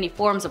there wasn't any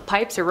forms of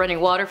pipes or running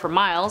water for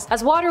miles,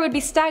 as water would be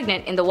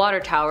stagnant in the water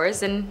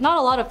towers and not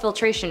a lot of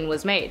filtration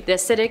was made. The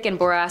acidic and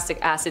boracic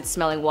acid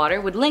smelling water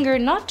would linger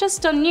not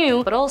just on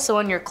you, but also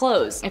on your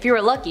clothes. If you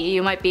were lucky,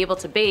 you might be able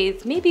to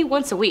bathe maybe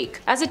once a week,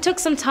 as it took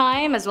some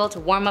time as well to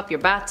warm up your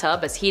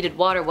bathtub, as heated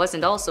water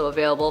wasn't also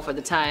available for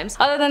the times.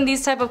 Other than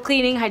these type of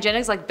cleaning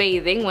hygienics like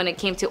bathing, when it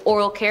came to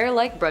oral care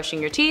like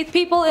brushing your teeth,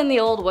 people in the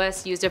Old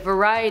West used a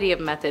variety of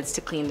methods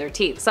to clean their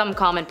teeth. Some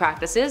common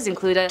practices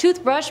include a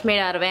toothbrush made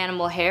out of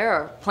animal hair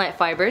or plant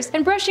fibers,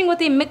 and brushing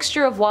with a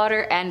mixture of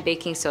water and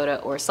baking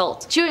soda or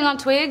salt. Chewing on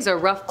twigs or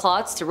rough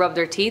cloths to rub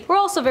their teeth were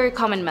also very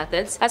common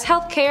methods, as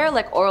health care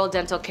like oral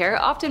dental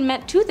care often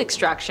meant tooth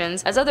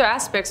extractions, as other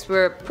aspects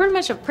were pretty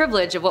much a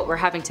privilege of what we're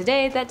having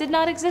today that did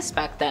not exist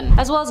back then.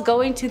 As well as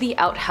going to the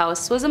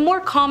outhouse was a more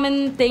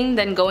common thing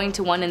than going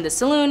to one in the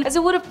saloon, as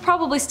it would have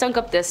probably stunk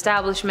up the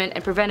establishment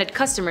and prevented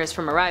customers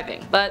from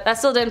arriving. But that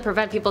still didn't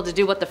prevent people to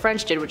do what the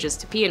French did, which is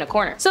to pee in a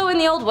corner. So in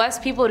the Old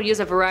West, people would use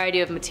a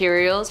variety of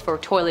materials for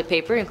toilet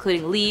paper,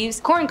 including leaves,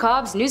 corn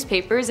cobs,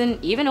 newspapers,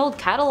 and even old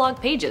catalog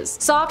pages.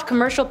 Soft,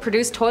 commercial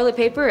produced toilet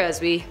paper,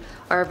 as we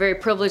are very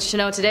privileged to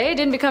know today,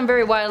 didn't become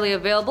very widely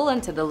available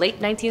until the late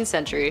 19th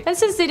century. And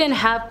since they didn't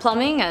have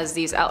plumbing, as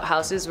these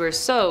outhouses were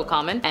so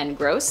common and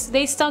gross,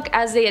 they stunk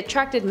as they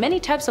attracted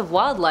many types of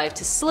wildlife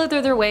to slither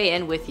their way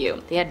in with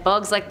you. They had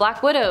bugs like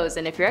black widows,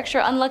 and if you're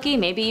extra unlucky,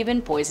 maybe even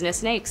poisonous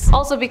snakes.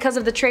 Also, because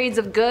of the trades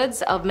of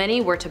goods of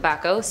many were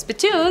tobacco,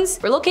 spittoons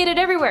were located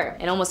everywhere.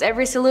 In almost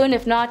every saloon,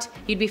 if not,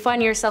 you'd be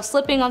finding yourself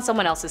slipping on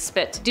someone else's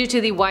spit. Due to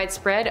the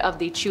widespread of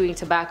the chewing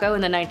tobacco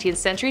in the 19th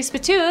century,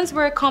 spittoons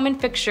were a common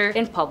fixture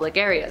in public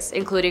areas,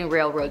 including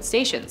railroad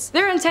stations.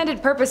 Their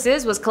intended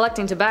purposes was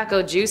collecting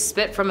tobacco juice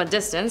spit from a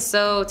distance,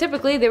 so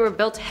typically they were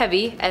built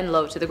heavy and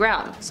low to the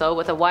ground. So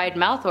with a wide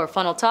mouth or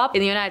funnel top,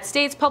 in the United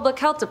States, public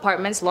health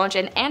departments launched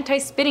an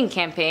anti-spitting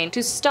campaign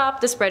to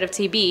stop the spread of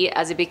TB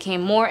as it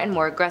became more and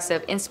more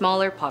aggressive in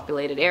smaller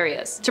populated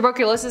areas.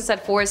 Tuberculosis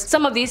had forced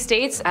some of these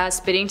states as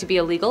spitting to be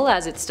illegal,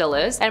 as it still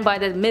is, and by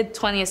the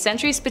mid-20th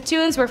century,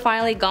 spittoons were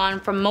finally gone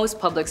from most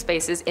public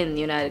spaces in the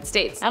United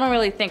States. I don't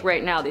really think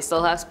right now they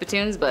still have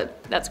spittoons,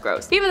 but that's gross.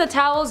 gross. Even the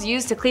towels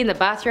used to clean the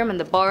bathroom and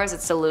the bars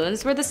at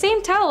saloons were the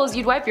same towels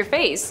you'd wipe your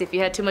face if you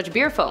had too much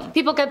beer foam.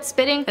 People kept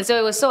spitting, and so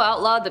it was so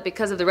outlawed that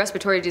because of the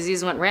respiratory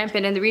disease went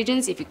rampant in the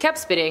regions, if you kept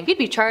spitting, you'd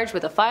be charged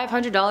with a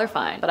 $500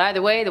 fine. But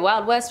either way, the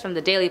Wild West, from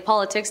the daily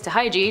politics to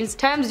hygienes,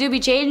 times do be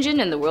changing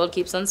and the world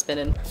keeps on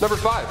spinning. Number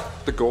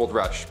 5, the gold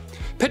rush.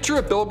 Picture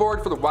a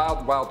billboard for the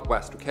Wild Wild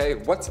West, okay?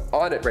 What's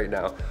on it right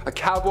now? A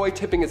cowboy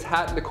tipping his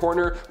hat in the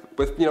corner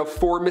with,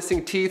 4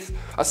 missing teeth,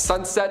 a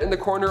sunset in the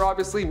corner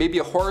obviously, maybe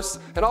a horse,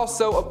 and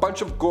also a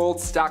bunch of gold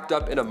stacked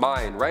up in a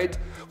mine, right?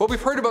 Well,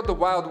 we've heard about the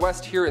Wild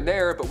West here and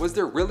there, but was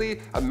there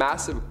really a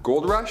massive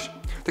gold rush?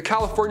 The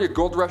California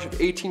Gold Rush of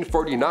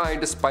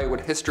 1849, despite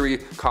what history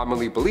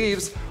commonly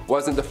believes,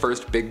 wasn't the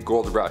first big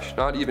gold rush,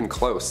 not even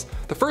close.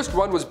 The first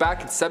one was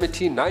back in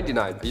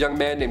 1799. A young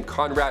man named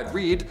Conrad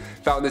Reed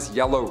found this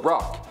yellow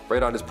rock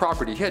right on his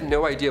property. He had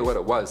no idea what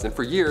it was, and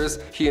for years,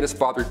 he and his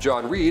father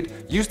John Reed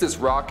used this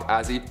rock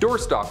as a door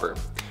stopper.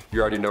 You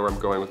already know where I'm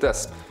going with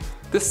this.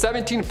 This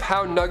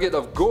 17-pound nugget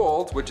of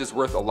gold, which is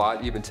worth a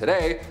lot even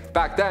today,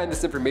 back then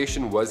this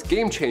information was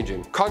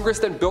game-changing. Congress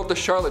then built the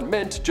Charlotte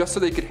Mint just so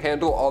they could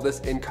handle all this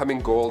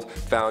incoming gold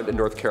found in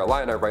North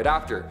Carolina right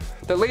after.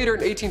 Then later in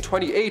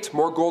 1828,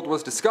 more gold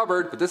was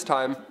discovered, but this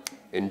time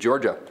in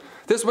Georgia.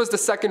 This was the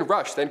second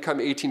rush. Then come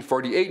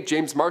 1848,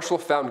 James Marshall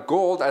found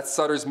gold at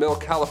Sutter's Mill,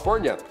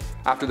 California.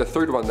 After the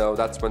third one though,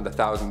 that's when the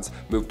thousands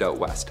moved out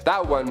west.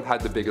 That one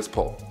had the biggest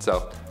pull.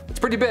 So it's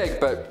pretty big,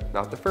 but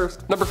not the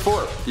first. Number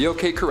 4, the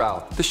OK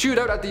Corral. The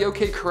shootout at the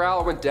OK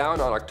Corral went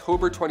down on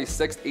October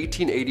 26,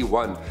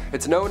 1881.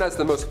 It's known as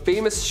the most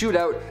famous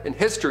shootout in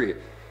history.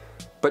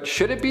 But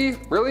should it be?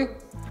 Really?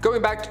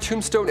 Going back to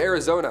Tombstone,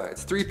 Arizona,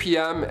 it's 3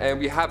 p.m. and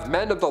we have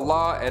men of the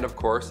law and of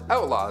course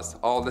outlaws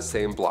all in the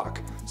same block.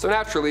 So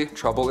naturally,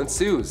 trouble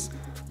ensues.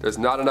 There's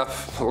not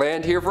enough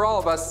land here for all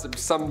of us,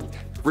 some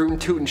rootin'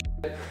 tootin'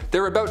 shit.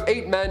 There were about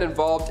 8 men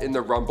involved in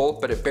the rumble,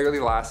 but it barely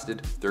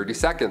lasted 30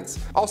 seconds.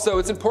 Also,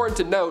 it's important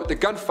to note the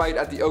gunfight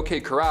at the OK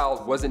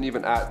Corral wasn't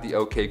even at the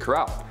OK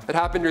Corral. It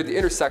happened near the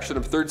intersection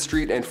of 3rd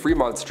Street and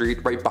Fremont Street,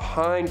 right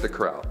behind the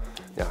corral.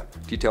 Yeah,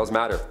 details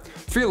matter.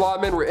 3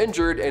 lawmen were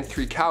injured and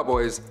 3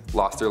 cowboys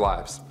lost their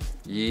lives.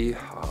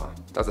 Yeehaw.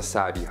 That was a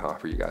sad yeehaw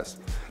for you guys.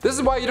 This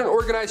is why you don't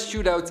organize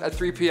shootouts at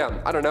 3 p.m.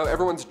 I don't know,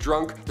 everyone's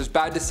drunk, there's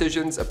bad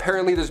decisions,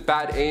 apparently there's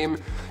bad aim.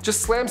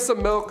 Just slam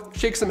some milk,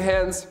 shake some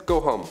hands,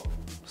 go home.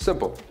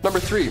 Simple. Number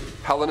 3,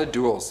 Helena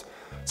duels.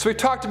 So we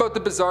talked about the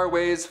bizarre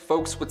ways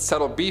folks would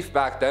settle beef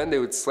back then. They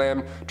would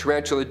slam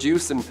tarantula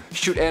juice and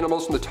shoot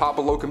animals from the top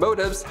of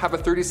locomotives, have a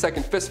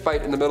 30-second fist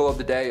fight in the middle of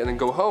the day, and then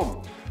go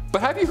home. But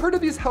have you heard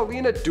of these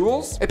Helena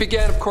duels? It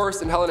began, of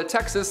course, in Helena,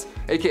 Texas,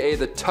 aka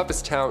the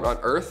toughest town on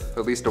earth,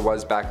 at least it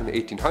was back in the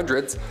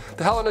 1800s.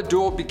 The Helena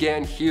duel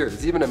began here.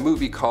 There's even a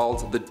movie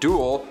called The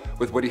Duel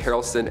with Woody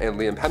Harrelson and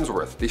Liam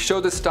Hemsworth. They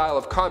show this style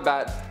of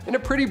combat in a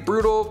pretty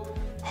brutal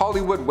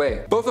Hollywood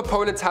way. Both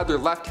opponents had their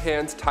left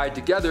hands tied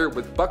together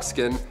with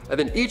buckskin, and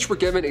then each were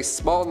given a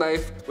small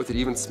knife with an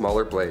even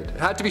smaller blade. It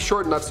had to be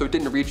short enough so it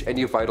didn't reach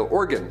any vital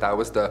organ. That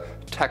was the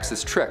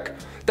Texas trick.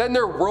 Then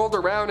they're whirled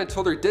around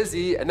until they're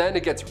dizzy, and then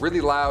it gets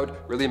really loud,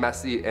 really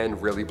messy, and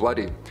really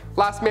bloody.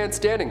 Last man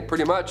standing,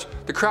 pretty much.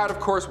 The crowd of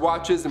course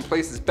watches and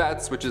places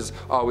bets, which is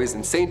always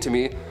insane to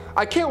me.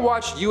 I can't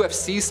watch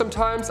UFC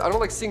sometimes. I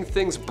don't like seeing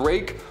things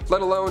break,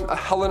 let alone a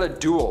Helena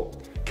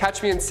duel.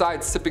 Catch me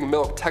inside sipping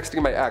milk,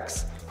 texting my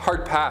ex.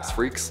 Hard pass,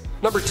 freaks.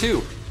 Number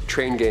 2,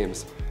 train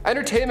games.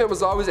 Entertainment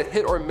was always a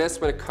hit or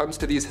miss when it comes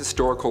to these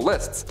historical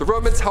lists. The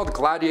Romans held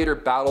gladiator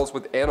battles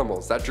with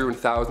animals that drew in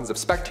thousands of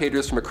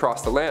spectators from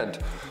across the land.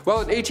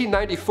 Well, in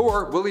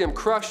 1894, William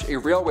Crush, a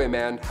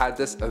railwayman, had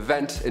this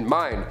event in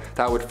mind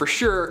that would for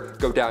sure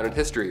go down in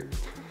history.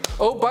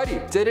 Oh buddy,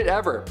 did it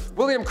ever.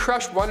 William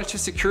Crush wanted to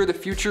secure the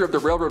future of the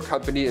railroad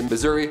company in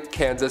Missouri,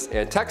 Kansas,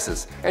 and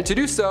Texas. And to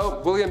do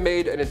so, William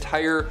made an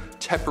entire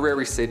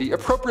temporary city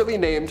appropriately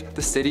named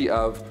the city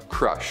of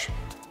Crush.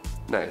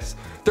 Nice.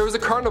 There was a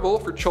carnival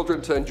for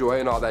children to enjoy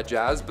and all that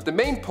jazz, but the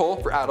main pull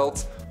for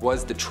adults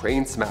was the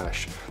train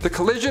smash. The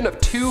collision of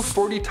 2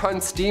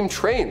 40-ton steam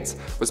trains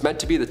was meant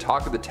to be the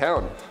talk of the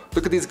town.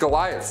 Look at these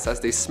Goliaths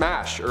as they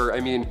smash,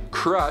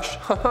 crush,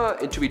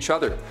 into each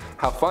other.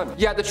 How fun.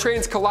 Yeah, the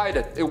trains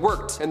collided, it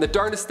worked, and the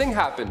darndest thing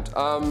happened.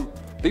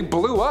 They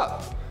blew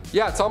up.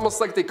 Yeah, it's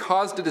almost like they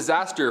caused a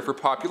disaster for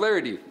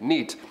popularity.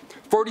 Neat.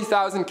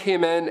 40,000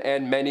 came in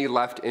and many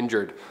left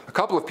injured. A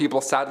couple of people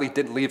sadly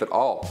didn't leave at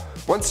all.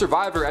 One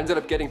survivor ended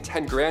up getting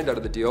 10 grand out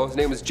of the deal. His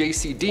name was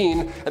J.C.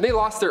 Dean, and they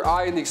lost their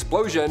eye in the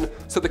explosion,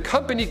 so the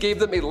company gave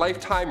them a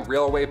lifetime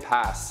railway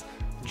pass.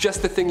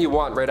 Just the thing you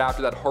want right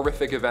after that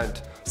horrific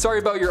event. Sorry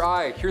about your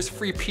eye, here's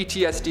free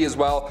PTSD as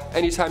well,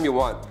 anytime you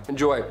want.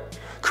 Enjoy.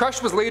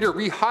 Crush was later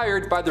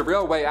rehired by the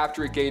railway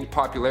after it gained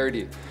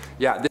popularity.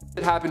 Yeah,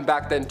 this happened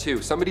back then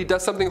too. Somebody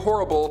does something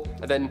horrible,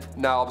 and then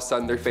now all of a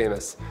sudden they're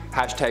famous.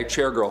 Hashtag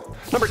chairgirl.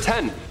 Number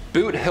 10,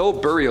 Boot Hill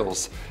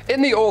burials.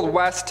 In the Old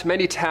West,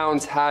 many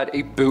towns had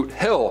a Boot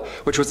Hill,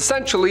 which was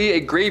essentially a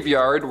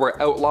graveyard where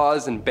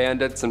outlaws and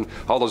bandits and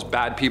all those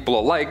bad people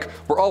alike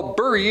were all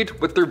buried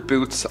with their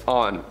boots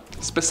on.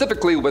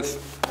 Specifically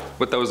with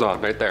with those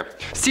on right there.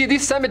 See,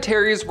 these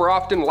cemeteries were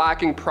often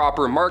lacking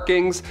proper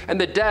markings,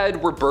 and the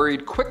dead were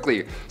buried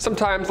quickly,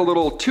 sometimes a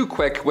little too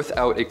quick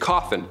without a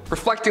coffin,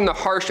 reflecting the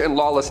harsh and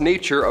lawless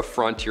nature of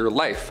frontier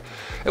life.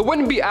 It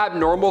wouldn't be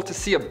abnormal to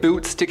see a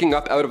boot sticking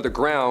up out of the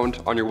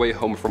ground on your way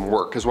home from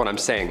work, is what I'm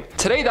saying.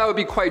 Today that would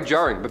be quite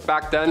jarring, but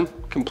back then,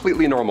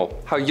 completely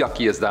normal. How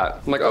yucky is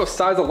that? I'm like, oh,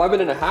 size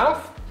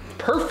 11.5?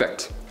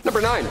 Perfect. Number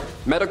 9,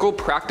 medical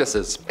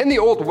practices. In the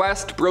Old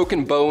West,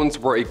 broken bones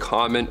were a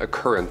common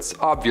occurrence.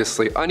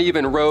 Obviously,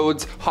 uneven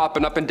roads,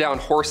 hopping up and down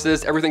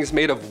horses, everything's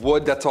made of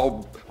wood that's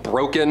all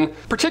broken.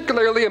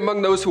 Particularly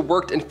among those who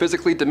worked in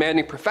physically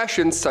demanding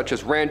professions such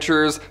as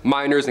ranchers,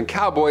 miners, and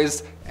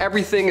cowboys,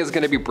 everything is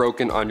going to be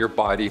broken on your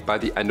body by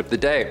the end of the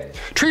day.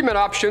 Treatment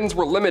options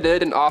were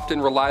limited and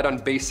often relied on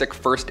basic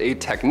first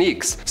aid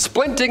techniques,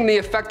 splinting the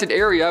affected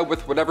area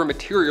with whatever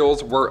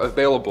materials were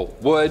available.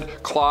 Wood,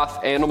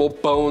 cloth, animal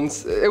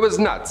bones. It was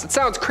nuts. It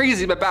sounds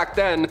crazy, but back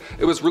then,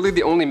 it was really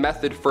the only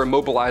method for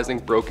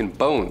immobilizing broken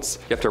bones.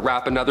 You have to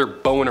wrap another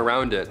bone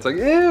around it. It's like,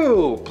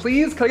 ew,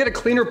 please, can I get a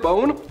cleaner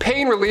bone?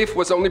 Pain relief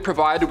was only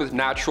provided with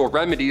natural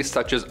remedies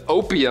such as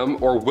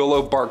opium or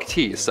willow bark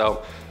tea,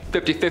 so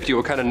 50-50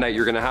 what kind of night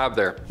you're gonna have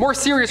there. More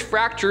serious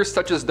fractures,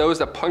 such as those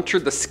that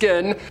punctured the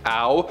skin,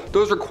 ow,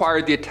 those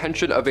required the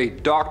attention of a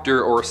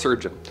doctor or a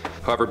surgeon.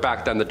 However,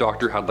 back then the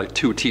doctor had like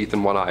 2 teeth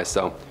in one eye,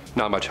 so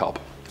not much help.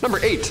 Number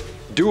 8,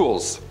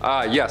 duels.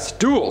 Yes,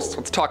 duels.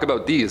 Let's talk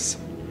about these.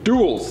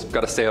 Duels,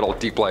 gotta say it all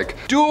deep like.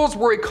 Duels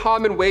were a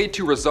common way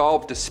to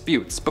resolve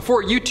disputes.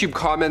 Before YouTube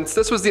comments,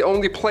 this was the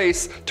only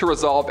place to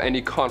resolve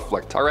any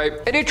conflict, alright?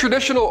 In a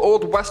traditional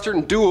old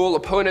Western duel,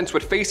 opponents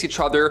would face each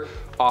other,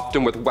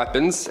 often with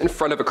weapons, in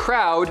front of a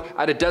crowd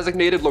at a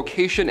designated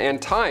location and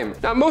time.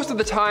 Now, most of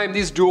the time,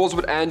 these duels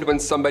would end when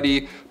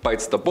somebody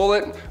bites the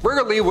bullet.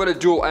 Rarely would a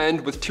duel end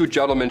with 2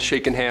 gentlemen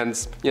shaking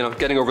hands, you know,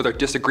 getting over their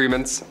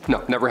disagreements.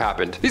 No, never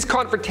happened. These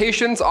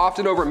confrontations,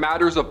 often over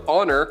matters of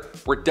honor,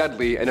 were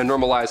deadly and a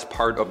normalized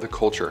part of the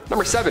culture.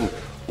 Number 7,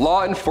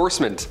 law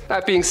enforcement.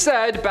 That being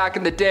said, back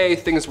in the day,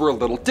 things were a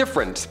little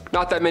different.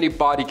 Not that many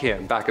body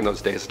cam back in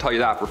those days, I'll tell you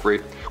that for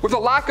free. With a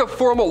lack of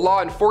formal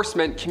law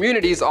enforcement,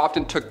 communities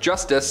often took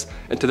justice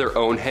into their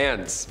own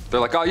hands.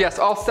 They're like, oh yes,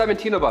 all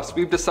 17 of us,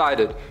 we've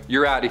decided,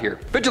 you're out of here.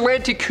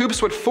 Vigilante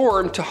coups would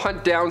form to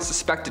hunt down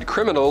suspected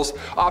criminals,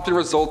 often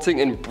resulting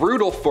in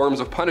brutal forms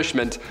of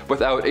punishment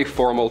without a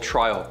formal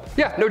trial.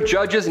 Yeah, no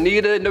judges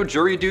needed, no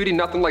jury duty,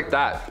 nothing like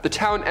that. The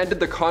town ended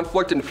the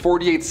conflict in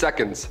 48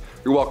 seconds.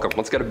 You're welcome,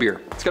 let's get a beer.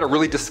 Let's get a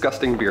really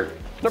disgusting beer.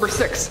 Number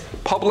 6,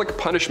 public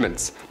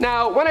punishments.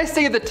 Now, when I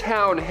say the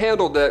town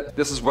handled it,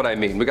 this is what I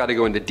mean. We gotta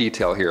go into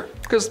detail here,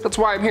 because that's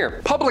why I'm here.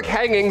 Public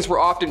hangings were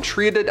often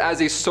treated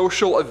as a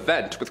social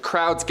event, with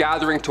crowds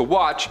gathering to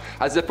watch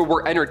as if it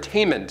were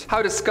entertainment.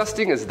 How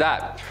disgusting is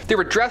that? They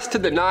were dressed to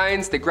the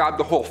nines, they grabbed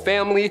the whole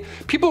family.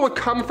 People would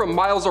come from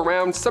miles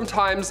around,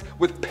 sometimes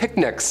with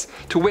picnics,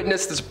 to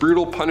witness this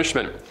brutal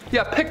punishment.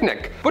 Yeah,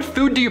 picnic. What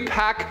food do you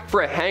pack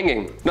for a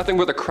hanging? Nothing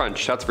with a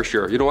crunch, that's for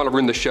sure. You don't want to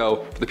ruin the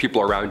show for the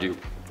people around you.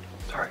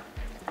 Sorry.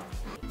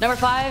 Number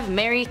 5,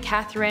 Mary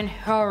Catherine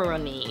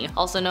Haroni,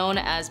 also known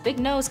as Big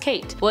Nose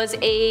Kate, was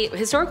a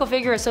historical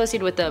figure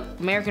associated with the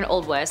American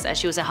Old West, as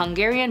she was a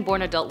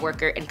Hungarian-born adult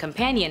worker and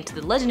companion to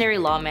the legendary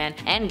lawman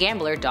and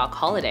gambler Doc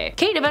Holliday.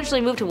 Kate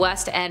eventually moved to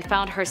West and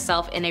found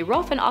herself in a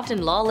rough and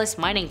often lawless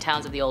mining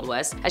towns of the Old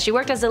West, as she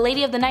worked as the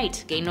Lady of the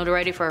Night, gained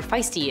notoriety for her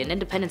feisty and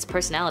independent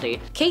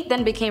personality. Kate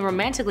then became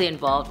romantically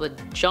involved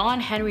with John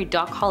Henry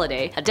Doc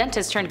Holliday, a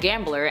dentist turned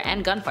gambler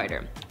and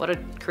gunfighter. What a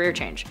career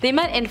change. They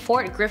met in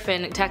Fort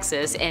Griffin,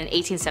 Texas in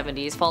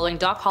 1870s following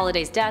Doc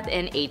Holliday's death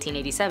in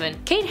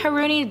 1887. Kate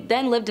Haroni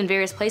then lived in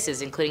various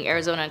places, including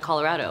Arizona and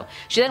Colorado.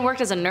 She then worked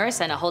as a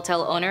nurse and a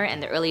hotel owner in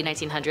the early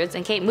 1900s,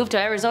 and Kate moved to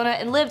Arizona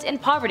and lived in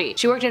poverty.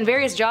 She worked in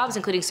various jobs,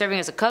 including serving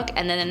as a cook,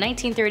 and then in the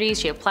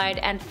 1930s she applied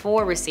and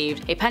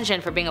received a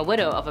pension for being a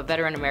widow of a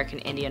veteran American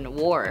Indian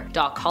War.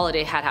 Doc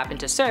Holliday had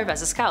happened to serve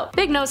as a scout.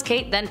 Big Nose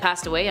Kate then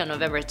passed away on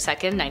November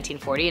 2nd,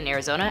 1940 in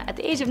Arizona at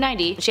the age of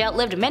 90. She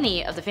outlived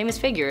many of the famous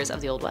figures of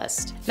the Old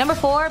West. Number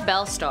 4,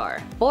 Belle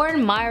Starr.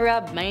 Born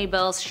Myra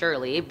Maybelle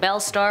Shirley,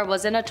 Belle Starr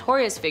was a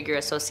notorious figure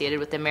associated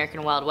with the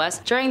American Wild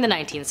West during the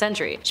 19th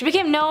century. She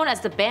became known as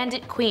the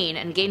Bandit Queen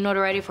and gained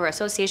notoriety for her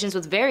associations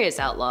with various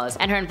outlaws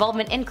and her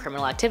involvement in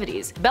criminal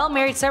activities. Belle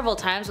married several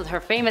times, with her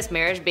famous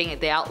marriage being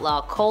the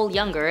outlaw Cole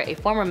Younger, a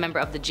former member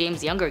of the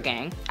James Younger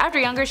gang. After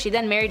Younger, she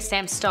then married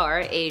Sam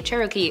Starr, a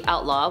Cherokee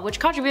outlaw, which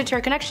contributed to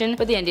her connection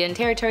with the Indian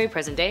Territory,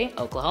 present-day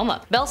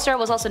Oklahoma. Belle Starr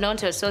was also known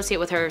to associate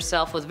with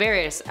herself with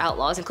various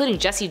outlaws, including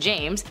Jesse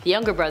James, the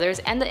Younger brothers,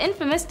 and the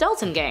infamous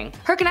Dalton gang.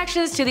 Her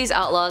connections to these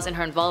outlaws and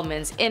her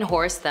involvements in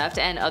horse theft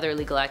and other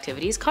illegal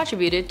activities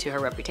contributed to her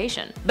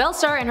reputation. Belle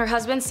Starr and her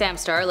husband Sam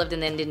Starr lived in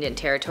the Indian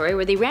Territory,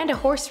 where they ran a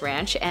horse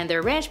ranch, and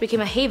their ranch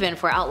became a haven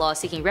for outlaws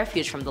seeking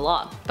refuge from the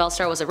law. Belle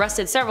Starr was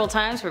arrested several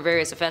times for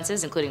various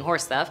offenses, including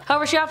horse theft.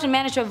 However, she often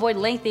managed to avoid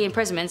lengthy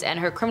imprisonments, and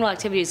her criminal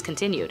activities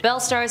continued. Belle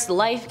Starr's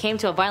life came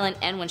to a violent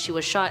end when she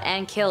was shot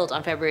and killed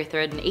on February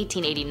 3rd in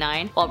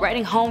 1889 while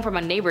riding home from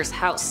a neighbor's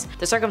house.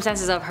 The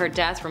circumstances of her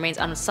death remains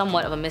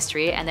somewhat of a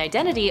mystery, and the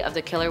identity identity of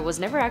the killer was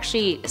never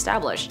actually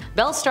established.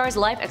 Belle Starr's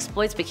life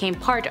exploits became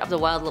part of the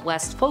Wild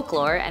West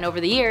folklore, and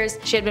over the years,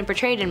 she had been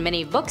portrayed in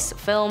many books,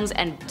 films,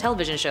 and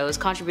television shows,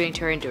 contributing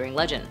to her enduring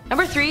legend.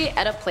 Number 3.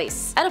 Etta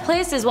Place. Etta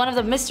Place is one of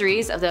the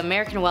mysteries of the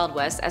American Wild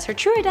West, as her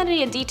true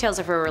identity and details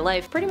of her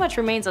life pretty much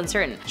remains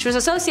uncertain. She was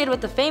associated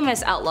with the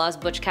famous outlaws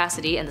Butch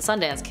Cassidy and the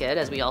Sundance Kid,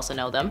 as we also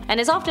know them, and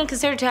is often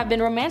considered to have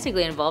been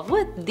romantically involved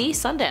with the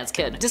Sundance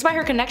Kid. Despite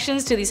her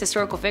connections to these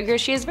historical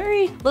figures, she is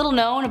very little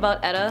known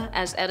about Etta,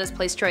 as Etta's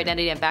place, true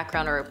identity, and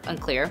background are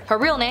unclear. Her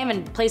real name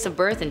and place of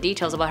birth and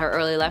details about her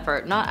early life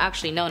are not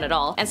actually known at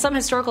all, and some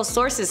historical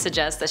sources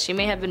suggest that she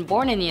may have been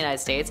born in the United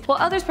States, while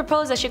others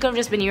propose that she could have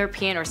just been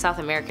European or South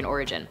American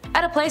origin.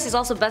 Etta Place is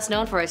also best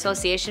known for her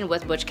association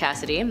with Butch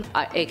Cassidy,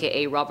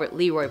 aka Robert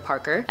Leroy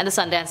Parker, and the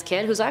Sundance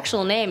Kid, whose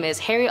actual name is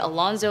Harry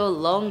Alonzo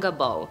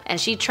Longabo, and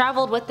she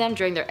traveled with them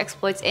during their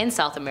exploits in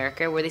South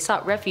America, where they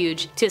sought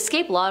refuge to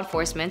escape law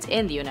enforcement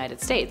in the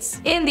United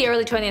States. In the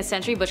early 20th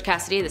century, Butch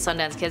Cassidy, the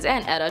Sundance Kids,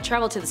 and Etta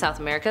traveled to South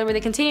America, where they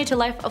continued a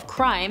life of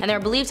crime, and they are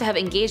believed to have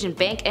engaged in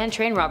bank and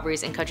train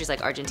robberies in countries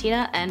like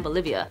Argentina and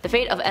Bolivia. The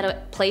fate of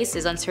Etta Place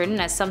is uncertain,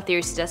 as some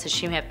theories suggest that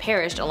she may have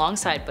perished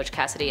alongside Butch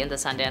Cassidy and the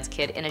Sundance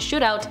Kid in a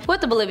shootout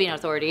with the Bolivian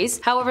authorities.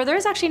 However, there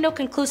is actually no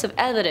conclusive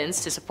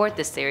evidence to support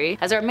this theory,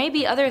 as there may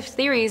be other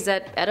theories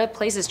that Etta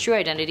Place's true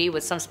identity,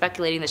 with some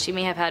speculating that she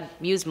may have had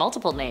used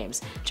multiple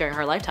names during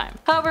her lifetime.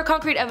 However,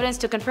 concrete evidence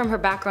to confirm her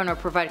background or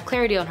provide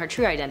clarity on her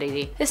true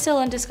identity is still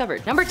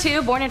undiscovered. Number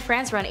 2. Born in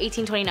France around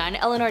 1829,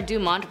 Eleanor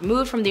Dumont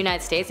moved from the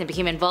United States and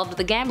became involved with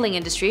the gambling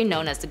industry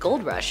known as the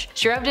Gold Rush.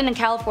 She arrived in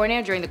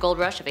California during the Gold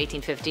Rush of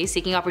 1850,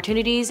 seeking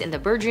opportunities in the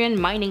burgeoning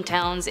mining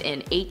towns in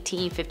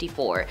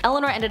 1854.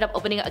 Eleanor ended up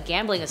opening a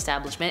gambling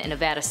establishment in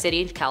Nevada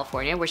City,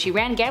 California, where she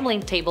ran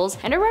gambling tables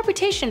and her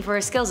reputation for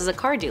her skills as a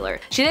card dealer.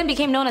 She then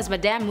became known as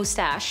Madame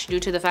Moustache due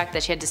to the fact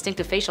that she had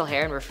distinctive facial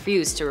hair and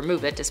refused to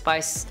remove it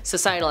despite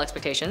societal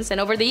expectations, and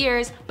over the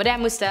years,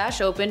 Madame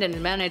Moustache opened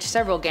and managed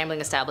several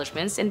gambling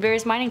establishments in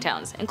various mining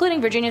towns,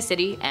 including Virginia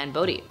City and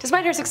Bodie.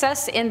 Despite her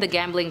success in the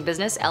gambling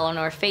business,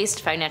 Eleanor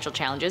faced financial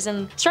challenges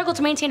and struggled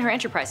to maintain her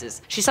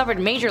enterprises. She suffered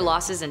major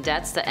losses and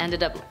debts that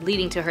ended up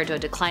leading to her to a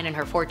decline in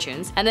her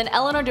fortunes, and then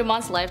Eleanor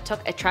Dumont's life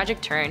took a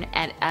tragic turn,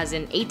 and as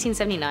in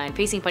 1879,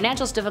 facing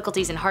financial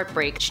difficulties and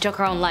heartbreak, she took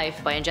her own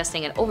life by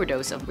ingesting an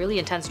overdose of really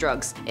intense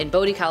drugs in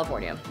Bodie,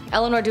 California.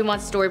 Eleanor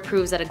Dumont's story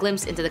proves that a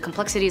glimpse into the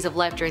complexities of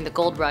life during the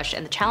gold rush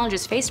and the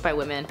challenges faced by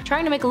women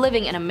trying to make a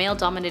living in a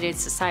male-dominated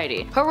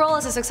society. Her role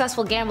as a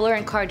successful gambler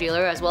and car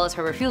dealer, as well as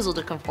her refusal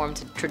to conform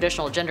to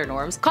traditional gender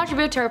norms,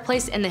 contribute to her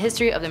place in the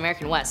history of the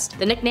American West.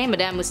 The nickname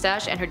Madame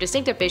Moustache and her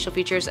distinctive facial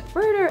features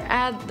further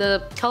add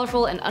the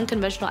colorful and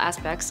unconventional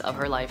aspects of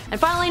her life. And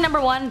finally,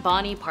 number 1,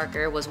 Bonnie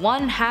Parker was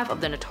one half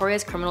of the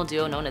notorious criminal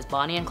duo known as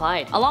Bonnie and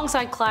Clyde.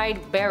 Alongside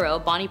Clyde Barrow,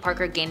 Bonnie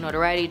Parker gained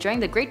notoriety during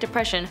the Great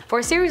Depression for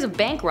a series of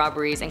bank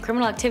robberies and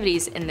criminal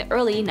activities in the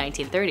early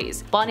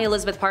 1930s. Bonnie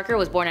Elizabeth Parker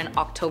was born on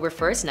October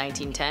 1st,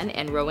 1910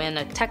 in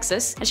Rowena,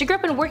 Texas, and she grew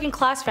up in a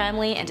working-class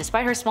family, and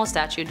despite her small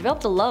stature,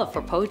 developed a love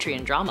for poetry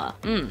and drama.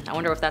 I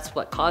wonder if that's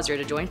what caused her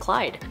to join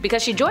Clyde,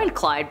 because she joined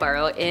Clyde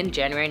Barrow in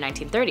January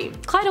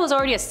 1930. Clyde was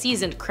already a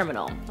seasoned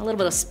criminal, a little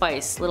bit of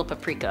spice, little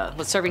paprika,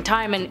 was serving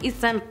time in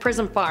East End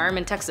Prison Farm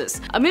in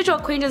Texas. A mutual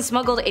acquaintance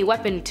smuggled a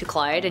weapon to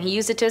Clyde, and he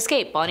used it to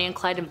escape. Bonnie and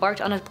Clyde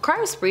embarked on a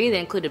crime spree that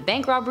included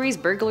bank robberies,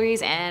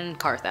 burglaries, and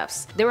car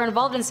thefts. They were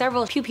involved in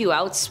several pew-pew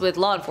outs with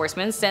law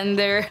enforcement, and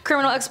their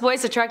criminal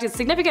exploits attracted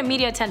significant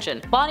media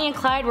attention. Bonnie and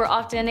Clyde were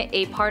often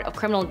a part of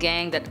criminal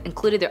gang that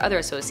included their other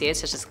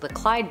associates, such as the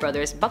Clyde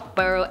brothers, Buck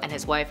Barrow and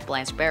his wife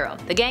Blanche Barrow.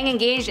 The gang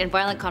engaged in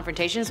violent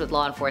confrontations with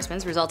law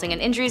enforcement, resulting in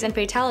injuries and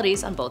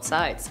fatalities on both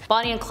sides.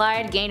 Bonnie and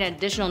Clyde gained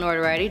additional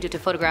notoriety due to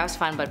photographs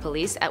found by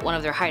police at one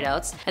of their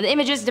hideouts, and the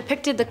images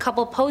depicted the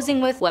couple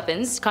posing with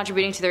weapons,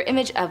 contributing to their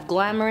image of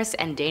glamorous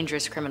and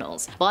dangerous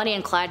criminals. Bonnie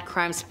and Clyde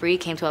crime spree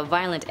came to a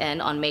violent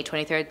end on May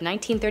 23,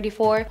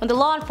 1934, when the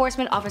law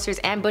enforcement officers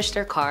ambushed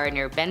their car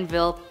near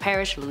Bentonville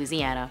Parish,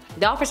 Louisiana.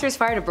 The officers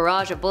fired a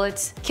barrage of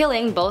bullets,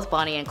 killing both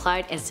Bonnie and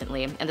Clyde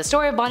instantly, and the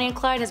story of Bonnie and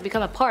Clyde has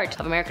become a part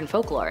of American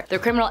folklore. Their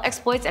criminal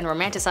exploits and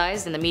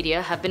romanticized in the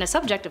media have been a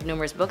subject of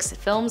numerous books,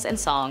 films, and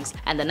songs,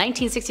 and the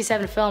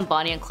 1967 film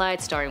Bonnie and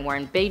Clyde, starring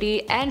Warren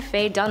Beatty and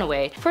Faye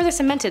Dunaway, further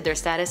cemented their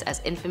status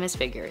as infamous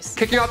figures.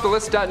 Kicking off the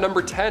list at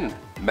number 10,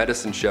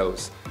 medicine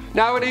shows.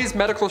 Nowadays,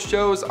 medical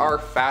shows are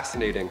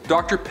fascinating.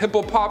 Dr.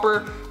 Pimple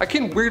Popper, I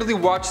can weirdly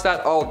watch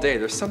that all day.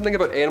 There's something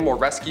about animal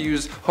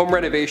rescues, home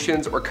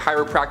renovations, or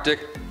chiropractic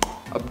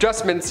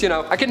adjustments,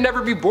 I can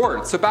never be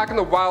bored. So back in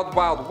the Wild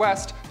Wild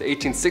West, the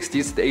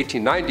 1860s to the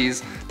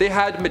 1890s, they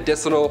had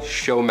medicinal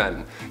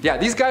showmen. Yeah,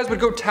 these guys would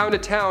go town to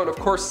town, of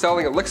course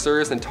selling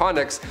elixirs and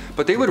tonics,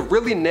 but they would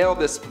really nail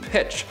this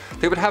pitch.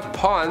 They would have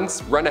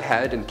pawns run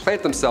ahead and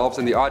plant themselves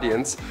in the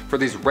audience for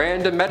these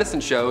random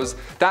medicine shows.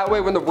 That way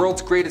when the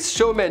world's greatest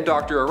showman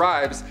doctor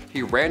arrives,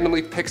 he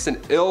randomly picks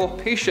an ill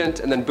patient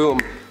and then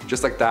boom,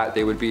 just like that,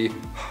 they would be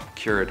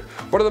cured.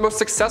 One of the most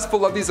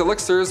successful of these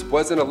elixirs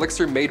was an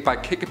elixir made by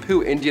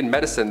Kickapoo Indian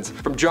Medicines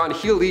from John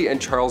Healy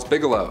and Charles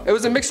Bigelow. It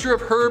was a mixture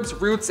of herbs,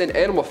 roots, and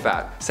animal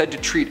fat, said to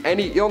treat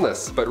any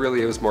illness, but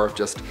really it was more of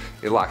just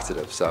a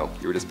laxative, so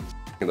you were just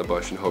in the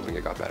bush and hoping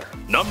it got better.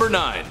 Number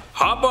 9.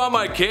 Hop on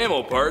my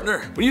camel,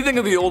 partner. When you think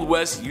of the Old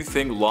West, you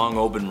think long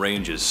open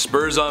ranges,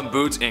 spurs on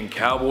boots, and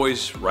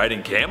cowboys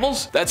riding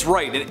camels? That's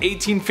right, in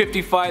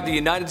 1855 the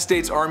United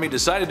States Army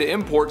decided to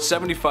import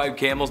 75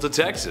 camels to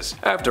Texas.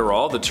 After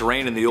all, the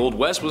terrain in the Old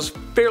West was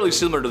fairly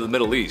similar to the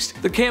Middle East.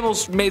 The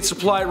camels made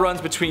supply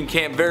runs between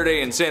Camp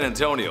Verde and San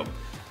Antonio.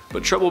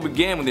 But trouble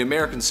began when the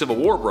American Civil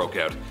War broke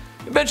out.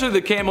 Eventually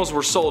the camels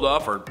were sold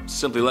off or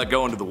simply let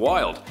go into the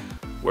wild,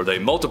 where they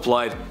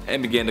multiplied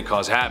and began to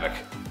cause havoc.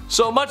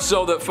 So much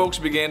so that folks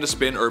began to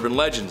spin urban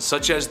legends,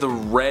 such as the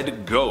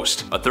Red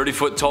Ghost, a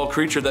 30-foot tall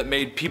creature that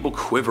made people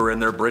quiver in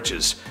their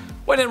britches.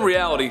 When in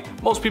reality,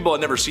 most people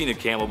had never seen a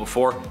camel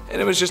before,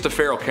 and it was just a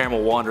feral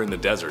camel wandering the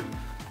desert.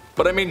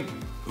 But I mean,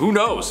 who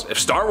knows? If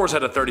Star Wars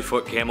had a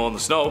 30-foot camel in the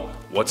snow,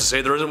 what's to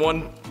say there isn't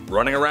one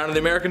running around in the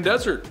American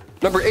desert?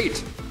 Number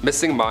 8.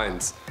 Missing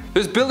mines.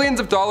 There's billions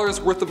of dollars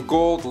worth of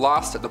gold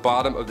lost at the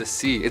bottom of the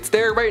sea. It's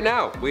there right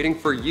now, waiting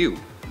for you.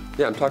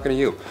 Yeah, I'm talking to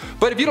you.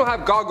 But if you don't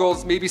have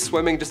goggles, maybe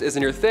swimming just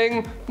isn't your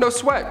thing, no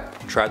sweat.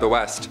 Try the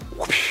West.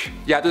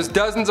 Yeah, there's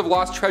dozens of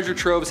lost treasure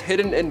troves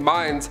hidden in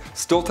mines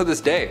still to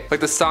this day, like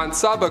the San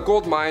Saba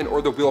gold mine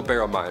or the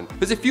Wheelbarrow mine.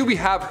 There's a few we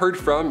have heard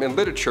from in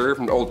literature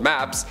from old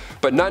maps,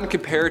 but none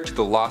compared to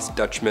the Lost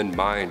Dutchman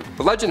mine.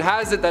 The legend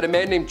has it that a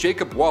man named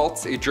Jacob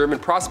Waltz, a German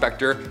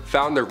prospector,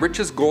 found the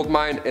richest gold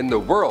mine in the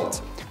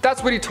world.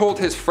 That's what he told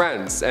his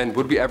friends, and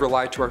would we ever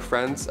lie to our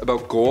friends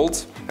about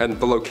gold and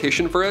the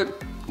location for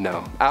it?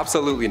 No,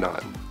 absolutely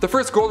not. The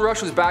first gold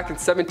rush was back in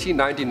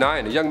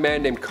 1799. A young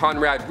man named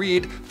Conrad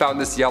Reed found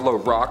this yellow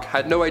rock,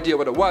 had no idea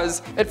what it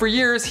was, and for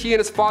years he and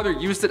his father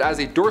used it as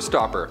a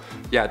doorstopper.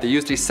 Yeah, they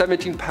used a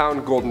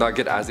 17-pound gold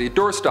nugget as a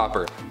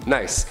doorstopper.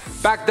 Nice.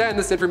 Back then,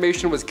 this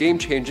information was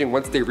game-changing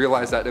once they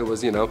realized that it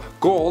was,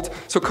 gold,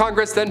 so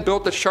Congress then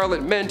built the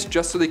Charlotte Mint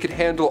just so they could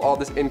handle all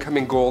this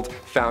incoming gold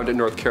found in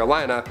North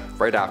Carolina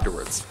right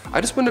afterwards. I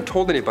just wouldn't have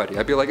told anybody.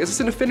 I'd be like, is this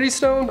an infinity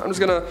stone? I'm just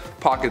gonna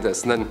pocket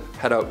this and then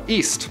head out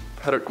east.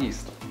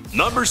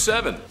 Number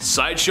 7.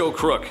 Sideshow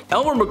Crook.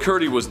 Elmer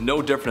McCurdy was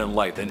no different in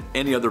life than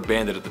any other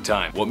bandit at the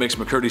time. What makes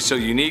McCurdy so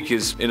unique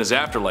is in his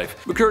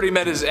afterlife. McCurdy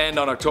met his end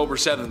on October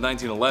 7,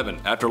 1911,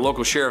 after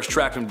local sheriffs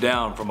tracked him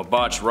down from a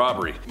botched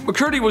robbery.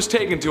 McCurdy was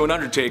taken to an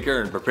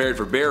undertaker and prepared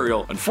for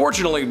burial.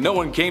 Unfortunately, no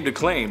one came to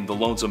claim the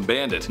lonesome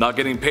bandit. Not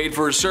getting paid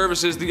for his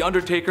services, the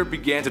undertaker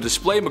began to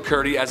display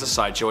McCurdy as a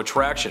sideshow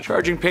attraction,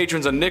 charging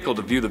patrons a nickel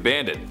to view the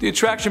bandit. The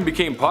attraction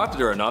became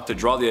popular enough to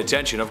draw the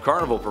attention of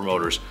carnival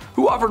promoters,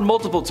 who offered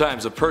multiple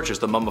times to purchase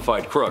the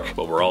mummified crook,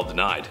 but were all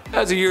denied.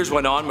 As the years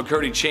went on,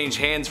 McCurdy changed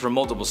hands from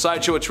multiple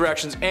sideshow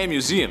attractions and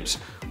museums.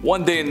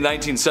 One day in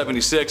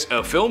 1976,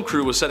 a film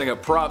crew was setting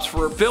up props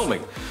for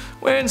filming.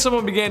 When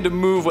someone began to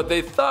move what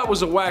they thought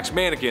was a wax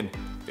mannequin,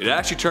 it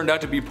actually turned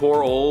out to be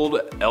poor old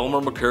Elmer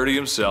McCurdy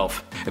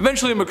himself.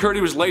 Eventually,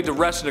 McCurdy was laid to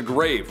rest in a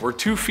grave, where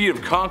 2 feet of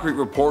concrete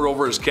were poured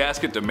over his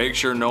casket to make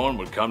sure no one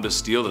would come to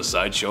steal the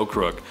sideshow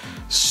crook.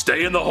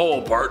 Stay in the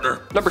hole,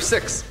 partner. Number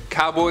 6.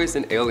 Cowboys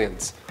and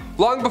aliens.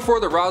 Long before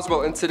the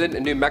Roswell incident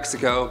in New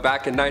Mexico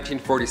back in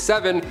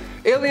 1947,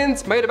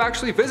 aliens might have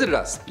actually visited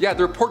us. Yeah,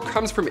 the report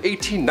comes from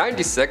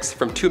 1896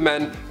 from 2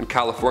 men in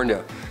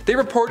California. They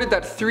reported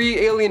that 3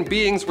 alien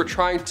beings were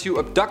trying to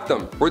abduct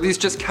them. Were these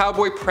just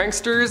cowboy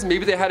pranksters?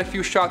 Maybe they had a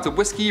few shots of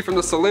whiskey from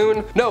the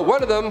saloon? No,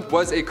 one of them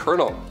was a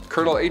colonel.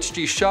 Colonel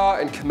H.G. Shaw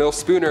and Camille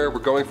Spooner were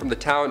going from the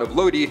town of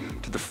Lodi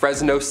to the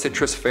Fresno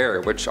Citrus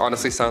Fair, which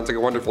honestly sounds like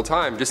a wonderful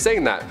time, just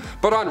saying that.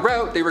 But en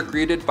route, they were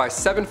greeted by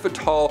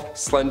 7-foot-tall,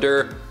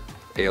 slender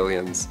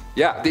aliens.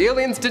 Yeah, the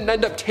aliens didn't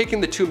end up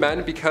taking the 2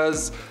 men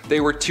because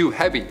they were too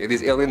heavy.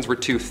 These aliens were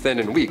too thin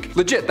and weak.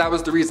 Legit, that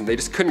was the reason. They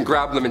just couldn't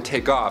grab them and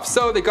take off.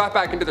 So they got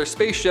back into their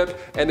spaceship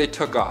and they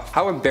took off.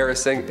 How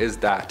embarrassing is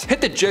that? Hit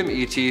the gym,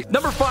 E.T.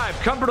 Number 5.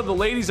 Comfort of the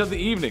ladies of the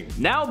evening.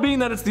 Now being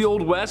that it's the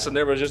Old West and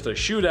there was just a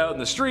shootout in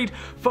the street,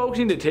 folks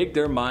need to take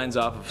their minds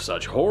off of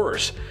such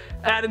horrors.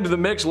 Add into the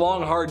mix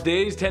long hard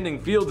days tending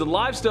fields and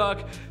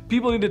livestock,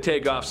 people need to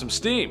take off some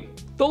steam.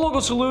 The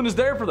local saloon is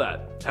there for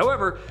that.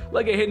 However,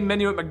 like a hidden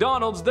menu at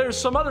McDonald's, there's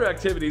some other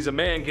activities a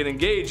man can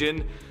engage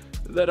in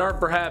that aren't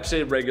perhaps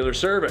a regular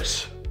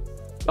service.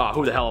 Aw,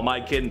 who the hell am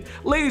I kidding?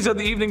 Ladies of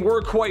the evening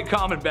were quite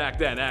common back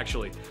then,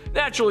 actually.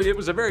 Naturally, it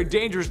was a very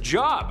dangerous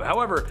job.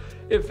 However,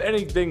 if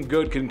anything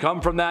good can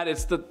come from that,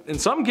 it's that in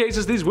some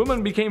cases these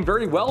women became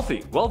very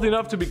wealthy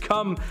enough to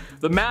become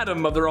the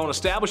madam of their own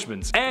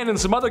establishments. And in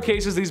some other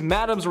cases, these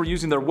madams were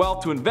using their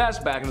wealth to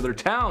invest back into their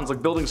towns,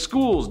 like building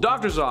schools,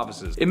 doctor's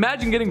offices.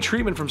 Imagine getting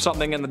treatment from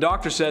something and the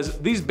doctor says,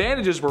 these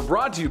bandages were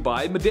brought to you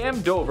by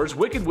Madame Dover's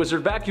Wicked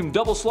Wizard Vacuum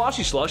Double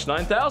Sloshy Slush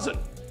 9000.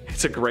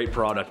 It's a great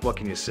product, what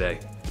can you say?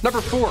 Number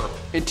 4.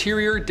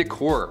 Interior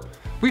decor.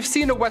 We've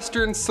seen a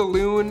Western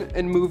saloon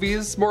in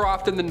movies. More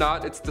often than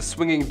not, it's the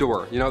swinging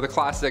door. You know, the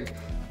classic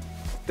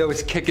They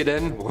always kick it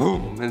in,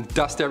 boom, and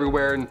dust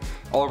everywhere and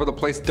all over the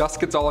place. Dust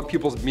gets all on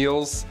people's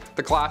meals,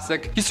 the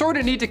classic. You sort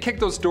of need to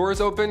kick those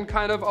doors open,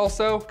 kind of,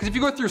 also. Because if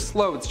you go through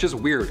slow, it's just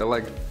weird. It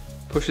like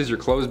pushes your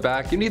clothes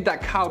back. You need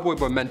that cowboy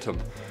momentum.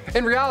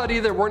 In reality,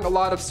 there weren't a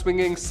lot of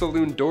swinging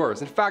saloon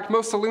doors. In fact,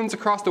 most saloons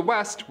across the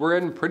West were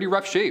in pretty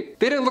rough shape.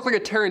 They didn't look like a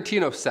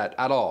Tarantino set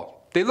at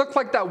all. They looked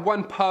like that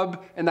one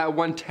pub in that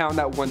one town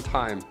that one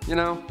time, you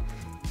know?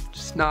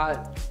 Just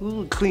not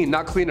clean,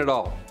 not clean at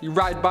all. You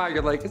ride by,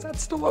 you're like, is that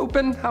still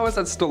open? How is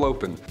that still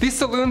open? These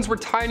saloons were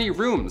tiny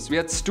rooms. We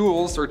had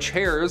stools or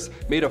chairs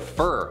made of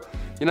fur.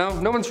 You know,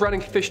 no one's running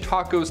fish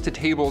tacos to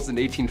tables in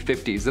the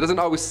 1850s. It doesn't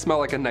always smell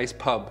like a nice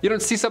pub. You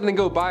don't see something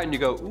go by and you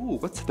go, ooh,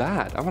 what's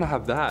that? I wanna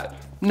have that.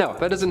 No,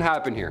 that doesn't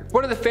happen here.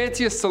 One of the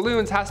fanciest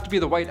saloons has to be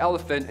the White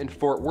Elephant in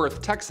Fort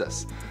Worth,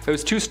 Texas. It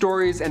was 2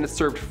 stories and it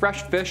served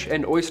fresh fish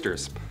and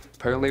oysters.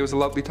 Apparently it was a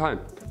lovely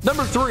time.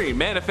 Number 3,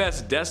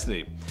 Manifest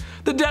Destiny.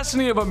 The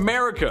destiny of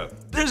America.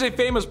 There's a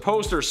famous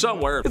poster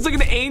somewhere. It's like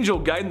an angel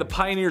guiding the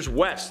pioneers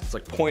west. It's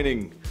like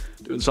pointing,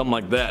 doing something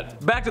like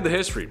that. Back to the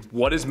history.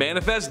 What is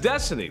Manifest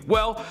Destiny?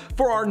 Well,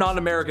 for our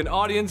non-American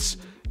audience,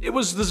 it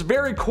was this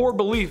very core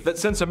belief that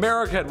since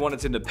America had won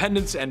its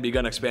independence and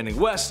begun expanding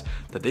west,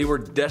 that they were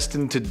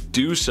destined to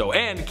do so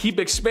and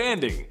keep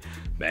expanding.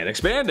 And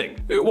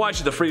expanding. Why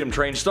should the freedom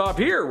train stop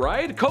here,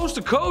 right? Coast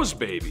to coast,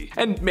 baby.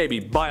 And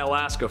maybe buy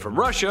Alaska from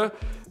Russia,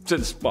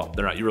 since, well,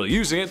 they're not really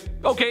using it.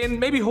 Okay, and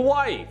maybe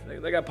Hawaii.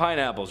 They got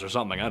pineapples or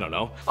something, I don't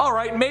know.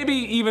 Alright, maybe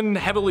even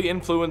heavily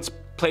influenced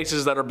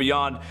places that are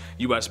beyond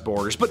US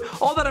borders. But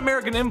all that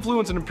American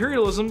influence and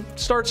imperialism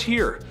starts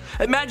here.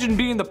 Imagine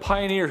being the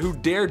pioneer who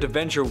dared to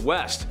venture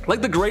west,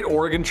 like the Great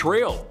Oregon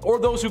Trail, or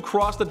those who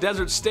crossed the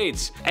desert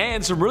states.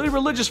 And some really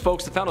religious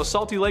folks that found a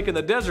salty lake in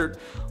the desert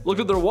looked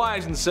at their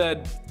wives and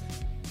said,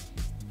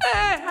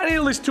 I need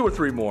at least 2 or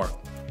 3 more.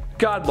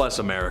 God bless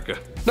America.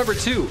 Number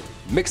 2,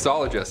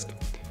 mixologist.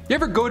 You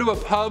ever go to a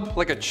pub,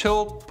 like a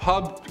chill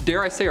pub,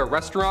 dare I say a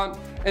restaurant,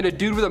 and a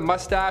dude with a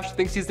mustache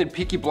thinks he's in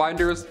Peaky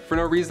Blinders for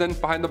no reason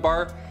behind the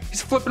bar?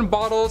 He's flipping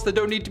bottles that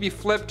don't need to be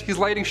flipped, he's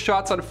lighting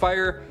shots on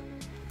fire.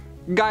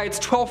 Guy, it's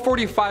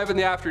 12:45 in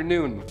the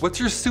afternoon. What's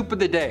your soup of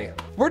the day?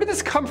 Where did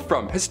this come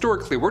from,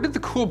 historically? Where did the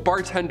cool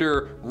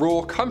bartender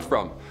role come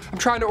from? I'm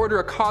trying to order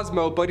a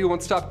Cosmo, but he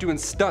won't stop doing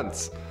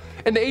stunts.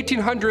 In the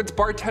 1800s,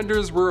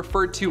 bartenders were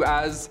referred to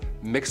as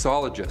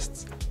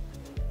mixologists.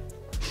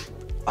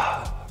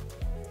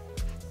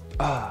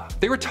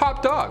 They were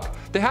top dog.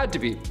 They had to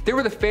be. They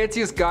were the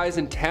fanciest guys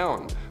in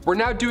town. We're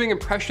now doing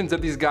impressions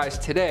of these guys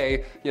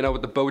today, you know,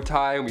 with the bow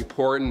tie, and we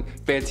pour it in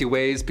fancy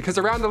ways, because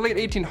around the late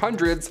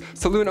 1800s,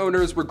 saloon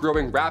owners were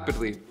growing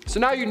rapidly. So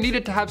now you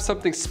needed to have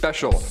something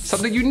special,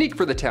 something unique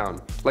for the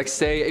town, like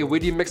say a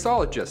witty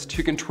mixologist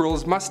who can twirl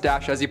his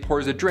mustache as he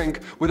pours a drink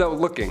without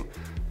looking.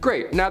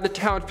 Great, now the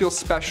town feels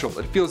special,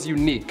 it feels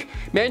unique.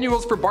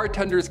 Manuals for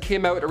bartenders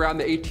came out around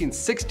the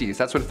 1860s,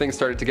 that's when things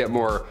started to get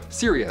more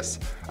serious.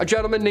 A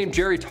gentleman named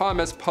Jerry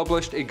Thomas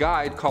published a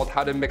guide called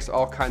How to Mix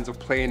All Kinds of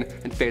Plain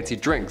and Fancy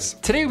Drinks.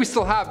 Today we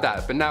still have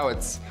that, but now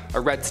it's a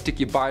red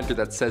sticky binder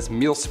that says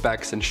meal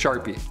specs and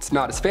Sharpie. It's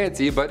not as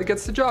fancy, but it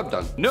gets the job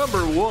done.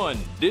 Number 1,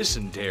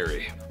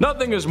 dysentery.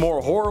 Nothing is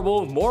more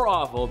horrible, more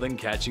awful than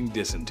catching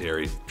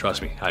dysentery.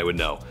 Trust me, I would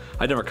know.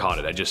 I never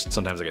caught it,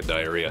 sometimes I get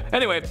diarrhea.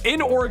 Anyway,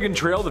 in Oregon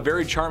Trail, the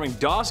very charming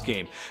DOS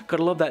game.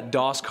 Gotta love that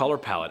DOS color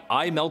palette.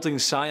 Eye-melting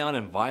cyan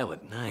and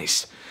violet.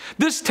 Nice.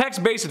 This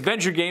text-based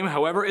adventure game,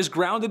 however, is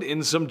grounded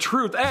in some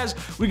truth, as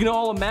we can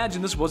all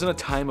imagine this wasn't a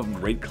time of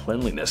great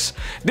cleanliness.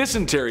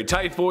 Dysentery,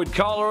 typhoid,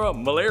 cholera,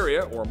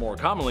 malaria, or more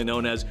commonly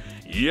known as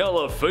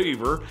yellow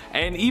fever,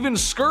 and even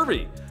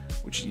scurvy,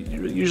 which you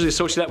usually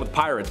associate that with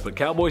pirates, but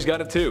cowboys got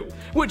it too.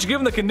 Which,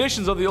 given the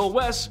conditions of the Old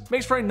West,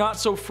 makes for a not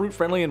so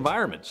fruit-friendly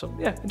environment. So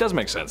yeah, it does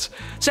make sense.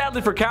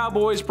 Sadly for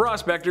cowboys,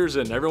 prospectors,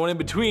 and everyone in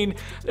between,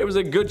 there was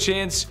a good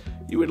chance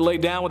you would lay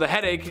down with a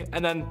headache,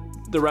 and then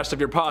the rest of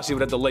your posse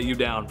would have to lay you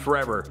down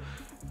forever.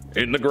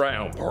 In the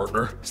ground,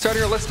 partner.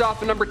 Starting our list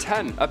off at number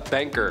 10, a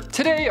banker.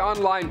 Today,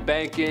 online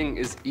banking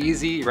is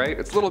easy, right?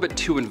 It's a little bit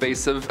too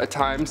invasive at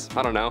times.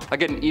 I don't know. I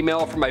get an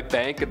email from my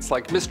bank. It's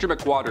like, Mr.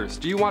 McWaters,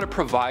 do you want to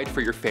provide for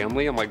your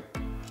family? I'm like,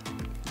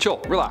 chill,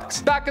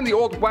 relax. Back in the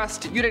Old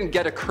West, you didn't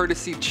get a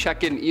courtesy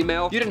check-in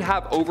email. You didn't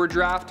have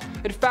overdraft.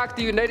 In fact,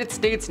 the United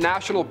States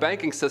national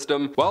banking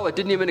system, well, it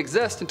didn't even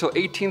exist until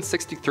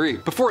 1863.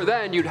 Before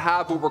then, you'd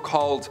have what were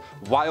called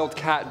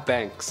wildcat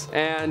banks.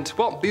 And,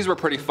 well, these were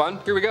pretty fun.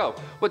 Here we go.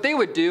 What they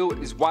would do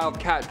is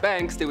wildcat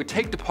banks, they would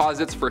take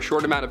deposits for a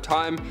short amount of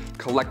time,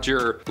 collect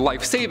your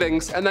life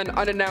savings, and then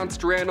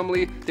unannounced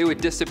randomly, they would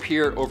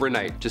disappear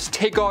overnight. Just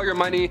take all your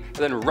money and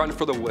then run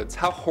for the woods.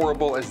 How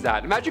horrible is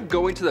that? Imagine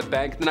going to the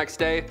bank the next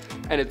day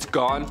and it's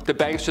gone. The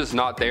bank's just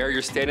not there.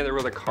 You're standing there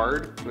with a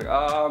card. Like,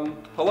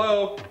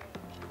 hello?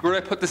 Where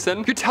did I put this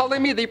in? You're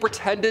telling me they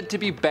pretended to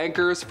be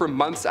bankers for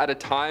months at a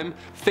time?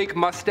 Fake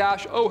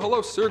mustache, oh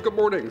hello sir, good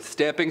morning.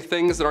 Stamping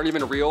things that aren't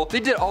even real. They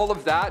did all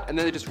of that and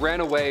then they just ran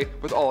away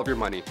with all of your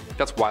money.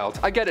 That's wild.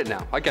 I get it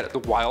now. I get it. The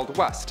Wild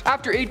West.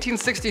 After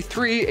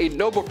 1863, a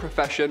noble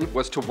profession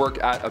was to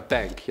work at a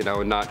bank, you know,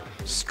 and not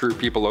screw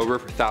people over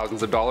for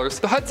thousands of dollars.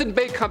 The Hudson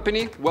Bay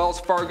Company, Wells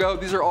Fargo,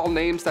 these are all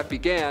names that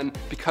began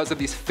because of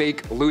these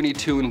fake Looney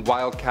Tune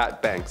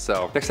wildcat banks.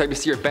 So next time you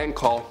see your bank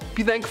call,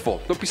 be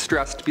thankful. Don't be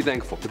stressed, be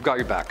thankful. They've got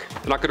your back.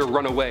 They're not gonna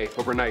run away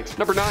overnight.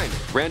 Number 9,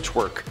 ranch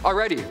work.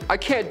 Alrighty, I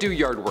can't do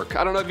yard work.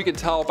 I don't know if you can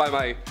tell by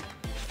my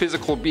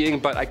physical being,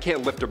 but I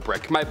can't lift a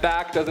brick. My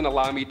back doesn't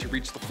allow me to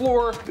reach the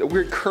floor. A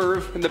weird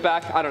curve in the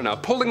back, I don't know.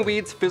 Pulling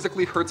weeds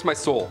physically hurts my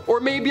soul. Or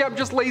maybe I'm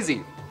just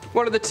lazy.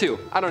 One of the two,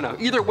 I don't know.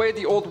 Either way,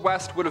 the Old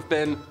West would have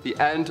been the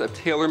end of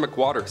Taylor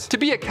McWaters. To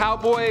be a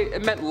cowboy,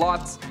 it meant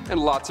lots and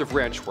lots of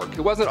ranch work.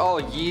 It wasn't all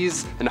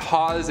yees and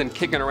haws and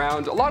kicking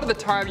around. A lot of the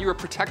time you were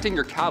protecting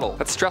your cattle.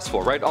 That's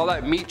stressful, right? All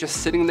that meat just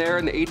sitting there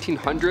in the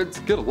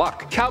 1800s, good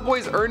luck.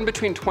 Cowboys earned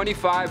between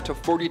 $25 to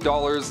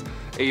 $40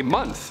 a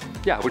month.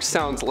 Yeah, which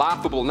sounds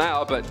laughable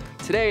now, but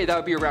today that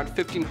would be around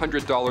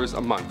 $1,500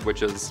 a month,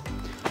 which is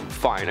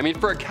fine. I mean,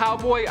 for a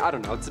cowboy, I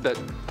don't know, it's a bit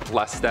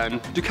less than.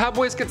 Do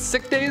cowboys get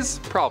sick days?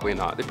 Probably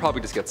not. They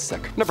probably just get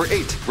sick. Number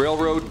 8,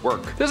 railroad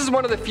work. This is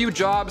one of the few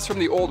jobs from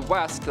the Old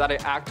West that I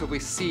actively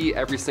see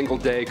every single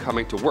day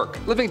coming to work.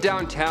 Living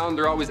downtown,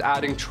 they're always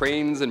adding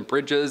trains and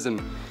bridges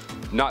and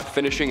not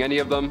finishing any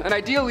of them. And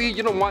ideally,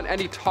 you don't want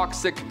any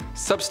toxic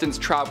substance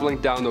traveling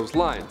down those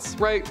lines,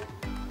 right?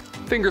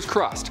 Fingers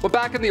crossed. Well,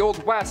 back in the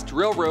Old West,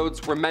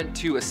 railroads were meant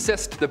to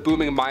assist the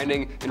booming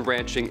mining and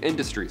ranching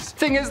industries.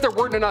 Thing is, there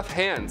weren't enough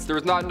hands. There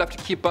was not enough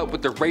to keep up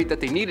with the rate that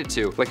they needed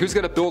to. Like, who's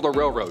gonna build a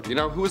railroad, you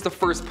know? Who was the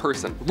first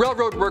person?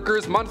 Railroad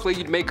workers, monthly,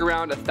 you'd make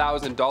around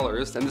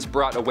 $1,000, and this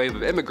brought a wave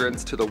of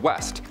immigrants to the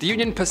West. The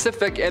Union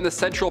Pacific and the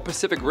Central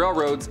Pacific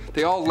Railroads,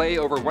 they all lay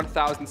over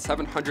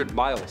 1,700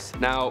 miles.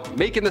 Now,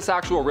 making this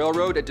actual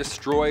railroad, it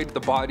destroyed the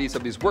bodies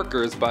of these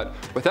workers, but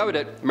without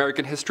it,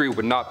 American history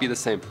would not be the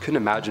same. Couldn't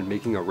imagine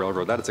making a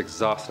railroad. That is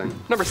exhausting.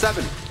 Number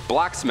 7,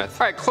 blacksmith.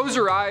 All right, close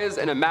your eyes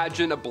and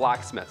imagine a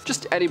blacksmith.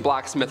 Just any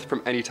blacksmith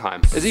from any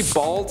time. Is he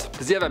bald?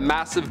 Does he have a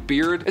massive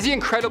beard? Is he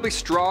incredibly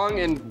strong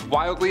and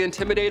wildly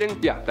intimidating?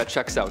 Yeah, that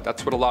checks out.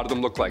 That's what a lot of them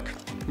look like.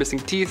 Missing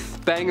teeth,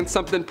 banging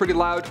something pretty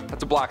loud,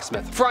 that's a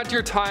blacksmith.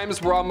 Frontier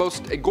times were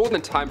almost a golden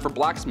time for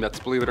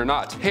blacksmiths, believe it or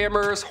not.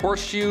 Hammers,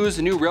 horseshoes,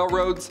 new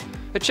railroads,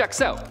 it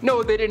checks out.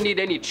 No, they didn't need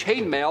any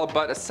chainmail,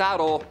 but a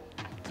saddle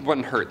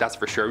wouldn't hurt, that's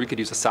for sure. We could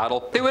use a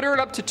saddle. They would earn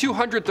up to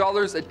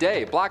 $200 a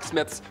day.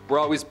 Blacksmiths were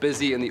always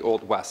busy in the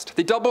Old West.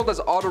 They doubled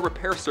as auto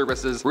repair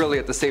services really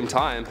at the same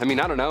time. I mean,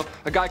 I don't know.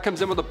 A guy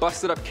comes in with a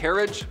busted up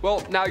carriage,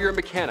 well, now you're a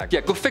mechanic.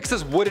 Yeah, go fix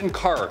this wooden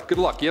car. Good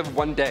luck, you have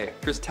one day.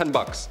 Here's 10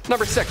 bucks.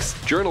 Number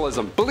 6,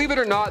 journalism. Believe it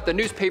or not, the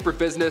newspaper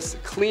business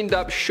cleaned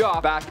up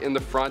shop back in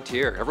the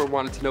frontier. Everyone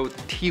wanted to know what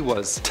the tea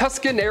was.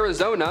 Tucson,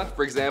 Arizona,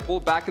 for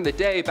example, back in the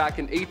day, back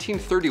in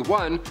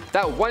 1831,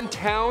 that one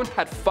town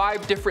had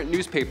 5 different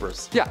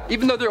newspapers. Yeah,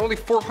 even though there are only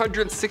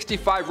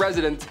 465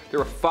 residents, there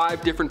were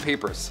 5 different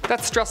papers.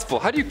 That's stressful.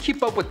 How do you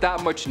keep up with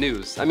that much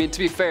news? I mean, to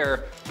be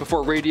fair,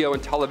 before radio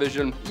and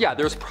television, yeah,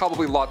 there's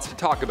probably lots to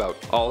talk about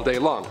all day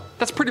long.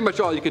 That's pretty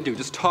much all you can do,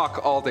 just talk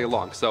all day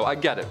long, so I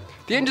get it.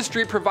 The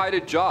industry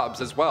provided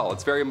jobs as well.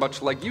 It's very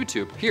much like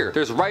YouTube. Here,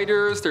 there's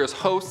writers, there's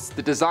hosts,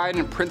 the design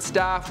and print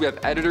staff, we have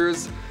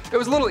editors. It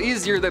was a little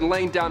easier than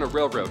laying down a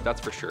railroad,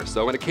 that's for sure.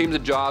 So when it came to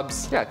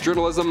jobs, yeah,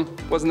 journalism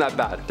wasn't that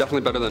bad.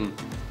 Definitely better than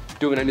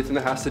doing anything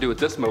that has to do with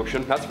this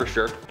motion, that's for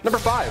sure. Number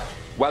 5,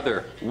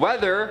 weather.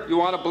 Weather, you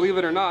want to believe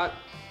it or not.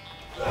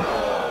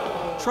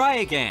 Try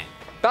again.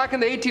 Back in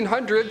the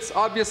 1800s,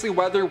 obviously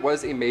weather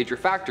was a major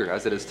factor,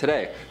 as it is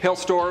today.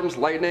 Hailstorms,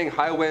 lightning,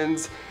 high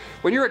winds.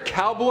 When you're a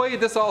cowboy,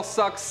 this all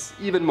sucks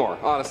even more,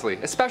 honestly.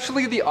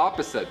 Especially the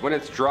opposite, when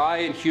it's dry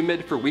and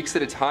humid for weeks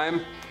at a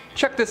time.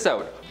 Check this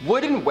out.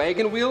 Wooden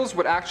wagon wheels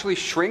would actually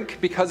shrink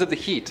because of the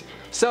heat.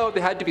 So they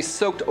had to be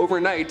soaked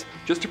overnight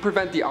just to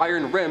prevent the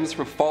iron rims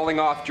from falling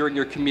off during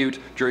your commute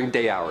during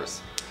day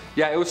hours.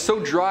 Yeah, it was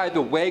so dry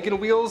the wagon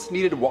wheels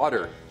needed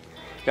water.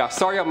 Yeah,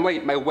 sorry I'm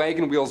late, my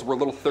wagon wheels were a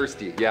little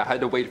thirsty. Yeah, I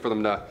had to wait for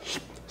them to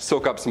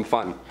soak up some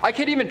fun. I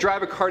can't even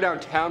drive a car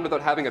downtown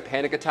without having a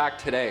panic attack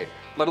today,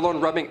 let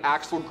alone rubbing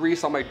axle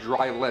grease on my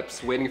dry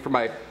lips, waiting for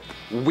my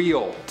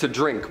wheel to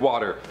drink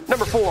water.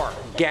 Number 4,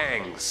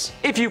 gangs.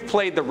 If you've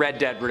played the Red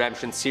Dead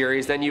Redemption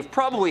series, then you've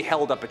probably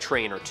held up a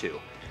train or two.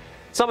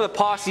 Some of the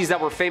posses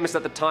that were famous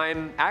at the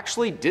time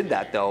actually did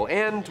that though,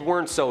 and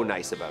weren't so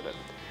nice about it.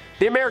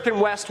 The American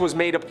West was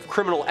made up of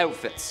criminal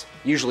outfits,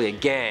 usually a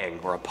gang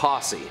or a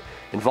posse,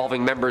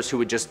 involving members who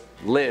would just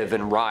live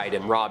and ride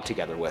and rob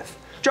together with.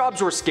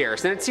 Jobs were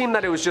scarce, and it seemed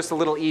that it was just a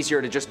little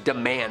easier to just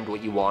demand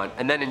what you want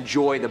and then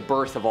enjoy the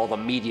birth of all the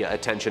media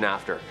attention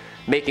after,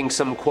 making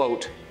some,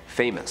 quote,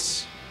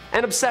 famous.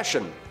 An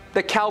obsession,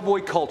 the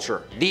cowboy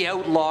culture, the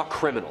outlaw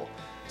criminal.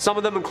 Some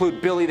of them include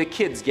Billy the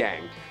Kid's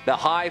gang, the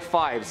High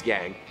Fives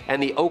gang,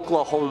 and the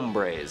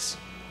Oklahombres.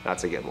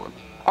 That's a good one.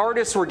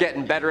 Artists were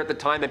getting better at the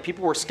time and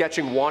people were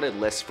sketching wanted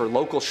lists for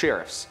local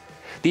sheriffs.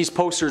 These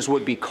posters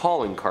would be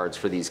calling cards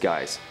for these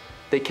guys.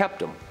 They kept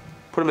them,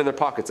 put them in their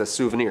pockets as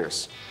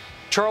souvenirs.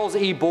 Charles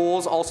E.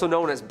 Bowles, also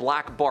known as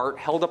Black Bart,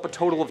 held up a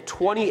total of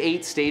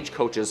 28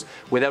 stagecoaches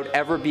without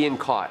ever being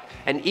caught,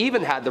 and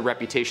even had the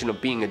reputation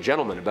of being a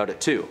gentleman about it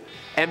too,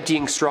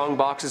 emptying strong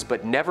boxes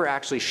but never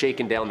actually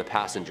shaking down the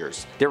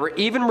passengers. There were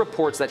even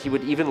reports that he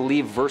would even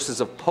leave verses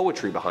of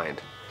poetry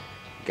behind.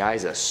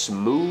 Guy's a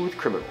smooth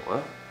criminal, huh?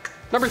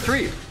 Number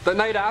 3, the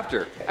night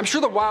after. I'm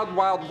sure the Wild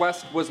Wild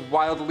West was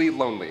wildly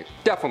lonely.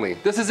 Definitely,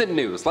 this isn't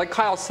news. Like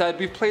Kyle said,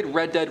 we've played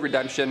Red Dead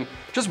Redemption,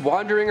 just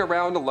wandering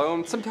around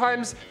alone.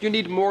 Sometimes you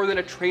need more than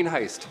a train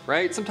heist,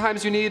 right?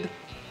 Sometimes you need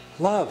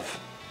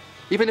love.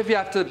 Even if you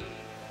have to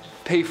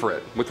pay for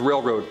it with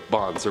railroad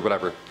bonds or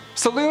whatever.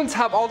 Saloons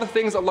have all the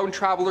things a lone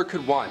traveler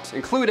could want,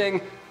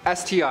 including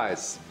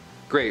STIs.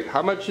 Great,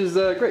 how much is,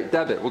 great,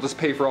 debit. We'll just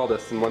pay for all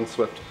this in one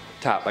swift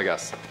tap, I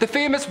guess. The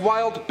famous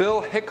Wild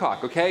Bill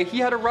Hickok, okay? He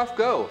had a rough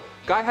go.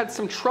 Guy had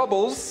some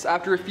troubles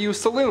after a few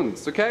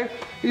saloons, okay?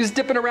 He was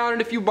dipping around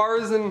in a few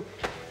bars and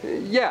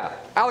yeah.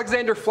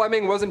 Alexander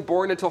Fleming wasn't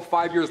born until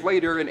 5 years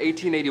later in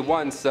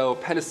 1881, so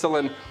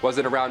penicillin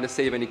wasn't around to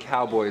save any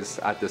cowboys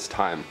at this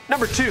time.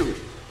 Number 2,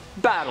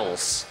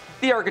 battles.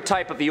 The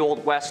archetype of the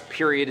Old West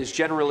period is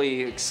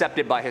generally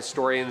accepted by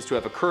historians to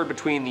have occurred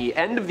between the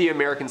end of the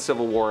American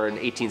Civil War in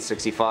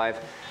 1865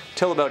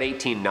 till about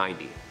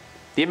 1890.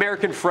 The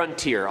American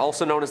frontier,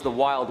 also known as the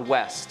Wild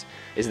West,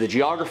 is the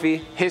geography,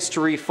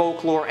 history,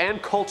 folklore, and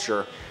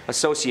culture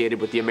associated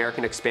with the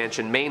American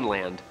expansion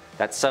mainland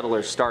that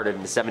settlers started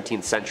in the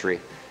 17th century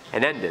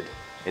and ended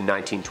in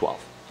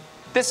 1912.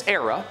 This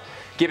era,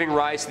 giving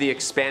rise to the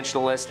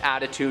expansionist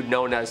attitude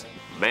known as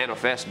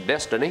manifest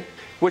destiny,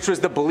 which was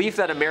the belief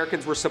that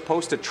Americans were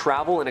supposed to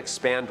travel and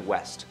expand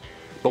west.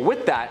 But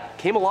with that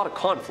came a lot of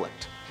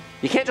conflict.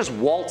 You can't just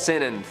waltz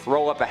in and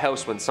throw up a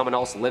house when someone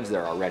else lives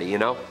there already, you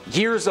know?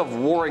 Years of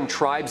warring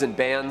tribes and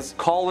bands,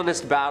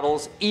 colonist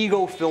battles,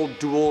 ego-filled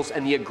duels,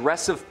 and the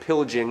aggressive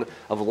pillaging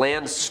of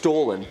land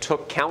stolen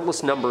took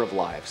countless number of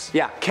lives.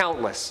 Yeah,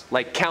 countless,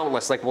 like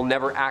we'll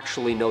never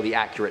actually know the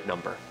accurate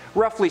number.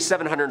 Roughly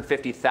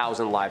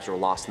 750,000 lives were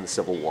lost in the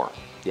Civil War.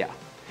 Yeah,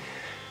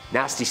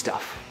 nasty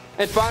stuff.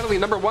 And finally,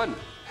 number 1,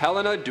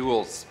 Helena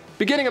duels.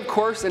 Beginning, of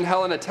course, in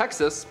Helena,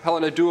 Texas,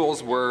 Helena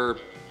duels were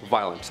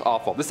violent,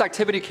 awful. This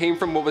activity came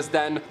from what was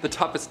then the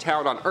toughest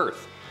town on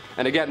earth.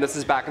 And again, this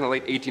is back in the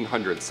late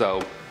 1800s,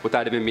 so what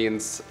that even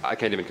means, I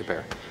can't even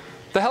compare.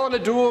 The Helena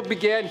duel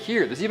began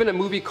here. There's even a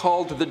movie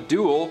called The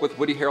Duel with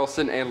Woody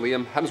Harrelson and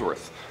Liam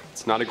Hemsworth.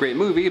 It's not a great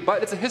movie,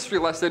 but it's a history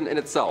lesson in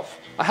itself.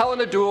 A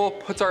Helena duel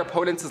puts our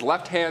opponents'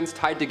 left hands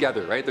tied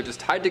together, right? They're just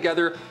tied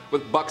together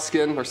with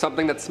buckskin or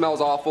something that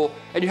smells awful,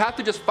 and you have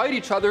to just fight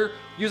each other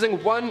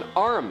using one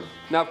arm.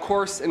 Now, of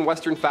course, in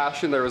Western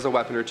fashion, there was a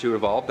weapon or two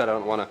involved that I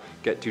don't want to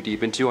get too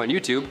deep into on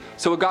YouTube,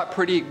 so it got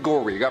pretty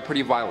gory, it got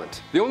pretty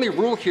violent. The only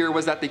rule here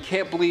was that they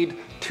can't bleed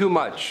too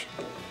much.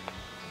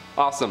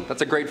 Awesome,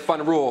 that's a great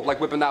fun rule, like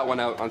whipping that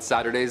one out on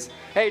Saturdays.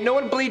 Hey, no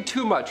one bleed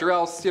too much or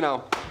else, you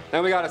know,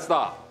 then we gotta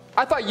stop.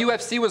 I thought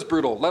UFC was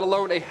brutal, let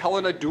alone a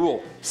Helena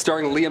duel,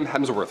 starring Liam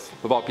Hemsworth,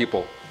 of all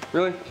people.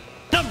 Really?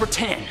 Number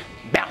 10,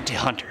 Bounty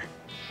Hunter.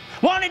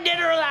 Wanted dead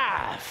or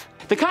alive.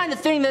 The kind of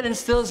thing that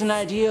instills an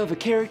idea of a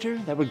character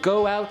that would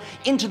go out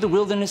into the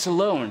wilderness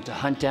alone to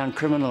hunt down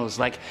criminals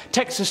like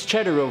Texas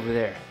Cheddar over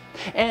there,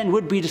 and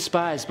would be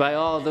despised by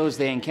all those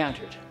they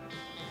encountered.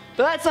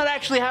 But that's not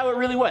actually how it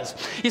really was.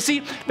 You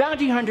see,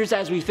 bounty hunters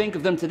as we think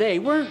of them today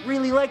weren't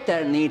really like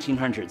that in the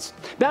 1800s.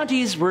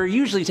 Bounties were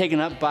usually taken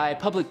up by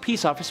public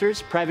peace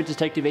officers, private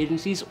detective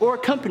agencies, or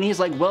companies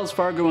like Wells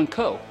Fargo &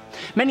 Co.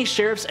 Many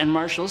sheriffs and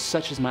marshals,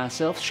 such as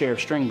myself,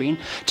 Sheriff Stringbean,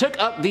 took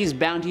up these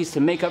bounties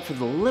to make up for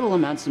the little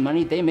amounts of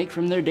money they make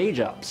from their day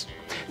jobs.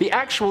 The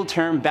actual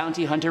term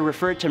bounty hunter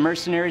referred to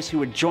mercenaries who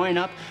would join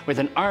up with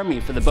an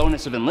army for the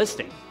bonus of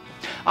enlisting.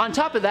 On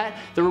top of that,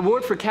 the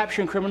reward for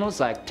capturing criminals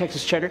like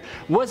Texas Cheddar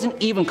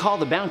wasn't even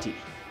called a bounty.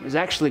 It was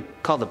actually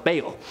called a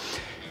bail.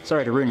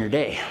 Sorry to ruin your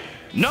day.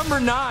 Number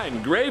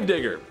 9,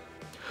 Gravedigger.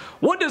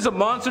 What does a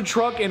monster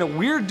truck and a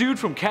weird dude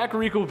from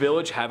Kakariko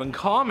Village have in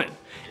common?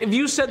 If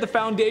you said the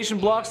foundation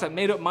blocks that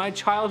made up my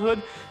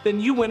childhood, then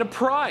you win a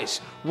prize.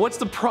 What's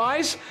the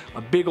prize?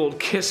 A big old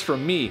kiss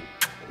from me.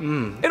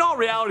 In all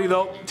reality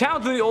though,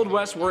 towns in the Old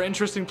West were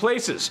interesting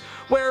places,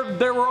 where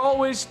there were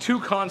always two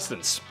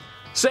constants.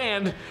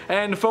 Sand,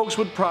 and folks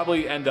would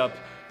probably end up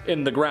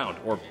in the ground,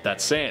 or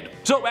that sand.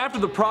 So after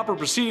the proper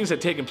proceedings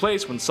had taken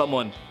place when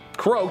someone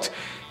croaked,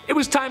 it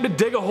was time to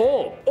dig a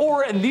hole,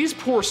 or in these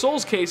poor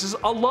souls' cases,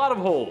 a lot of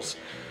holes.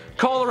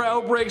 Cholera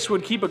outbreaks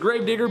would keep a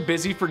gravedigger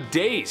busy for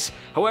days.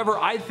 However,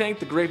 I thank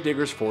the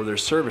gravediggers for their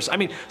service. I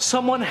mean,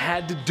 someone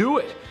had to do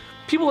it.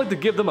 People like to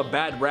give them a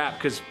bad rap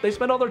because they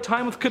spend all their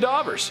time with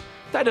cadavers.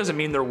 That doesn't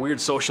mean they're weird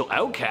social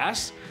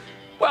outcasts.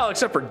 Well,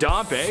 except for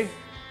Dompe,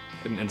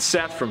 and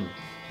Seth from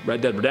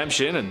Red Dead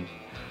Redemption, and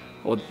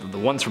well, the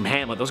ones from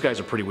Hamlet. Those guys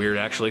are pretty weird,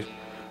 actually.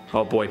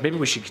 Oh boy, maybe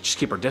we should just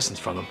keep our distance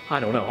from them.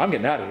 I don't know, I'm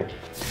getting out of here.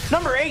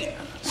 Number 8,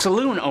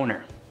 Saloon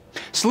Owner.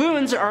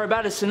 Saloons are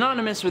about as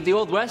synonymous with the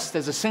Old West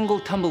as a single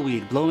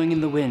tumbleweed blowing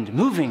in the wind,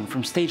 moving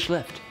from stage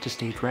left to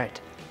stage right.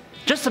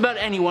 Just about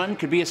anyone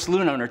could be a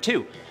saloon owner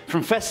too,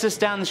 from Festus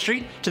down the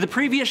street to the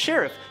previous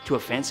sheriff to a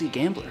fancy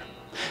gambler.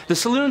 The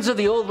saloons of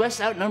the Old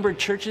West outnumbered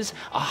churches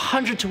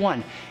 100 to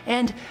 1,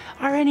 and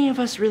are any of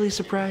us really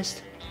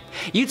surprised?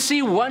 You'd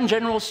see one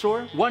general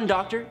store, one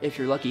doctor, if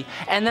you're lucky,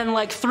 and then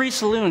like 3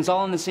 saloons all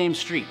on the same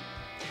street.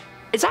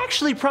 It's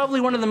actually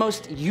probably one of the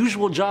most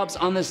usual jobs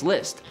on this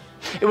list.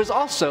 It was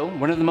also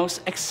one of the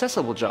most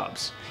accessible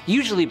jobs,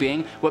 usually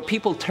being what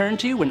people turned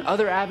to when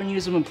other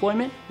avenues of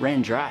employment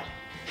ran dry.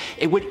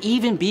 It would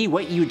even be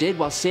what you did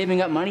while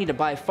saving up money to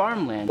buy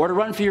farmland or to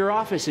run for your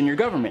office in your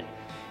government.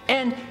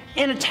 And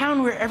in a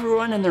town where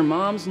everyone and their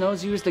moms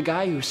knows you as the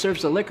guy who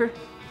serves the liquor,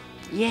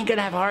 you ain't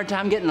gonna have a hard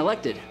time getting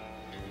elected.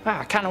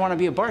 I kinda wanna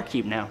be a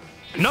barkeep now.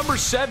 Number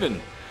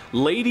 7.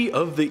 Lady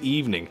of the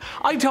Evening.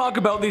 I talk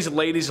about these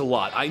ladies a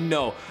lot, I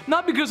know.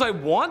 Not because I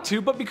want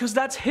to, but because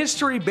that's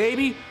history,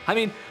 baby. I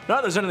mean, not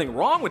that there's anything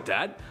wrong with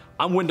that.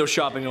 I'm window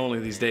shopping only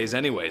these days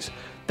anyways.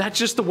 That's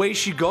just the way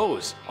she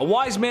goes. A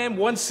wise man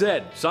once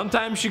said,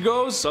 sometimes she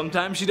goes,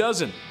 sometimes she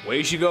doesn't.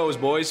 Way she goes,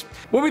 boys.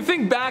 When we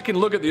think back and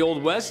look at the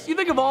Old West, you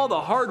think of all the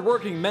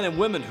hard-working men and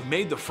women who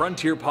made the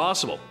frontier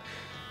possible.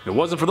 If it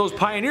wasn't for those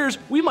pioneers,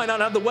 we might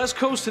not have the West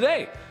Coast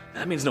today.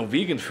 That means no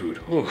vegan food.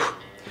 Oof.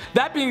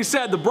 That being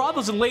said, the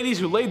brothels and ladies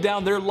who laid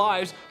down their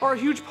lives are a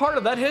huge part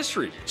of that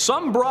history.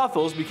 Some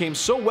brothels became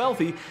so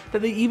wealthy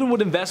that they even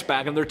would invest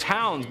back in their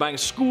towns, buying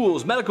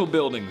schools, medical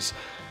buildings,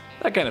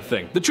 that kind of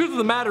thing. The truth of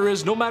the matter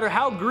is, no matter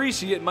how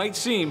greasy it might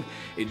seem,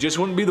 it just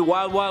wouldn't be the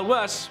Wild Wild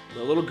West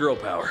with a little girl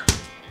power.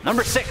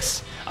 Number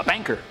 6, a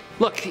banker.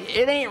 Look,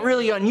 it ain't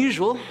really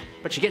unusual,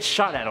 but you get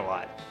shot at a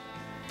lot.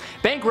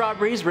 Bank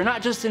robberies were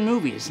not just in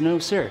movies, no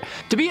sir.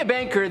 To be a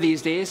banker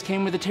these days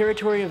came with the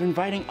territory of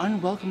inviting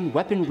unwelcome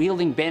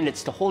weapon-wielding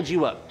bandits to hold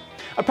you up.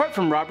 Apart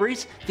from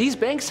robberies, these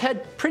banks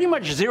had pretty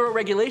much zero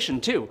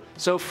regulation too,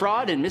 so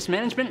fraud and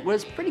mismanagement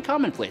was pretty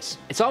commonplace.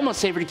 It's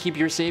almost safer to keep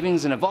your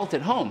savings in a vault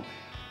at home.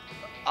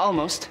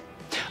 Almost.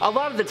 A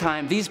lot of the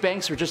time, these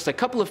banks were just a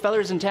couple of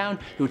fellers in town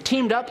who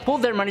teamed up,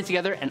 pulled their money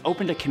together, and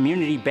opened a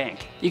community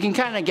bank. You can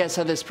kinda guess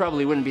how this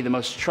probably wouldn't be the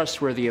most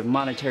trustworthy of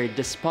monetary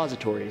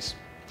depositories.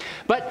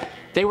 But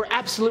they were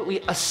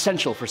absolutely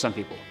essential for some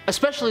people,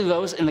 especially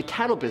those in the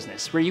cattle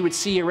business, where you would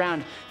see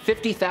around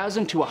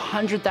 $50,000 to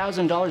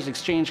 $100,000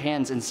 exchange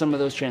hands in some of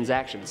those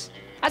transactions.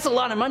 That's a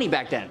lot of money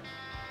back then.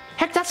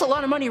 Heck, that's a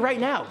lot of money right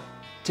now.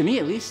 To me,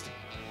 at least.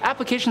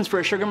 Applications for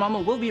a sugar mama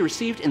will be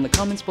received in the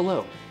comments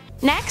below.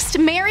 Next,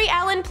 Mary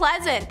Ellen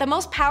Pleasant, the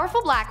most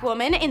powerful black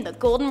woman in the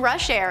Golden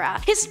Rush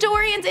era.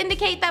 Historians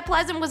indicate that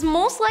Pleasant was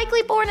most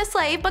likely born a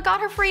slave but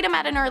got her freedom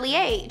at an early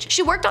age.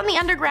 She worked on the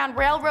Underground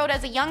Railroad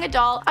as a young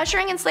adult,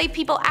 ushering enslaved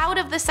people out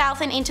of the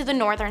South and into the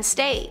northern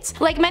states.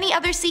 Like many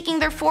others seeking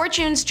their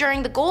fortunes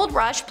during the Gold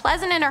Rush,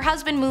 Pleasant and her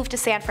husband moved to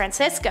San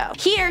Francisco.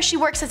 Here, she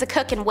works as a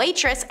cook and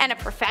waitress and a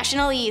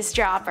professional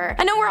eavesdropper.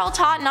 I know we're all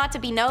taught not to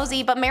be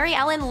nosy, but Mary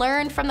Ellen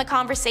learned from the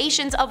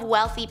conversations of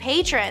wealthy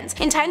patrons,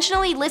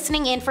 intentionally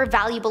listening in for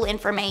valuable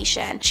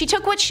information. She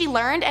took what she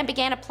learned and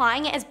began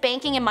applying it as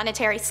banking and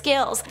monetary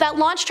skills that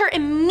launched her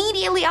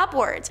immediately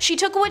upwards. She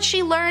took what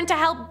she learned to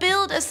help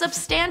build a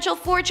substantial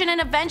fortune and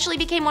eventually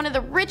became one of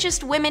the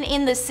richest women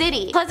in the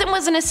city. Pleasant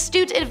was an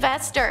astute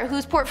investor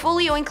whose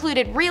portfolio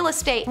included real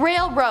estate,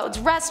 railroads,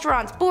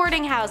 restaurants,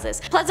 boarding houses.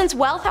 Pleasant's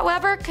wealth,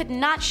 however, could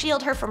not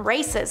shield her from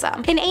racism.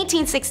 In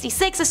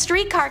 1866, a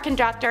streetcar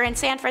conductor in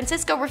San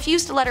Francisco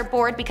refused to let her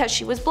board because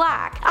she was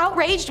black.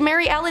 Outraged,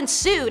 Mary Ellen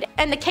sued,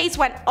 and the case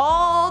went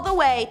all the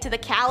way to the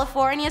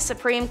California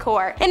Supreme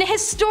Court. In a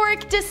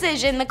historic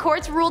decision, the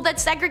courts ruled that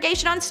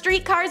segregation on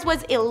streetcars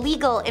was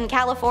illegal in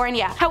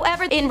California.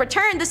 However, in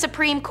return, the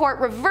Supreme Court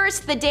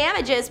reversed the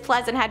damages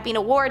Pleasant had been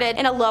awarded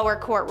in a lower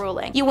court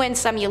ruling. You win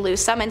some, you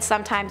lose some, and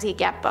sometimes you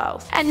get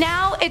both. And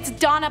now it's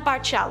Donna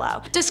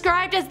Barcello.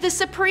 Described as the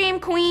supreme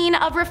queen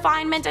of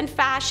refinement and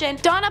fashion,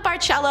 Donna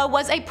Barcello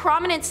was a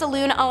prominent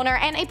saloon owner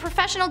and a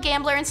professional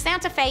gambler in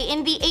Santa Fe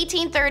in the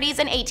 1830s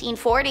and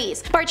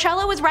 1840s.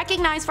 Barcello was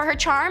recognized for her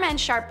charm and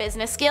sharp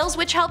business skills,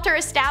 which helped her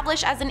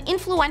establish as an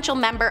influential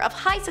member of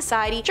high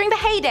society during the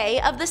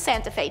heyday of the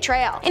Santa Fe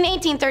Trail. In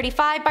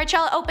 1835,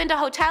 Barcello opened a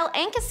hotel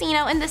and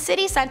casino in the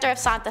city center of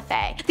Santa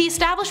Fe. The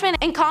establishment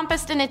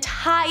encompassed an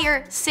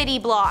entire city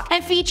block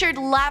and featured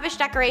lavish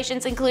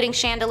decorations including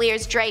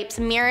chandeliers, drapes,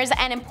 mirrors,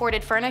 and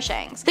imported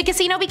furnishings. The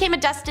casino became a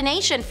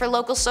destination for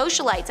local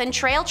socialites and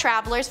trail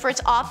travelers for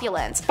its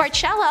opulence.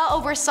 Barcello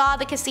oversaw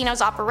the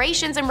casino's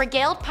operations and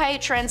regaled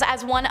patrons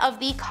as one of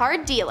the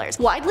card dealers,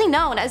 widely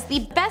known as the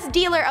best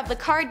dealer of the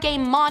card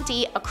game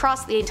Monte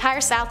across the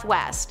entire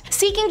Southwest.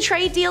 seeking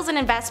trade deals and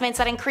investments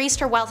that increased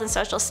her wealth and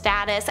social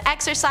status,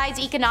 exercised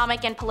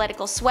economic and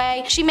political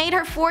sway. She made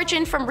her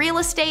fortune from real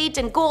estate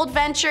and gold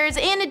ventures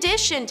in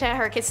addition to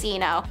her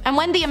casino. And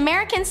when the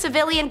American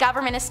civilian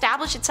government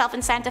established itself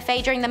in Santa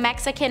Fe during the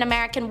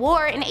Mexican-American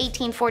War in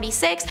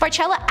 1846,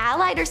 Barcella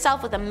allied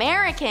herself with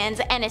Americans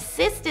and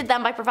assisted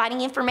them by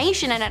providing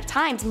information and at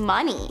times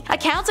money.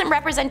 Accounts and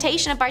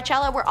representation of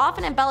Barcella were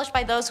often embellished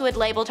by those who had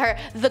labeled her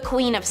the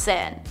Queen of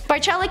Sin.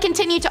 Barcella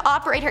continued to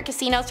operate her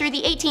casino through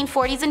the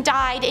 1840s and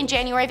died in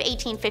January of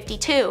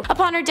 1852.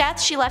 Upon her death,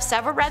 she left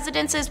several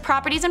residences,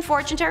 properties, and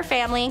fortune to her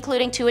family,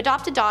 including 2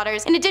 adopted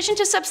daughters, in addition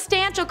to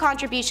substantial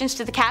contributions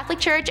to the Catholic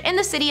Church and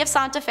the city of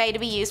Santa Fe to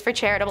be used for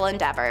charitable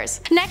endeavors.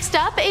 Next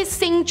up is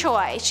Sing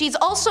Choi. She's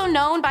also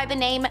known by the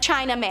name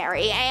China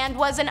Mary and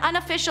was an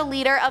unofficial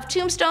leader of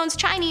Tombstone's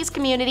Chinese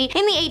community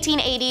in the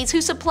 1880s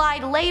who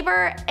supplied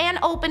labor and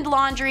opened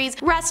laundries,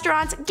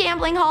 restaurants,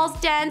 gambling halls,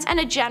 dens,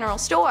 and a general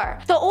store.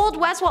 The Old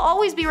West will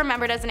always be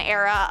remembered as an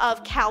era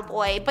of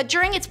cowboy, but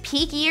during its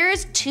peak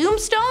years,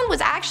 Tombstone was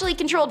actually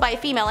controlled by a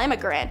female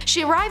immigrant.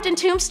 She arrived in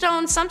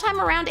Tombstone sometime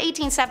around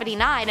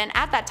 1879, and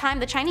at that time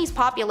the Chinese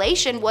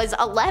population was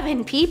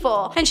 11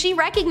 people, and she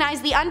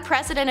recognized the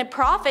unprecedented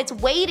profits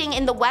waiting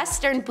in the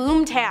western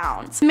boom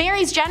towns.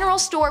 Mary's general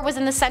store was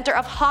in the center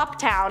of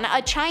Hoptown,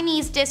 a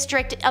Chinese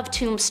district of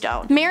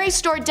Tombstone. Mary's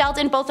store dealt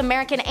in both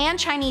American and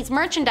Chinese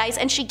merchandise,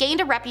 and she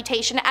gained a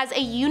reputation as a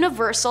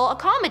universal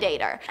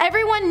accommodator.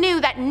 Everyone knew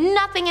that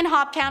nothing in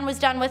Hoptown was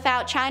done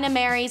without China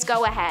Mary's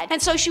go-ahead,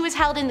 and so she was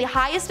held in the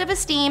highest of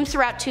esteem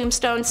throughout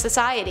Tombstone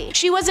society.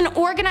 She was an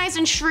organized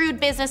and shrewd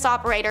business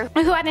operator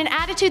who had an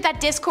attitude that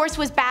discourse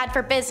was bad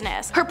for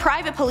business. Her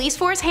private police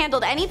force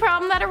handled any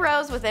problem that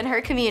arose within her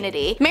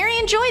community. Mary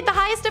enjoyed the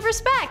highest of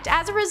respect.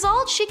 As a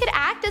result, she could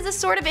act as a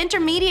sort of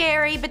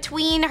intermediary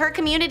between her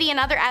community and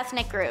other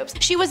ethnic groups.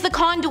 She was the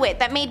conduit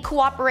that made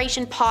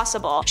cooperation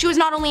possible. She was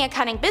not only a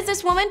cunning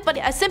businesswoman, but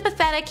a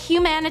sympathetic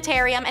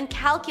humanitarian and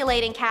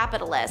calculating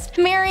capitalist.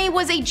 Mary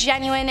was a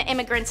genuine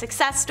immigrant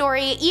success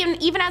story.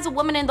 Even as a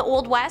woman in the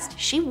Old West,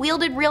 she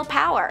wielded real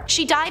power.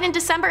 She died in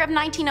December of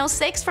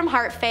 1906 from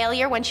heart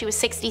failure when she was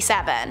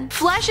 67.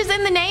 Flesh is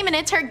in the name and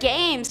it's her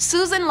game.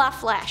 Susan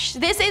LaFleche.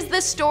 This is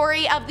the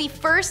story of the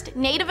first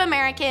Native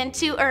American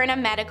to earn a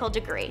medical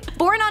degree.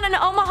 Born on an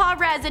Omaha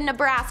res in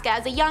Nebraska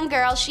as a young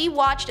girl, she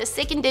watched a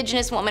sick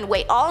indigenous woman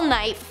wait all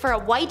night for a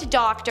white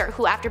doctor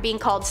who, after being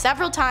called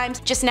several times,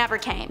 just never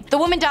came. The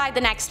woman died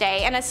the next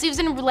day, and as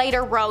Susan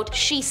later wrote,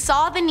 "She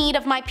saw the need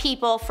of my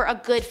people for a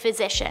good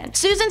physician."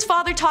 Susan's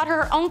father taught her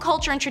her own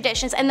culture and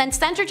traditions and then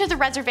sent her to the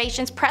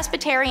reservation's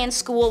Presbyterian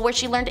school where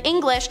she learned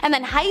English, and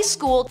then high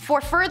school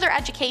for further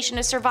education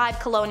to survive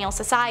colonial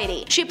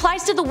society. She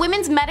applies to the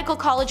Women's Medical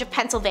College of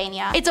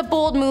Pennsylvania. It's a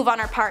bold move on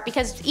her part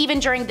because even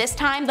during this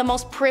time, the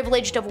most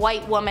privileged of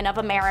white women of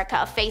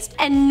America faced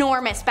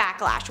enormous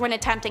backlash when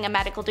attempting a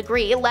medical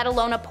degree, let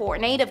alone a poor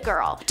native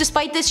girl.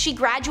 Despite this, she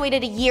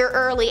graduated a year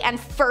early and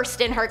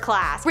first in her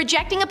class.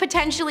 Rejecting a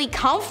potentially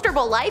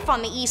comfortable life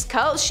on the East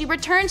Coast, she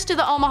returns to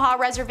the Omaha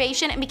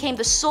reservation and became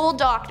the sole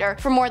doctor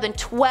for more than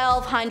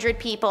 1,200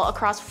 people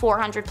across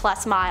 400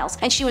 plus miles,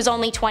 and she was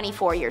only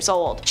 24 years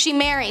old. She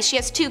marries, she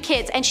has 2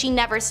 kids, and she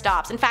never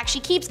stops. In fact, she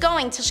keeps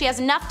going till she has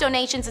enough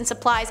donations and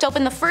supplies to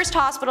open the first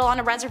hospital on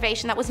a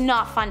reservation that was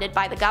not funded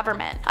by the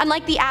government.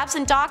 Unlike the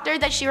absent doctor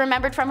that she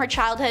remembered from her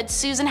childhood,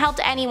 Susan helped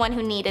anyone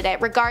who needed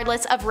it,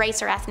 regardless of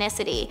race or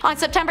ethnicity. On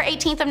September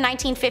 18th of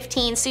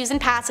 1915, Susan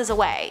passes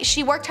away.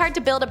 She worked hard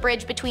to build a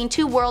bridge between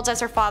 2 worlds as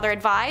her father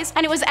advised,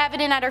 and it was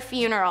evident at her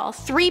funeral.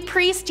 3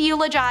 priests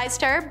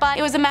eulogized her, but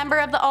it was a member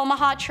of the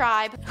Omaha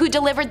tribe who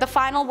delivered the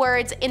final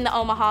words in the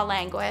Omaha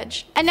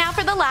language. And now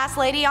for the last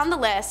lady on the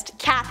list,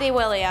 Cathy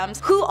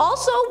Williams, who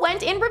also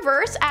went in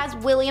reverse as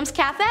Williams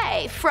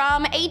Cathay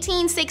from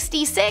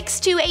 1866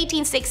 to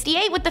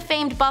 1868 with the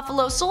famed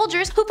Buffalo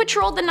Soldiers who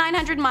patrolled the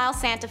 900-mile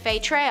Santa Fe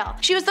Trail.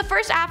 She was the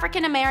first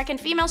African-American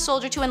female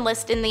soldier to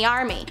enlist in the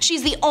Army.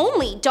 She's the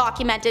only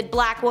documented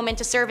black woman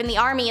to serve in the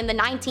Army in the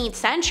 19th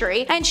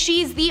century, and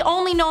she's the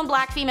only known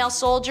black female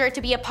soldier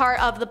to be a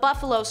part of the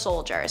Buffalo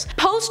Soldiers.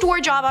 Post-war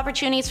job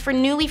opportunities for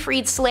newly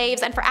freed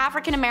slaves and for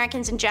African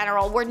Americans in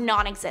general were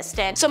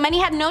non-existent, so many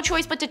had no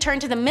choice but to turn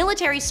to the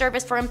military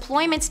service for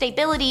employment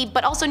stability,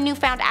 but also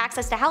newfound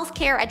access to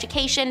healthcare,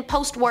 education,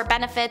 post-war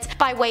benefits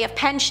by way of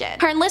pension.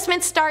 Her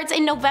enlistment starts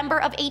in November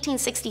of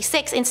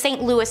 1866 in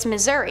St. Louis,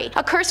 Missouri.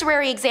 A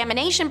cursory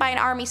examination by an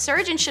Army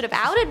surgeon should have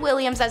outed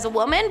Williams as a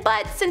woman,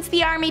 but since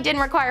the Army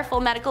didn't require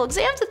full medical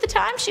exams at the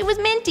time, she was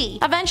minty.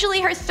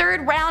 Eventually, her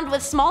 3rd round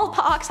with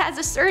smallpox has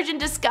a surgeon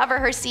discover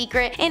her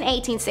secret in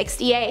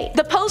 1868.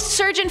 The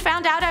post-surgeon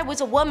found out I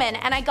was a woman,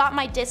 and I got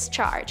my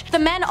discharge. The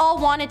men all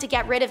wanted to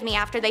get rid of me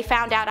after they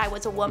found out I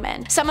was a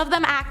woman. Some of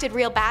them acted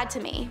real bad to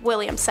me,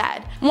 Williams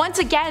said. Once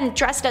again,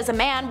 dressed as a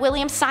man,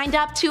 Williams signed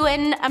up to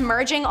an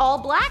emerging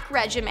all-black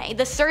regiment,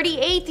 the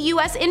 38th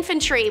U.S.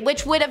 Infantry,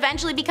 which would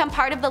eventually become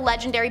part of the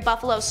legendary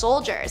Buffalo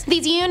Soldiers.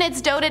 These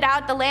units dotted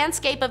out the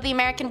landscape of the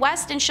American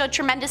West and showed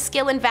tremendous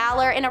skill and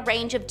valor in a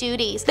range of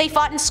duties. They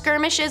fought in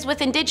skirmishes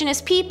with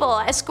indigenous people,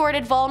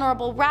 escorted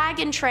vulnerable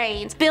wagon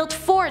trains, built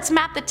forts,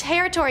 mapped the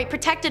territory,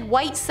 protected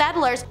white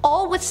settlers,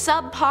 all with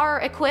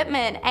subpar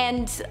equipment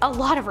and a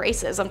lot of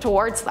racism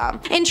towards them.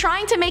 In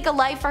trying to make a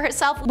life for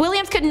herself,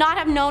 Williams could not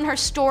have known her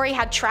story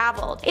had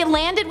traveled. It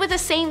landed with a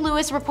St.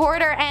 Louis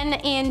Reporter, and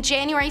in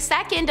January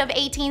 2nd of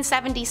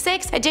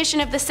 1876 edition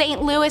of the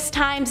St. Louis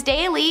Times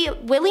Daily,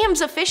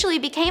 Williams officially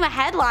became a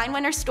headline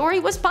when her story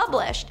was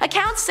published.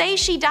 Accounts say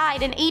she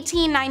died in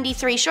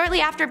 1893,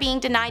 shortly after being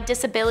denied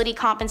disability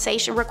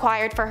compensation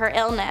required for her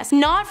illness.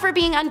 Not for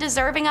being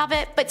undeserving of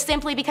it, but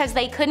simply because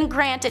they couldn't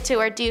grant it to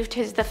her due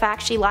to the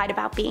fact she lied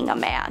about being a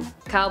man.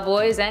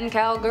 Cowboys and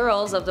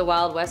cowgirls of the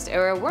Wild West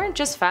era weren't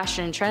just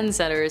fashion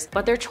trendsetters,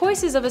 but their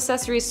choices of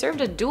accessories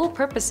served a dual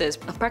purposes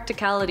of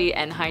practicality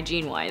and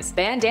hygiene-wise.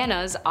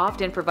 Bandanas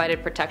often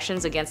provided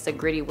protections against the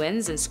gritty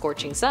winds and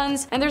scorching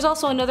suns, and there's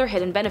also another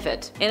hidden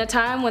benefit. In a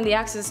time when the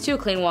access to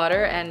clean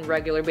water and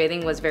regular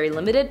bathing was very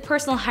limited,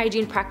 personal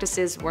hygiene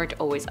practices weren't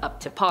always up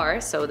to par,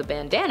 so the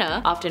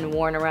bandana, often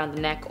worn around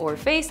the neck or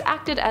face,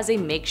 acted as a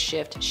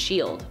makeshift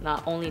shield.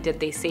 Not only did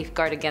they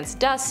safeguard against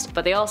dust,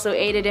 but they also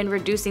aided in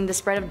reducing the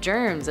spread of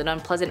germs and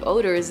unpleasant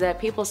odors that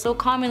people so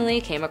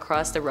commonly came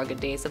across the rugged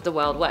days of the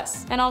Wild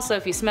West. And also,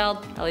 if you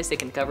smelled, at least they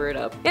can cover it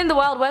up. In the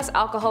Wild West,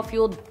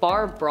 alcohol-fueled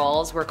bar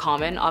brawls were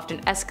common, often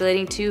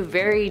escalating to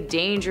very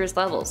dangerous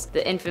levels.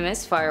 The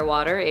infamous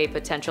firewater, a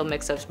potential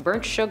mix of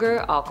burnt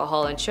sugar,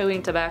 alcohol, and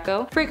chewing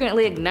tobacco,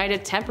 frequently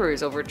ignited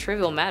tempers over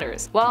trivial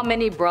matters. While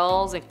many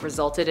brawls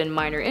resulted in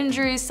minor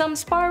injuries, some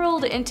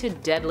spiraled into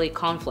deadly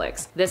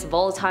conflicts. This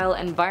volatile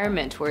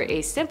environment where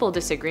a simple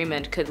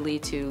disagreement could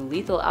lead to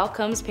lethal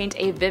outcomes paint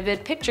a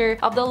vivid picture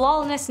of the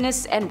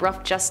lawlessness and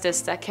rough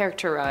justice that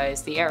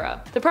characterized the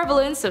era. The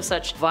prevalence of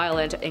such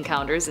violent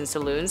encounters in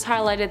saloons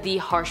highlighted the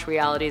harsh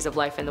realities of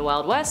life in the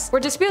Wild West, where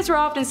disputes were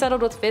often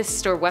settled with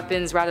fists or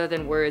weapons rather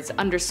than words,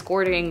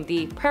 underscoring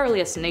the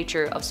perilous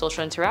nature of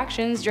social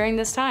interactions during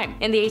this time.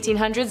 In the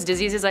 1800s,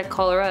 diseases like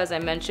cholera, as I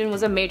mentioned,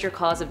 was a major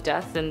cause of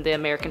death in the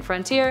American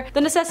frontier.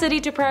 The necessity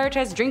to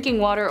prioritize drinking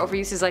water over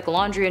uses like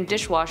laundry and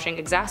dishwashing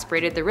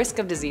exacerbated the risk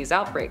of disease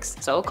outbreaks.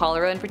 So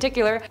cholera in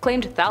particular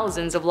claimed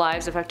thousands of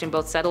lives, affecting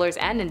both settlers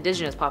and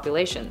indigenous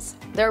populations.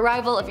 The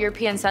arrival of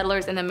European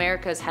settlers in the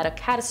Americas had a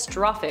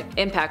catastrophic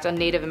impact on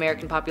Native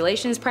American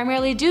populations,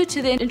 primarily due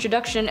to the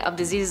introduction of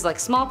diseases like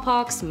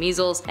smallpox,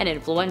 measles, and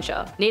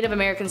influenza. Native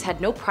Americans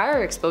had no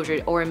prior exposure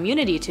or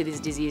immunity to these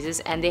diseases,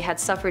 and they had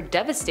suffered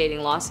devastating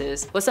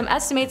losses, with some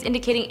estimates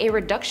indicating a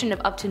reduction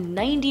of up to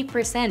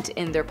 90%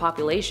 in their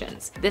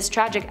populations. This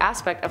tragic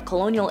aspect of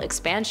colonial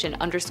expansion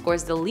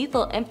underscores the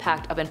lethal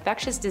impact of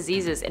infectious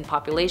diseases in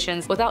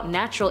populations without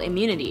natural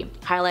immunity,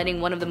 highlighting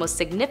one of the most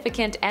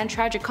significant and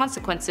tragic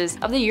consequences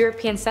of the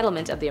European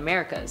settlement of the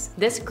Americas.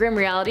 This grim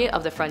reality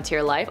of the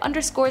frontier life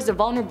underscores the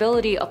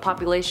vulnerability of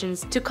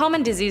populations to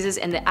common diseases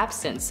in the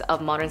absence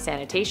of modern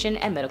sanitation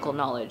and medical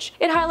knowledge.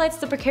 It highlights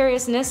the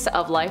precariousness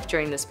of life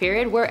during this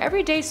period, where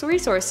everyday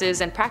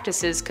resources and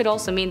practices could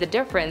also mean the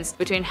difference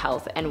between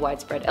health and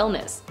widespread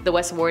illness. The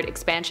westward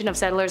expansion of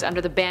settlers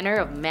under the banner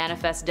of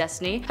Manifest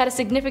Destiny had a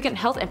significant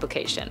health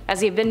implication.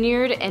 As they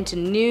veneered into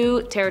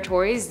new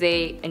territories,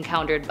 they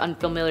encountered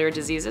unfamiliar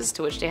diseases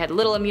to which they had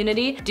little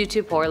immunity due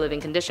to poor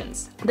living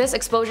conditions. This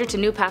exposure to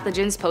new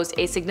pathogens posed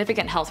a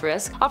significant health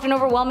risk, often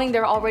overwhelming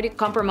their already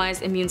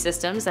compromised immune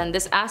systems, and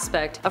this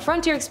aspect of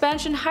frontier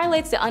expansion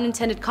highlights the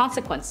unintended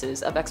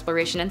consequences of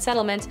exploration and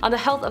settlement on the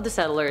health of the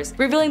settlers,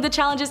 revealing the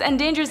challenges and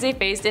dangers they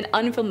faced in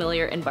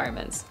unfamiliar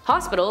environments.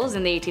 Hospitals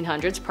in the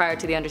 1800s, prior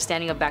to the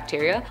understanding of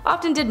bacteria,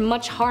 often did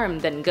much harm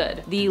than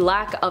good. The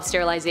lack of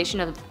sterilization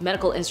of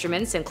medical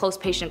instruments and close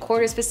patient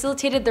quarters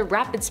facilitated the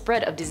rapid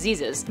spread of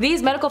diseases.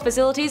 These medical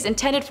facilities,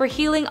 intended for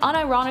healing,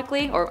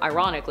 unironically or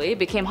ironically,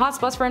 became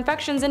hotspots for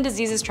infections and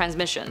diseases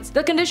transmissions.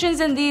 The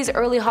conditions in these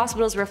early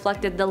hospitals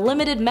reflected the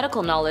limited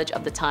medical knowledge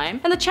of the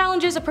time and the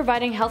challenges of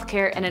providing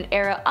healthcare in an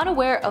era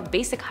unaware of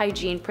basic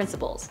hygiene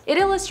principles. It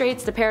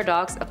illustrates the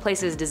paradox of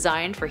places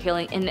designed for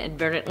healing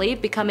inadvertently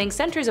becoming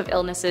centers of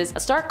illnesses, a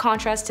stark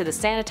contrast to the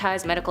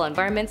sanitized medical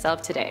environments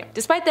of today.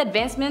 Despite the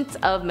advancements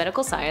of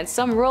medical science,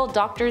 some rural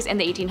doctors in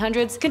the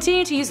 1800s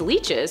continued to use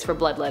leeches for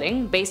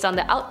bloodletting, based on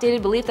the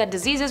outdated belief that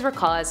diseases were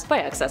caused by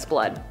excess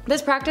blood.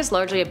 This practice,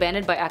 largely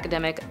abandoned by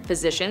academic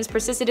physicians,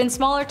 persisted in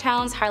smaller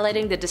towns,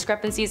 highlighting the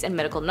discrepancies in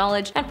medical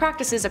knowledge and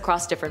practices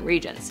across different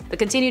regions. The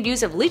continued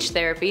use of leech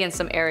therapy in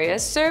some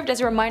areas served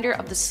as a reminder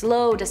of the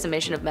slow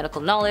decimation of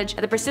medical knowledge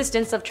and the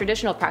persistence of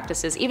traditional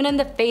practices even in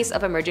the face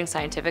of emerging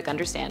scientific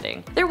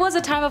understanding. There was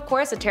a time, of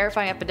course, a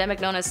terrifying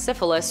epidemic known as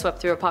syphilis swept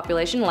through a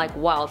population like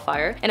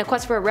wildfire. In a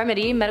quest for a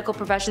remedy, medical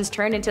professions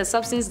turned into a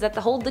substance that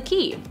hold the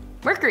key: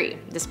 mercury.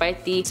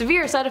 Despite the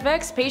severe side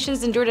effects,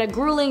 patients endured a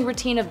grueling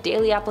routine of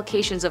daily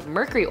applications of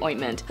mercury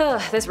ointment.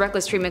 This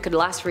reckless treatment could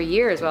last for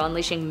years while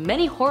unleashing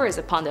many horrors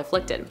upon the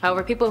afflicted.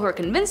 However, people who were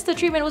convinced the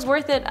treatment was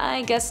worth it,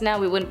 I guess now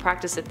we wouldn't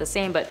practice it the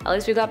same, but at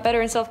least we got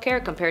better in self-care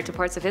compared to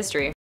parts of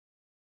history.